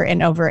and over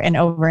and over and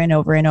over and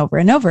over and over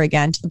and over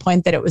again, to the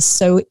point that it was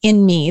so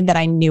in me that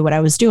I knew what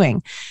I was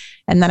doing.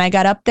 And then I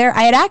got up there.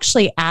 I had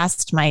actually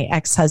asked my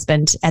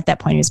ex-husband, at that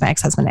point, he was my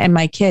ex-husband, and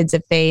my kids,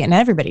 if they, and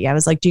everybody, I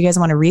was like, do you guys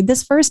want to read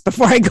this first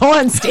before I go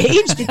on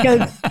stage?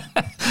 Because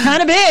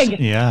kind of big.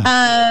 Yeah.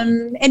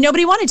 And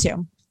nobody wanted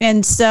to.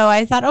 And so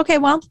I thought, okay,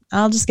 well,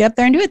 I'll just get up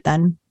there and do it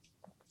then.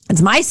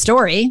 It's my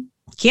story.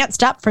 Can't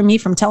stop me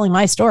from telling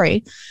my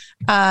story.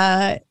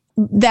 That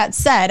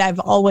said, I've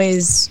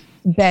always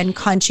been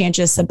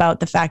conscientious about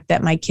the fact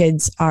that my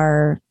kids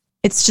are,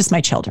 it's just my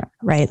children,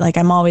 right? Like,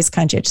 I'm always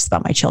conscientious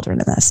about my children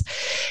in this.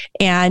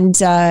 And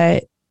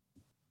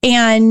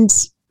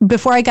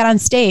before I got on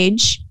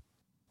stage,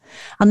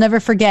 I'll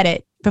never forget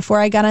it. Before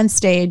I got on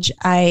stage,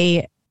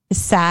 I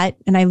sat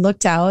and I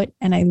looked out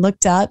and I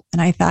looked up and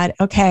I thought,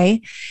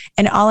 okay.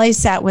 And all I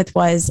sat with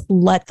was,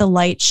 let the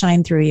light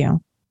shine through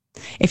you.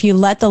 If you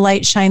let the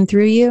light shine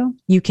through you,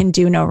 you can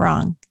do no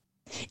wrong.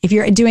 If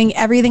you're doing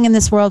everything in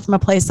this world from a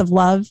place of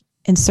love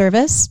and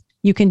service,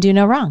 you can do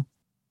no wrong.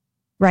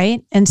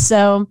 Right. And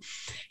so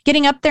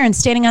getting up there and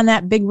standing on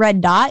that big red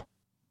dot,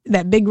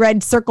 that big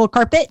red circle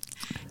carpet,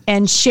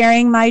 and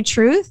sharing my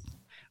truth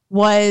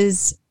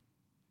was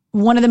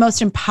one of the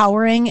most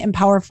empowering and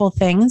powerful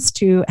things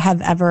to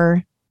have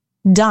ever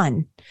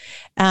done.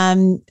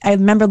 I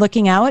remember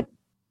looking out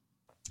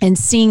and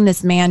seeing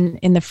this man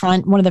in the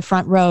front, one of the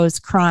front rows,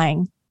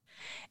 crying.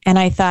 And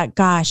I thought,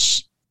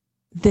 gosh,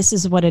 this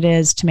is what it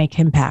is to make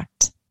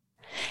impact.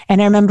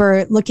 And I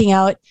remember looking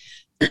out,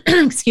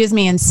 excuse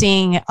me, and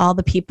seeing all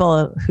the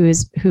people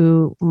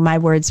who my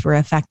words were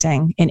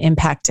affecting and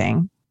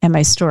impacting, and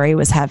my story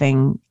was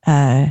having,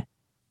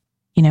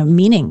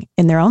 meaning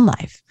in their own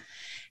life.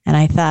 And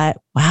I thought,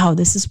 wow,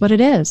 this is what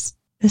it is.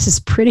 This is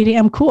pretty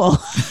damn cool.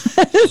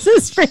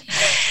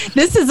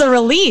 This is a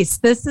release.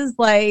 This is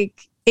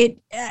like it,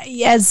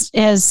 as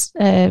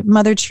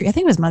Mother Teresa, I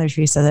think it was Mother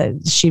Teresa,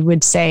 that she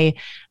would say,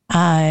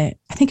 I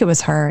think it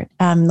was her,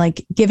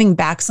 like giving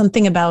back,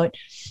 something about,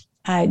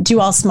 do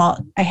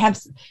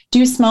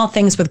small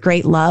things with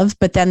great love.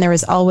 But then there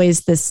was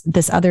always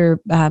this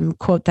other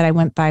quote that I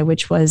went by,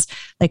 which was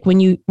like, when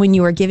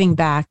you are giving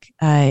back,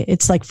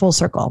 it's like full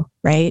circle,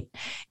 right?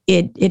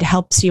 It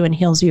helps you and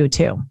heals you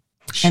too.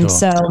 Sure. And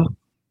so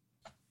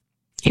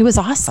it was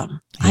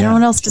awesome. Yeah. I don't know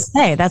what else to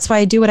say. That's why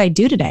I do what I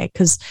do today,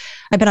 because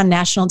I've been on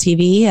national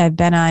TV. I've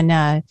been on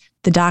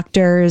The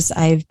Doctors.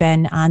 I've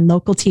been on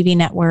local TV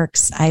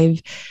networks.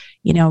 I've,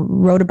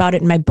 wrote about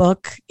it in my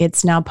book.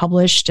 It's now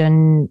published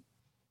and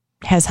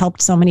has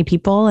helped so many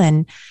people.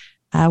 And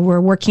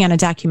we're working on a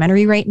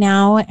documentary right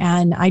now.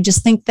 And I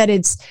just think that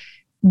it's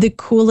the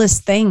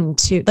coolest thing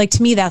to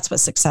me, that's what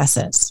success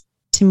is.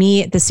 To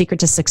me, the secret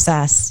to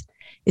success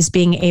is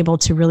being able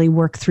to really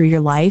work through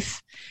your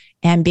life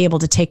and be able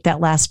to take that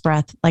last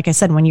breath, like I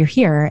said, when you're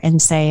here, and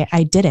say,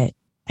 I did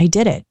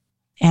it.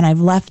 And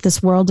I've left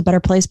this world a better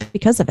place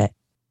because of it.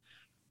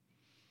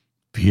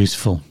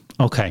 Beautiful.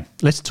 Okay,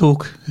 let's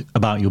talk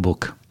about your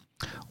book.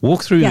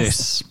 Walk through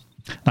this.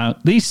 Now,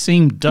 these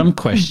seem dumb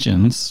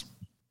questions,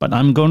 but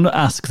I'm going to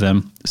ask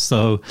them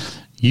so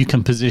you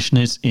can position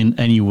it in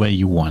any way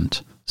you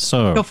want.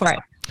 So, go for it.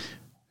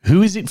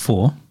 Who is it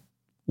for?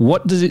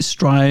 What does it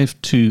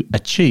strive to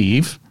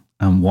achieve?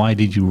 And why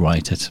did you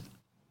write it?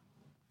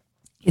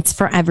 It's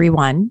for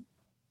everyone.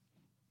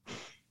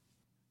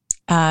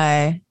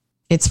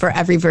 It's for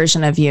every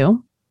version of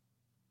you.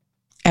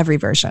 Every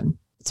version.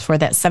 It's for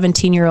that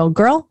 17-year-old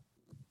girl.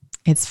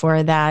 It's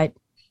for that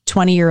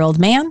 20-year-old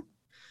man.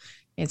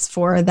 It's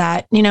for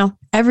that,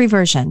 every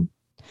version.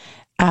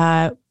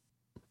 What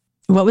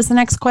was the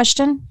next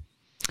question?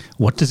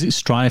 What does it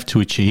strive to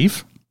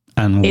achieve?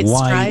 And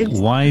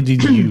why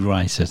did you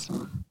write it?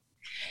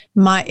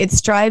 It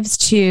strives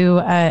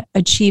to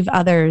achieve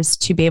others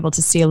to be able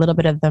to see a little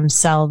bit of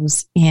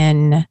themselves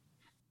in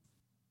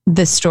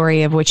the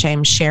story of which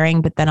I'm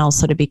sharing, but then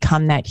also to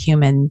become that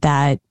human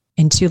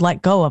and to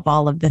let go of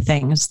all of the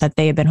things that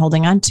they have been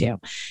holding on to,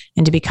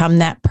 and to become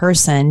that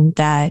person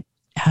that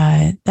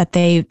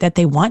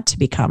they want to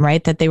become,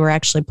 right? That they were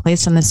actually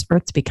placed on this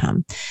earth to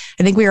become.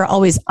 I think we are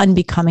always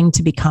unbecoming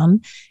to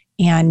become.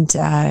 And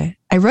I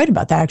wrote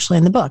about that actually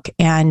in the book.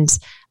 And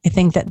I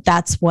think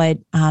that's what,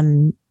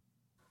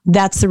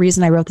 that's the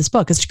reason I wrote this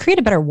book, is to create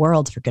a better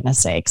world, for goodness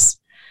sakes.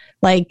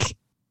 Like,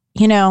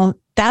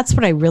 that's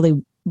what I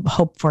really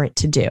hope for it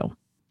to do,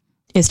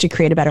 is to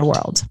create a better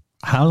world.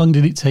 How long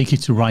did it take you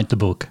to write the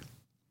book?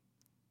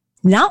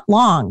 Not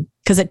long,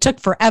 because it took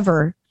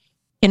forever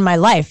in my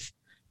life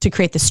to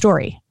create the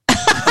story.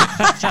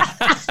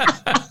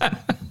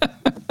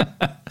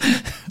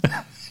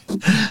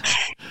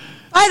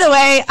 By the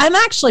way, I'm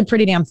actually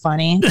pretty damn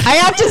funny. I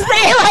have to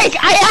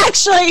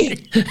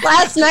say,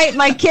 last night,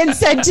 my kids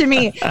said to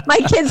me, my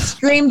kids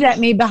screamed at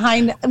me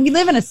we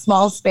live in a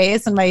small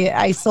space, and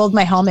I sold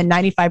my home and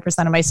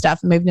 95% of my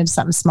stuff and moved into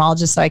something small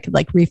just so I could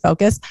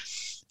refocus.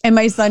 And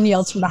my son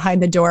yells from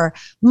behind the door,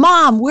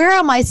 "Mom, where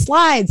are my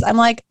slides?" I'm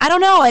like, "I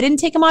don't know. I didn't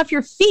take them off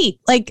your feet."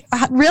 Like,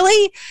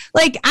 really?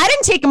 Like, I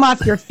didn't take them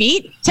off your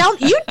feet. Tell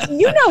you,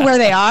 you know where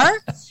they are.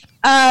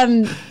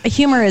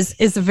 Humor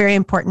is a very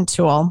important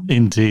tool.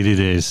 Indeed it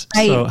is.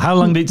 So how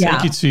long did it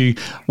take you to,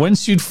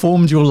 once you'd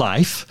formed your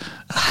life,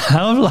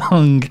 how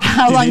long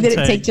did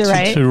it take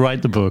to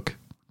write the book?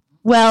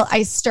 Well,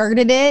 I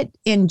started it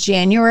in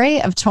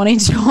January of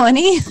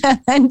 2020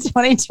 and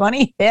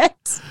 2020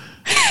 hit.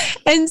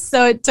 And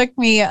so it took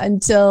me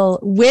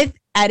with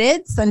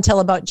edits until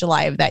about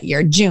July of that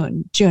year,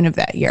 June of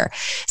that year.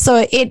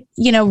 So it,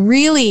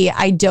 really,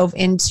 I dove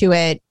into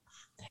it.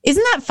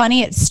 Isn't that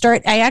funny?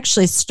 I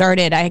actually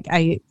started,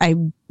 I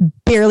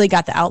barely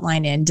got the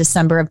outline in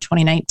December of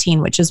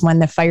 2019, which is when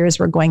the fires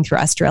were going through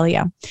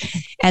Australia.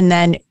 And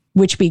then,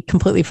 which we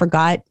completely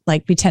forgot,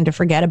 like we tend to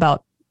forget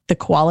about the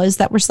koalas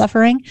that were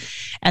suffering.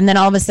 And then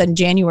all of a sudden,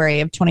 January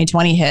of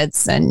 2020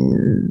 hits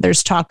and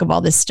there's talk of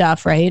all this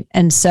stuff, right?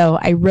 And so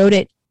I wrote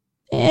it,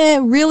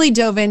 really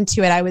dove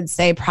into it, I would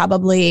say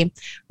probably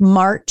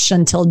March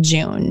until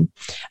June.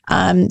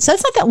 So it's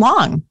not that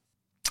long.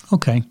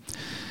 Okay.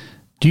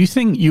 Do you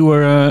think you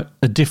were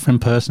a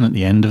different person at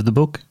the end of the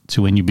book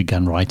to when you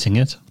began writing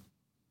it?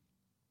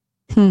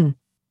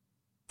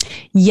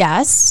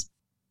 Yes,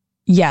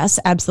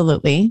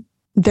 absolutely.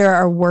 There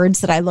are words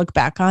that I look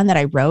back on that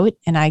I wrote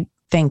and I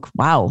think,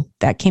 wow,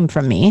 that came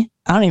from me.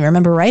 I don't even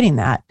remember writing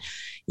that,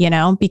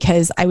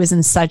 because I was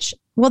in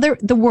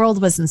the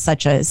world was in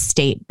such a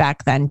state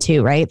back then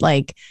too, right?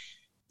 Like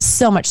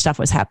so much stuff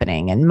was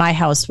happening and my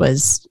house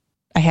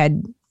I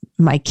had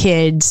my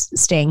kids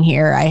staying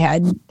here. I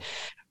had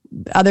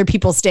other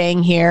people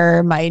staying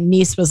here. My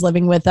niece was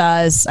living with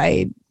us.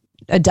 I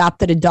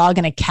adopted a dog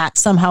and a cat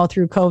somehow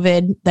through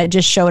COVID that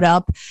just showed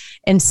up.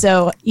 And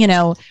so,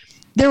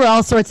 there were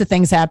all sorts of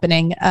things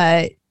happening.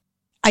 I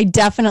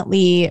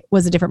definitely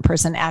was a different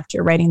person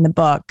after writing the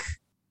book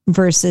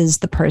versus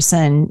the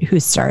person who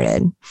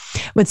started.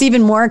 What's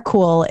even more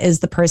cool is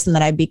the person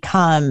that I've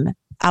become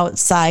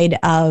outside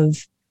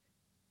of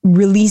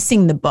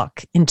releasing the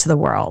book into the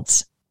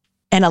world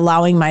and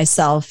allowing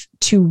myself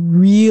to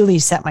really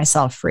set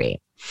myself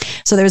free.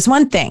 So there's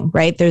one thing,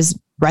 right? There's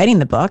writing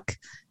the book.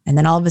 And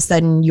then all of a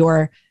sudden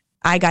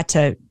I got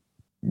to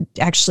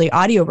actually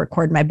audio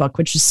record my book,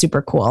 which is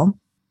super cool.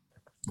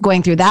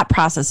 Going through that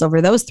process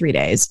over those 3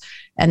 days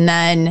and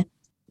then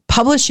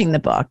publishing the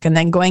book and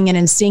then going in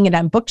and seeing it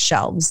on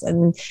bookshelves.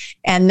 And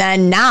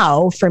then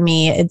now for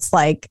me, it's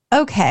like,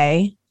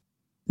 okay,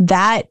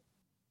 that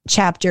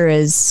chapter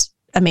is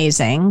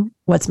amazing.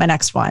 What's my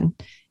next one?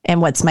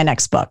 And what's my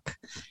next book,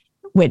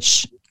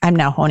 which I'm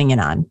now honing in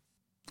on.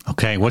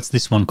 Okay. What's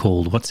this one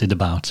called? What's it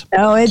about?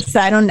 Oh, That's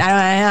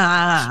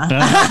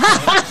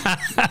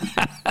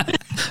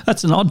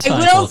an odd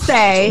title.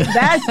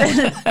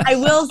 I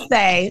will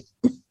say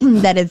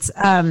that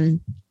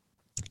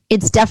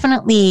it's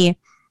definitely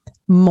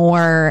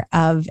more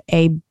of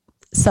a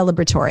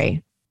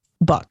celebratory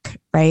book,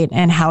 right?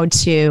 And how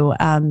to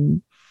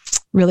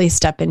really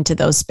step into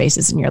those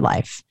spaces in your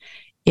life.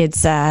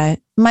 It's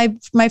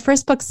my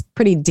first book's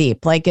pretty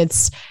deep. Like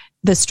it's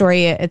got the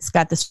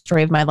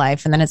story of my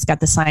life, and then it's got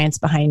the science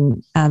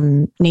behind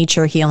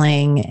nature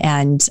healing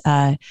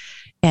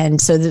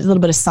and so there's a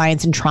little bit of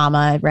science and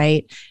trauma,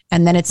 right?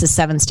 And then it's the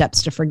 7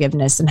 steps to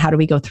forgiveness and how do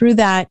we go through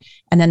that?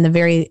 And then the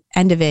very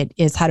end of it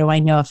is how do I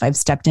know if I've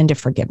stepped into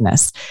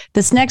forgiveness?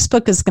 This next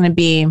book is going to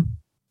be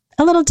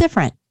a little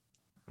different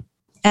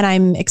and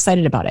I'm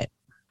excited about it.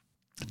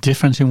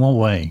 Different in what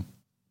way?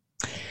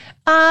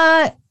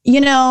 I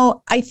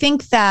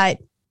think that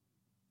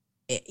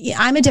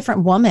I'm a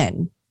different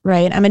woman,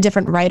 right? I'm a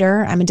different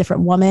writer. I'm a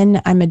different woman.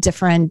 I'm a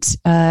different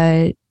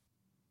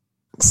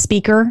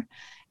speaker.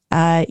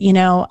 I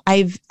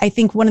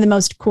think one of the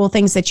most cool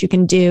things that you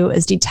can do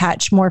is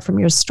detach more from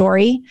your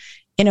story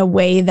in a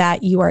way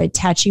that you are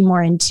attaching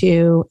more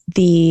into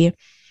the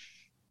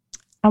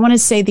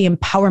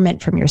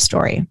empowerment from your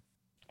story.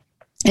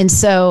 And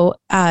so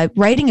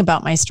writing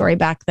about my story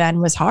back then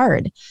was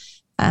hard.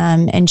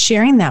 And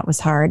sharing that was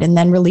hard. And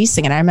then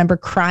releasing it. I remember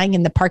crying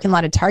in the parking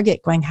lot of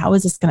Target going, how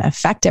is this going to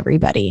affect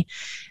everybody?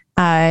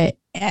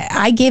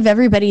 I gave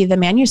everybody the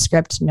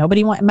manuscript.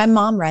 My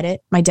mom read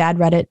it. My dad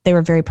read it. They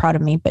were very proud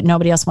of me, but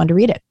nobody else wanted to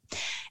read it.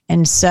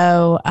 And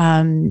so,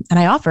 and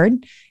I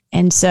offered.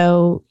 And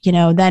so,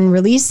 then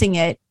releasing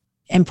it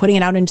and putting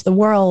it out into the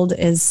world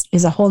is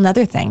a whole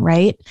nother thing.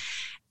 Right.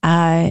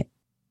 And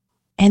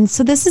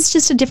so this is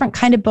just a different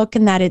kind of book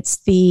in that it's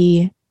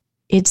the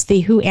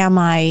who am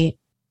I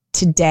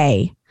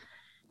today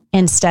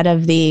instead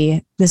of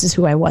this is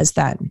who I was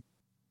then.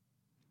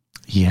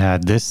 Yeah,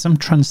 there's some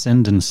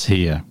transcendence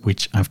here,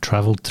 which I've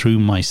traveled through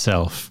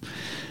myself.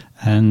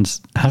 And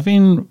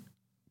having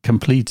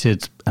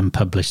completed and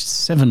published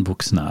 7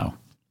 books now,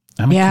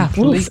 I'm a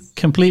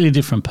completely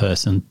different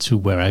person to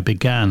where I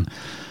began.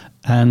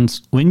 And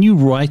when you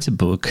write a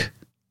book,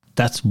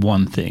 that's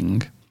one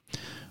thing.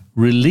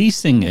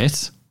 Releasing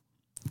it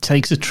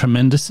takes a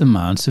tremendous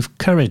amount of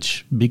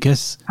courage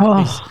because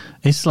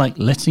it's like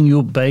letting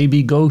your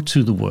baby go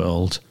to the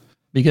world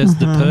because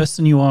the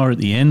person you are at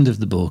the end of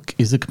the book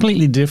is a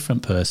completely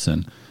different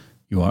person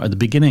you are at the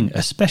beginning,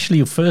 especially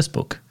your first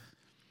book,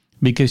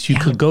 because you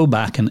could go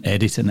back and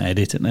edit and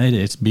edit and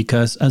edit,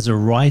 because as a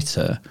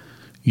writer,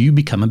 you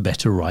become a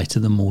better writer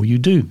the more you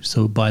do.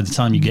 So by the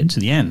time you get to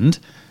the end,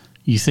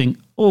 you think,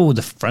 oh,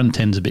 the front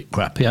end's a bit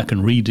crappy, I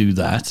can redo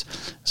that.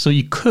 So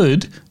you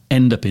could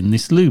end up in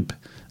this loop,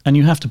 and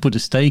you have to put a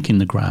stake in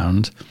the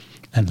ground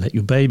and let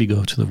your baby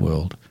go to the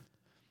world.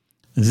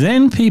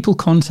 Then people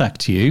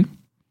contact you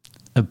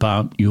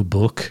about your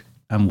book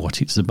and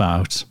what it's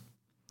about.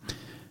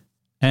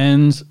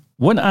 And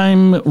what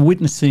I'm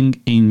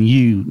witnessing in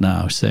you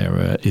now,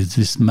 Sarah, is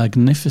this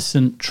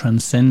magnificent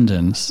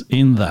transcendence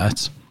in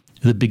that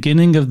the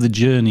beginning of the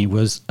journey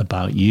was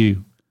about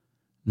you.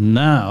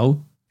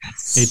 Now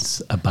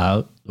it's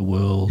about the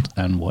world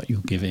and what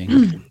you're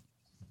giving.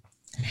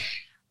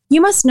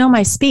 You must know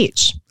my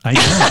speech. I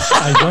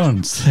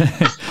don't.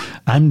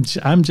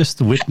 I'm just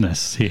the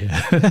witness here.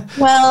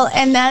 Well,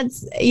 and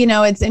that's,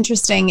 it's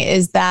interesting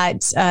is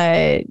that,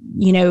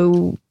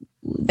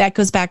 that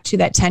goes back to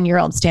that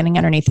 10-year-old standing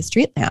underneath the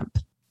street lamp.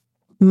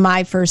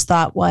 My first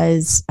thought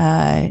was,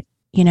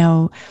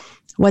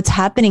 what's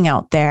happening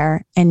out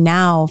there? And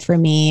now for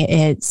me,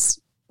 it's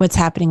what's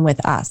happening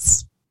with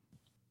us.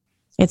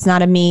 It's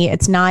not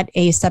it's not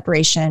a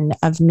separation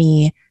of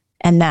me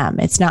and them.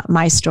 It's not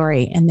my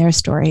story and their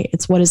story.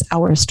 It's what is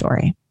our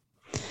story.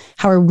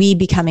 How are we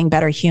becoming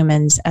better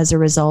humans as a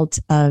result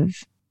of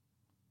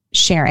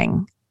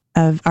sharing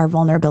of our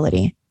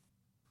vulnerability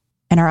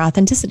and our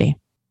authenticity?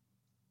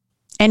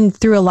 And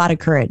through a lot of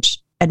courage,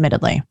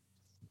 admittedly.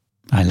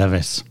 I love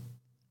it.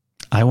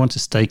 I want to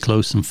stay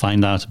close and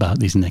find out about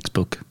this next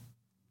book.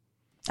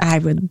 I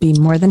would be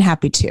more than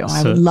happy to.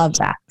 I would love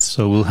that.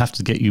 So we'll have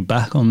to get you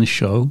back on the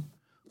show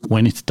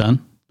when it's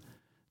done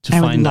to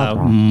find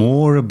out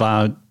more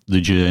about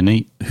the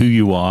journey, who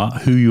you are,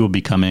 who you're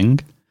becoming.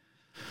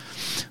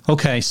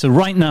 Okay, so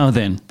right now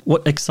then,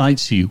 what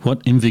excites you?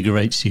 What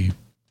invigorates you?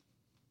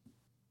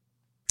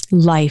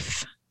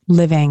 Life,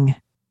 living.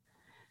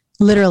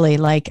 Literally,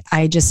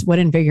 what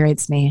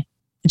invigorates me?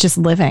 Just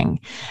living.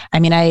 I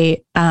mean,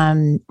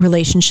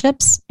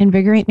 relationships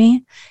invigorate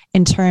me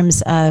in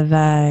terms of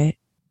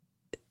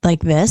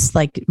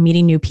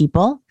meeting new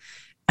people.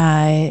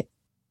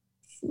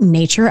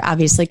 Nature,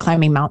 obviously,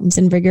 climbing mountains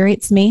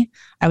invigorates me.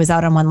 I was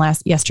out on one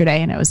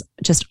yesterday, and it was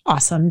just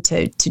awesome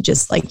to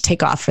just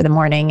take off for the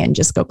morning and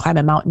just go climb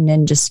a mountain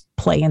and just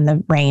play in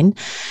the rain.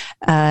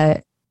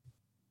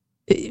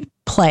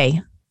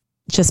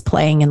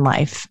 Playing in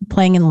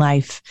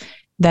life.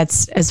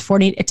 That's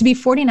to be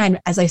 49.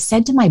 As I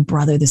said to my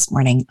brother this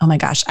morning, oh my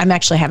gosh, I'm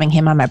actually having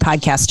him on my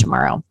podcast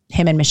tomorrow,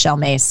 him and Michelle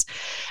Mace,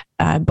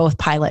 both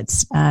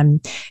pilots.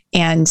 And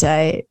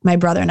my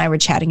brother and I were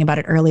chatting about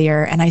it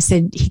earlier. And I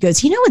said, he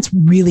goes, it's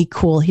really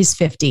cool. He's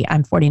 50.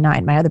 I'm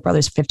 49. My other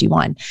brother's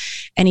 51.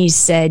 And he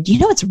said,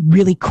 it's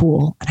really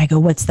cool. And I go,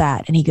 what's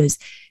that? And he goes,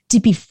 to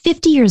be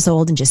 50 years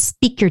old and just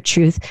speak your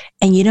truth,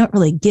 and you don't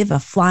really give a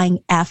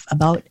flying F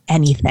about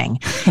anything.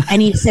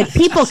 And he said,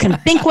 people can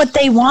think what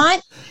they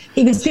want.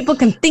 He goes, people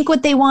can think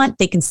what they want.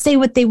 They can say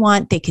what they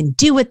want. They can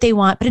do what they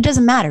want, but it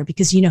doesn't matter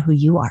because you know who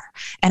you are.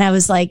 And I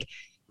was like,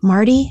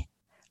 Marty,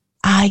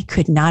 I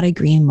could not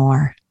agree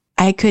more.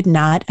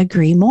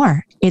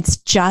 It's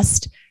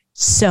just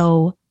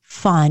so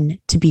fun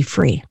to be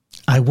free.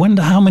 I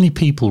wonder how many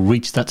people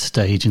reach that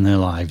stage in their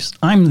lives.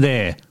 I'm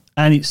there.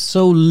 And it's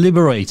so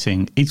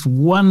liberating. It's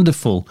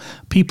wonderful.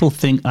 People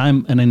think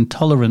I'm an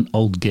intolerant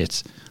old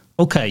git.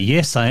 Okay,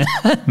 yes, I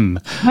am.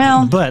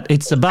 Well, but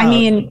it's about,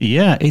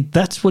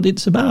 that's what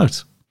it's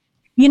about.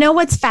 You know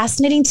what's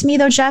fascinating to me,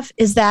 though, Jeff,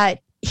 is that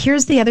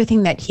here's the other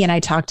thing that he and I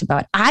talked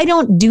about. I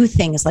don't do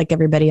things like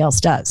everybody else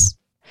does.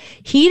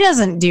 He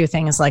doesn't do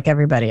things like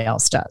everybody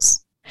else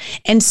does.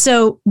 And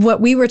so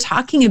what we were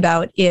talking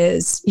about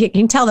is, you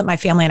can tell that my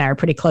family and I are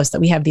pretty close,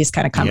 that we have these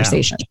kind of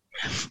conversations.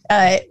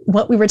 Yeah.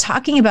 What we were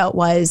talking about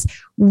was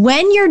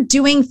when you're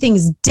doing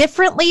things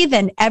differently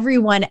than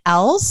everyone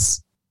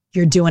else,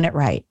 you're doing it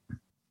right.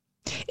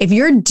 If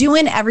you're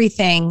doing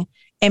everything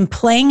and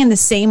playing in the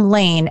same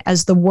lane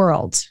as the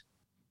world,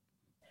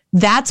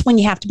 that's when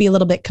you have to be a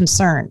little bit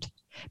concerned,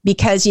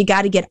 because you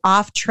got to get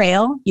off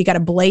trail. You got to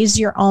blaze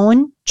your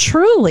own,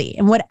 truly,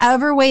 in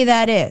whatever way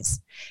that is,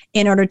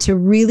 in order to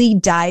really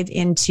dive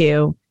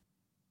into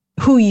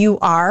who you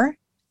are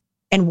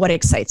and what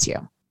excites you.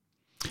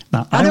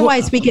 Now,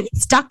 otherwise, we get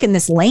stuck in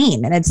this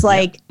lane, and it's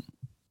like,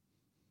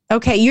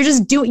 okay, you're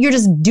just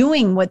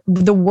doing what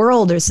the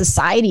world or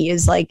society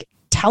is like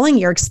telling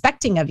you're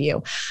expecting of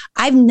you.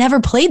 I've never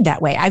played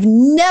that way.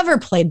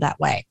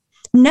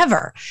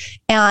 Never.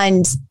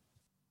 And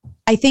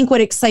I think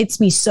what excites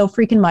me so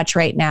freaking much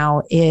right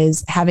now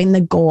is having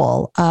the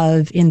goal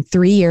of, in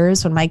 3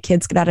 years, when my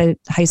kids get out of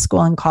high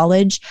school and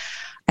college,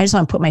 I just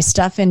want to put my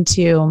stuff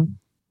into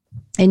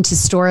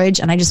storage,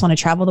 and I just want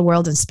to travel the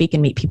world and speak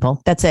and meet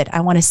people. That's it.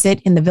 I want to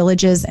sit in the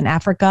villages in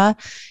Africa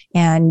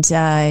and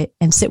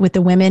sit with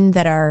the women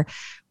that are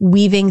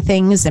weaving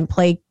things and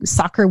play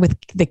soccer with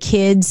the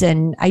kids.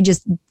 And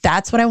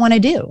that's what I want to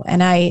do.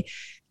 And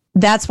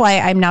that's why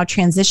I'm now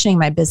transitioning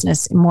my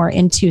business more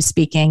into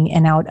speaking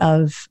and out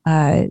of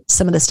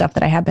some of the stuff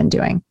that I have been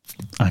doing.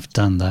 I've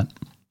done that.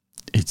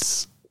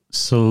 It's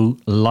so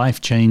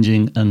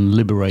life-changing and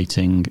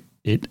liberating.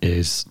 It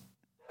is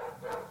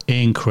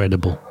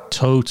incredible.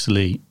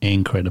 Totally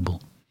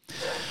incredible.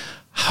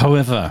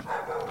 However,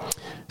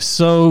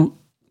 so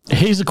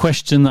here's a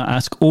question that I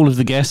ask all of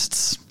the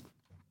guests.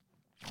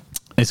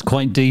 It's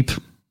quite deep,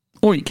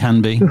 or it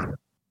can be.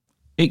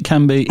 It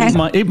can be. It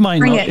might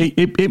not.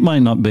 It might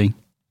not be.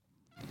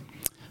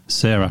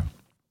 Sarah,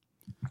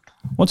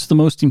 what's the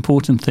most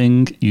important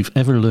thing you've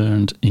ever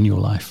learned in your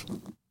life?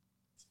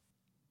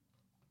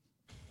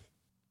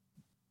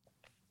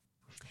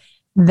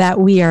 That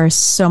we are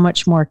so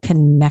much more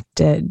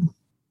connected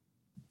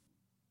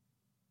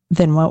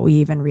than what we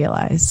even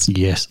realize.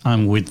 Yes,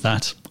 I'm with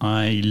that.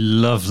 I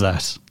love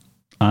that.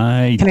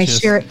 Can I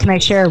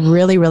share a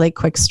really, really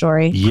quick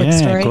story? Yeah, quick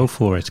story? Go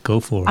for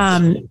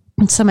it.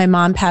 So my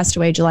mom passed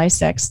away July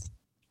 6th.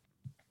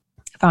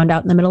 Found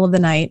out in the middle of the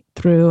night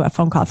through a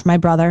phone call from my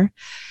brother.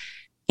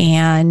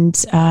 And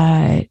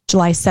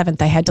July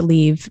 7th, I had to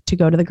leave to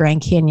go to the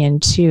Grand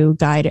Canyon to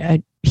guide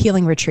a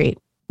healing retreat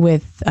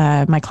with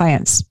my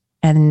clients.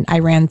 And I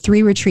ran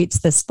 3 retreats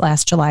this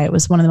last July. It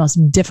was one of the most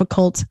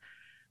difficult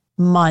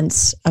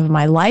months of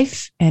my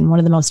life and one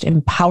of the most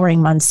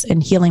empowering months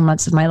and healing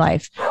months of my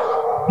life.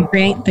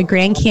 The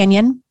Grand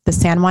Canyon, the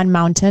San Juan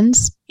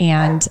Mountains,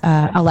 and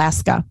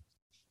Alaska.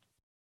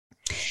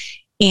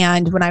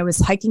 And when I was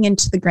hiking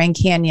into the Grand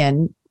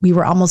Canyon, we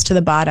were almost to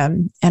the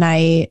bottom.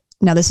 And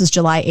now this is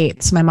July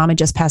 8th. So my mom had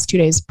just passed 2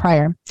 days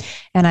prior.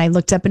 And I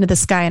looked up into the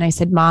sky and I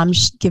said, Mom,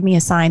 give me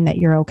a sign that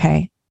you're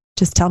okay.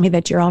 Just tell me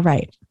that you're all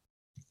right.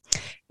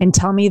 And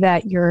tell me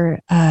that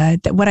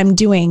that what I'm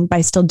doing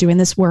by still doing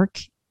this work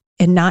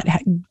and not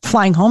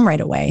flying home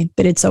right away,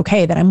 that it's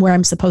okay, that I'm where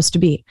I'm supposed to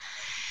be.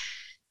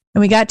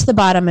 And we got to the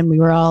bottom and we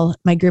were all,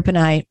 my group and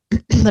I,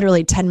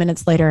 literally 10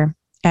 minutes later,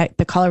 at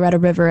the Colorado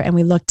River, and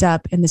we looked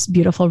up and this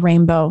beautiful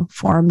rainbow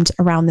formed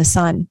around the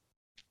sun.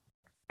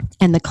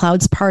 And the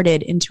clouds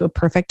parted into a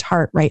perfect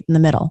heart right in the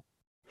middle.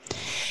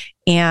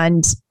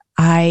 And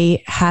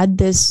I had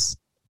this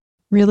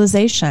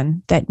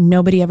realization that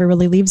nobody ever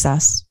really leaves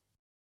us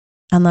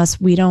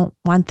unless we don't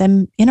want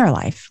them in our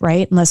life,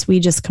 right? Unless we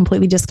just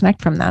completely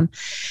disconnect from them.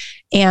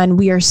 And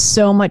we are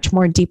so much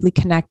more deeply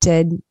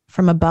connected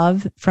from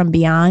above, from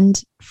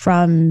beyond,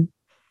 from,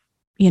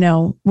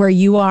 where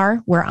you are,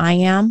 where I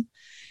am,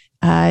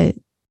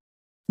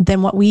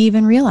 than what we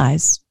even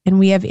realize. And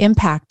we have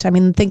impact. I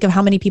mean, think of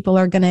how many people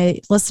are going to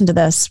listen to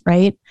this,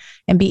 right?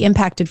 And be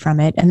impacted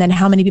from it. And then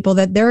how many people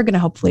that they're going to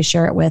hopefully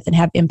share it with and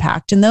have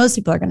impact. And those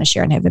people are going to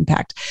share and have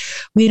impact.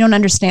 We don't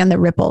understand the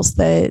ripples,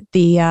 the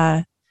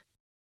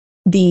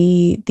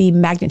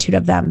magnitude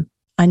of them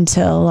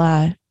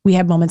until we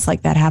have moments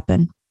like that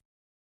happen.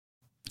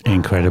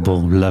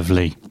 Incredible.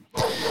 Lovely.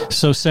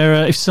 So,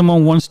 Sarah, if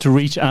someone wants to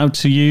reach out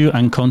to you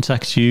and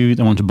contact you,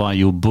 they want to buy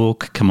your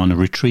book, come on a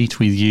retreat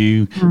with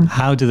you,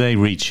 how do they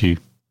reach you?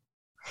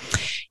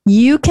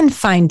 You can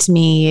find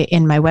me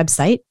in my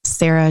website,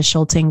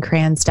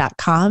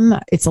 sarahschultingkranz.com.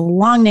 It's a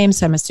long name,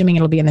 so I'm assuming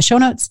it'll be in the show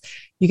notes.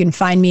 You can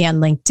find me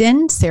on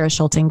LinkedIn, Sarah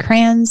Schulting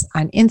Kranz,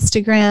 on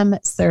Instagram,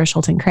 Sarah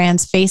Schulting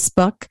Kranz,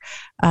 Facebook.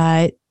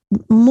 I'm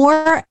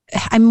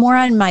more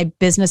on my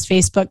business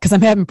Facebook because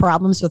I'm having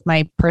problems with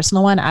my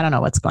personal one. I don't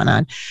know what's going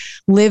on.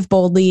 Live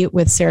Boldly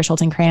with Sarah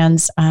Schulting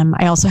Kranz.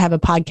 I also have a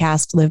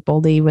podcast, Live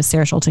Boldly with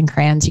Sarah Schulting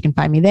Kranz. You can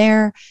find me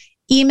there.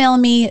 Email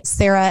me,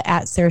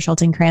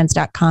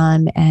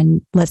 sarah@sarahschultingkranz.com,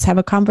 and let's have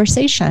a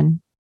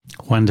conversation.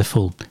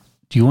 Wonderful.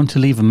 Do you want to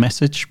leave a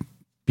message?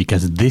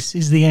 Because this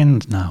is the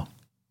end now.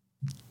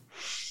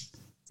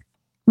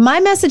 My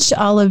message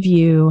to all of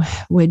you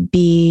would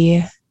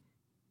be,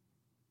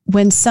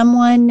 when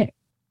someone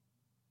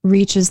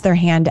reaches their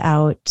hand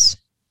out,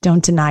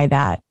 don't deny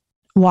that.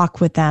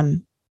 Walk with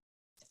them.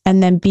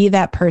 And then be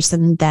that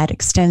person that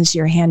extends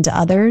your hand to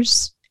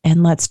others,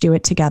 and let's do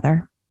it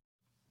together.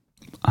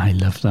 I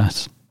love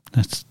that.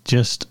 That's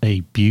just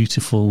a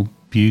beautiful,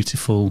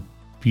 beautiful,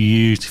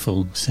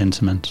 beautiful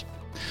sentiment.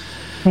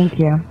 Thank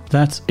you.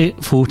 That's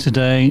it for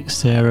today,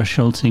 Sarah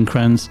Schulting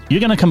Kranz. You're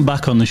going to come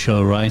back on the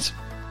show, right?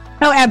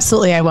 Oh,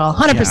 absolutely, I will.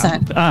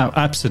 100%. Yeah,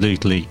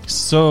 absolutely.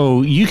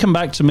 So you come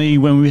back to me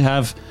when we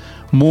have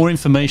more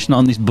information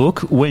on this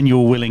book, when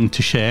you're willing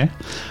to share.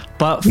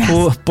 But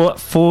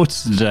for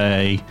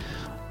today,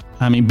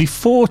 I mean,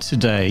 before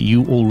today,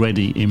 you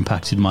already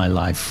impacted my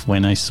life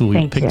when I saw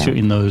your picture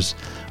in those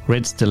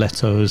red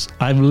stilettos.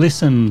 I've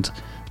listened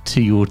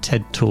to your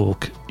TED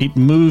Talk. It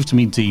moved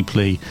me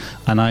deeply,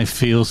 and I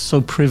feel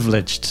so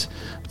privileged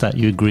that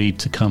you agreed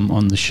to come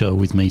on the show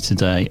with me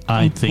today.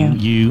 I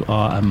think you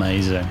are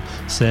amazing.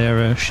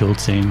 Sarah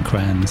Schulting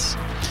Kranz.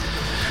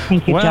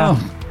 Thank you, John.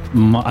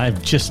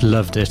 I've just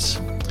loved it.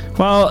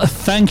 Well,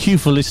 thank you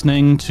for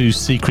listening to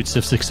Secrets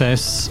of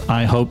Success.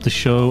 I hope the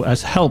show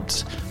has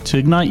helped to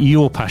ignite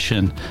your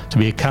passion, to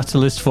be a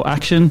catalyst for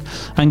action,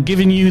 and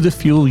giving you the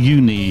fuel you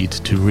need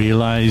to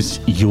realize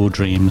your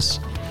dreams.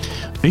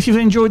 If you've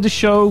enjoyed the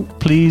show,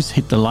 please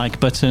hit the like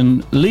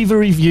button, leave a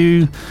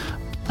review,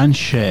 and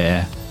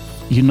share.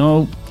 You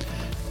know,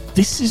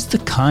 this is the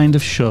kind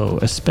of show,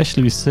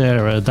 especially with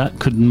Sarah, that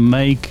could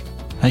make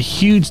a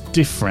huge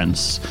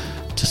difference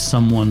to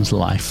someone's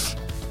life.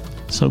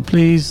 So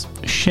please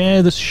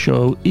share the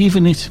show,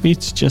 even if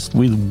it's just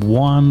with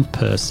one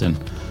person.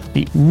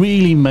 It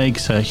really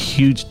makes a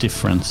huge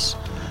difference.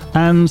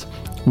 And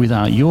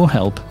without your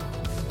help,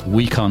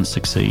 we can't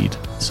succeed.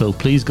 So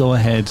please go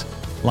ahead,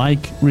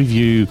 like,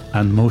 review,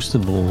 and most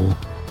of all,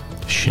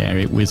 share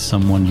it with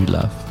someone you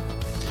love.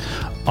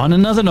 On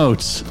another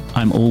note,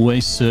 I'm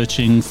always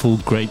searching for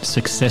great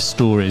success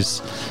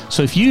stories.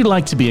 So if you'd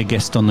like to be a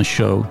guest on the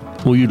show,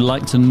 or you'd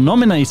like to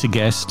nominate a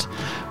guest,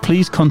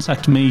 please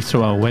contact me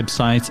through our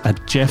website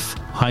at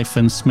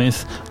jeff-smith.com.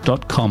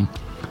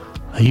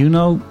 You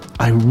know,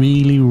 I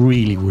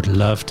really would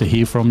love to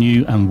hear from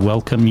you and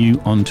welcome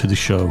you onto the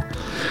show.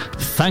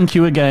 Thank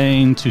you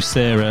again to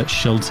Sarah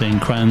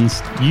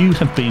Schulting-Kranz. You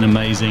have been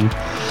amazing.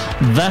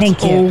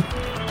 Thank you.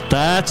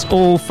 That's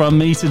all from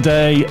me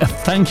today.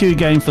 Thank you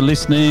again for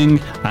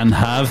listening and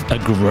have a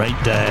great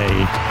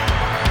day.